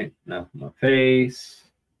right, enough of my face.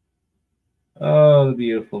 Oh, the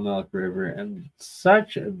beautiful Milk River, and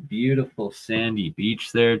such a beautiful sandy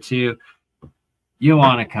beach there too. You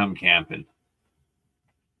want to come camping.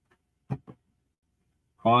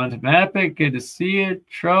 Quantum Epic, good to see you.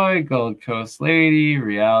 Troy, Gold Coast Lady,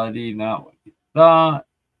 Reality, not what you thought.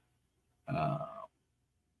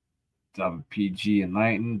 WPG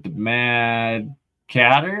Enlightened, the Mad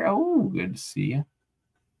Catter. Oh, good to see you.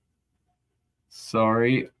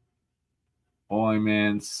 Sorry. Boy,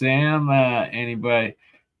 man, Sam, anybody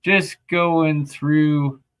just going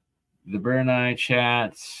through the BurnEye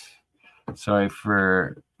chats. sorry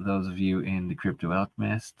for those of you in the Crypto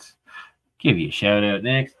Alchemist. Give you a shout out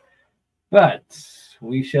next. But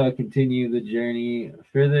we shall continue the journey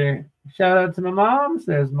further. Shout out to my mom.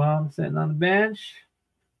 There's mom sitting on the bench.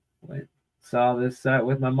 Saw this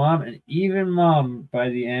with my mom, and even mom by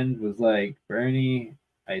the end was like, Bernie,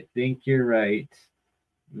 I think you're right.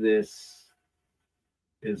 This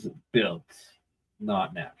is built,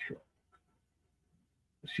 not natural.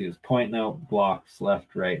 She was pointing out blocks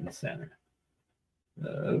left, right, and center.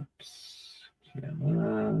 Oops. Come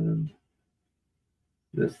on.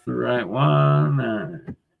 Is this the right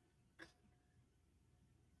one?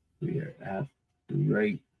 We are at the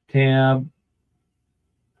right tab.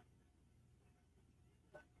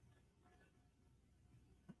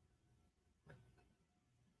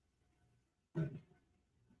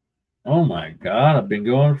 Oh my God, I've been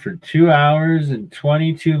going for 2 hours and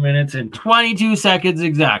 22 minutes and 22 seconds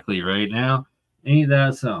exactly right now. Ain't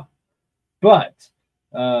that something? But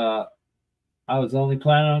I was only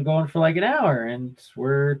planning on going for like an hour, and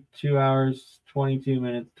we're 2 hours, 22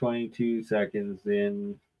 minutes, 22 seconds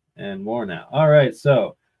in and more now. All right,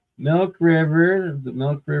 so Milk River, the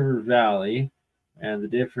Milk River Valley, and the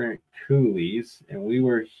different coulees, and we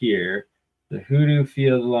were here. The hoodoo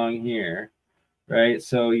field along here. Right,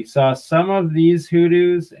 so you saw some of these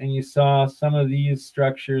hoodoos and you saw some of these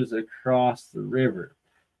structures across the river.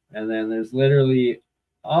 And then there's literally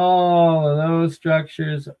all of those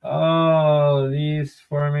structures, all of these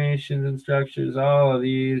formations and structures, all of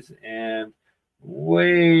these, and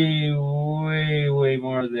way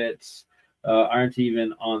more that aren't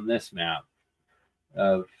even on this map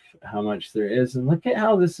of how much there is. And look at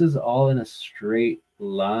how this is all in a straight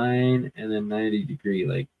line and then 90 degree,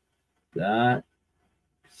 like that.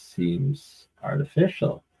 Seems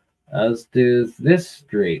artificial, as does this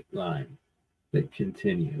straight line that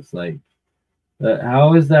continues. Like,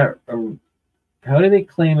 how is that? How do they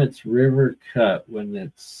claim it's river cut when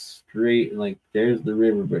it's straight? Like, there's the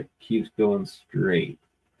river, but it keeps going straight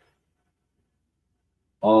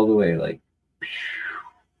all the way, like,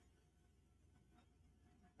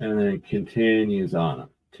 and then it continues on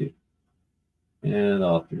too, and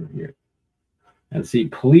all through here. And see,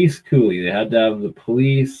 police coulee. They had to have the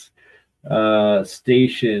police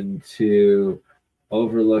station to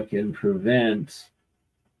overlook and prevent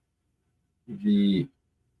the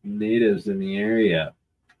natives in the area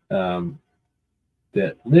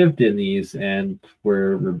that lived in these and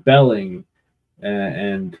were rebelling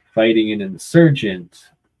and fighting an insurgent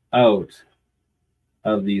out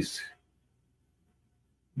of these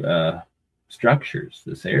structures,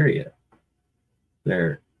 this area.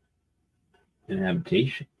 Their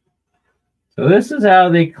habitation. So this is how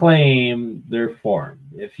they claim they're formed.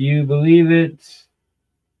 If you believe it,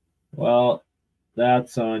 well,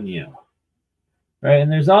 that's on you. Right? And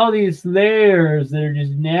there's all these layers that are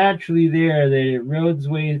just naturally there, that it roads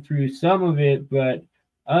way through some of it, but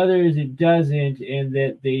others it doesn't, and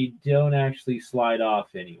that they don't actually slide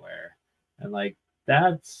off anywhere. And like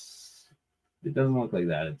it doesn't look like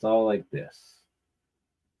that. It's all like this.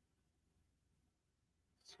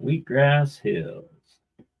 Sweetgrass Hills.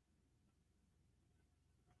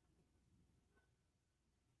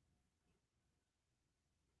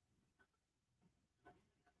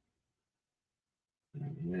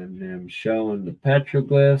 And them showing the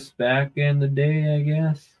petroglyphs back in the day, I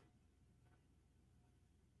guess.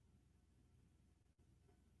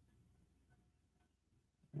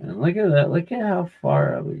 And look at that. Look at how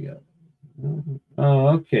far we go. Oh,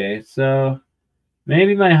 okay. So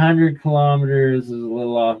maybe my 100 kilometers is a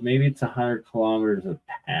little off. Maybe it's 100 kilometers of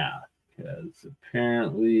path, because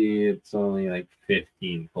apparently it's only like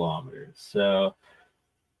 15 kilometers. So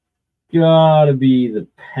gotta be the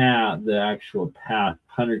path, the actual path,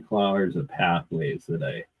 100 kilometers of pathways that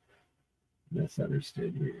I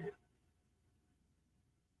misunderstood here.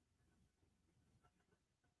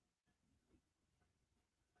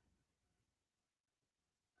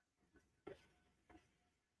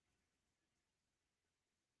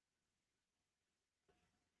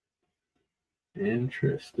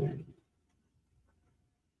 Interesting.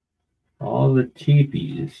 All the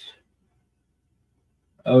teepees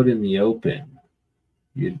out in the open.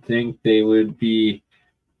 You'd think they would be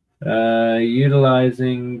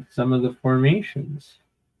utilizing some of the formations.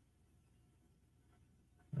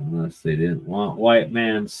 Unless they didn't want white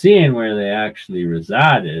man seeing where they actually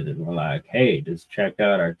resided and were like, hey, just check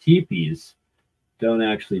out our teepees. Don't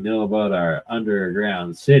actually know about our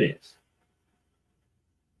underground cities.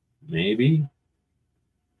 Maybe.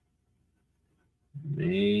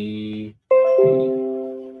 Maybe.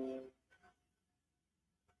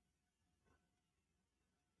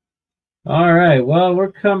 All right. right. Well,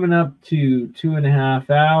 we're coming up to 2.5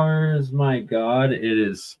 hours. My God, it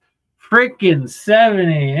is freaking 7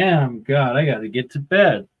 a.m. God, I got to get to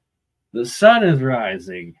bed. The sun is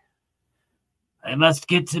rising. I must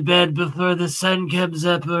get to bed before the sun comes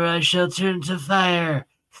up, or I shall turn to fire.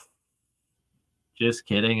 Just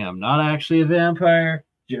kidding. I'm not actually a vampire,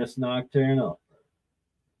 just nocturnal.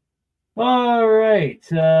 All right.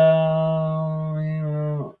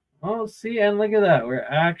 Oh, see, and look at that. We're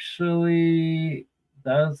actually,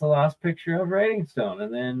 that was the last picture of Writing Stone.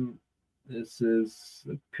 And then this is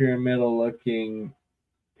a pyramidal looking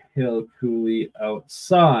hill coulee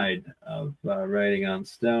outside of Writing on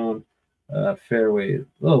Stone. Fairway, a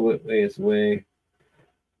little ways away.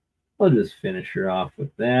 We'll just finish her off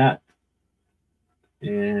with that.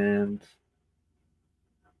 And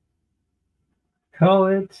call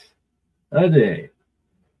it a day.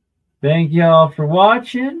 Thank you all for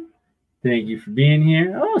watching. Thank you for being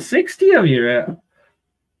here. Oh, 60 of you.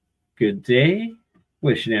 Good day.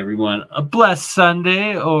 Wishing everyone a blessed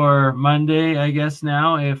Sunday or Monday, I guess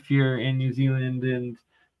now, if you're in New Zealand and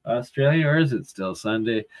Australia, or is it still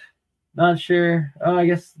Sunday? Not sure. Oh, I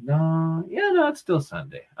guess, no. Yeah, no, it's still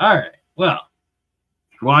Sunday. All right. Well,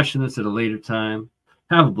 if you're watching this at a later time,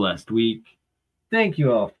 have a blessed week. Thank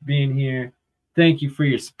you all for being here. Thank you for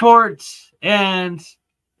your support. And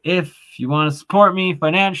if you want to support me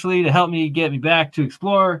financially to help me get me back to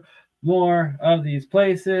explore more of these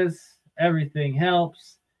places, everything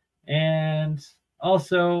helps. And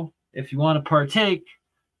also, if you want to partake,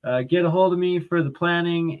 get a hold of me for the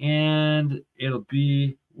planning, and it'll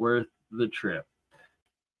be worth the trip.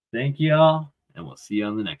 Thank you all, and we'll see you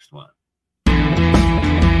on the next one.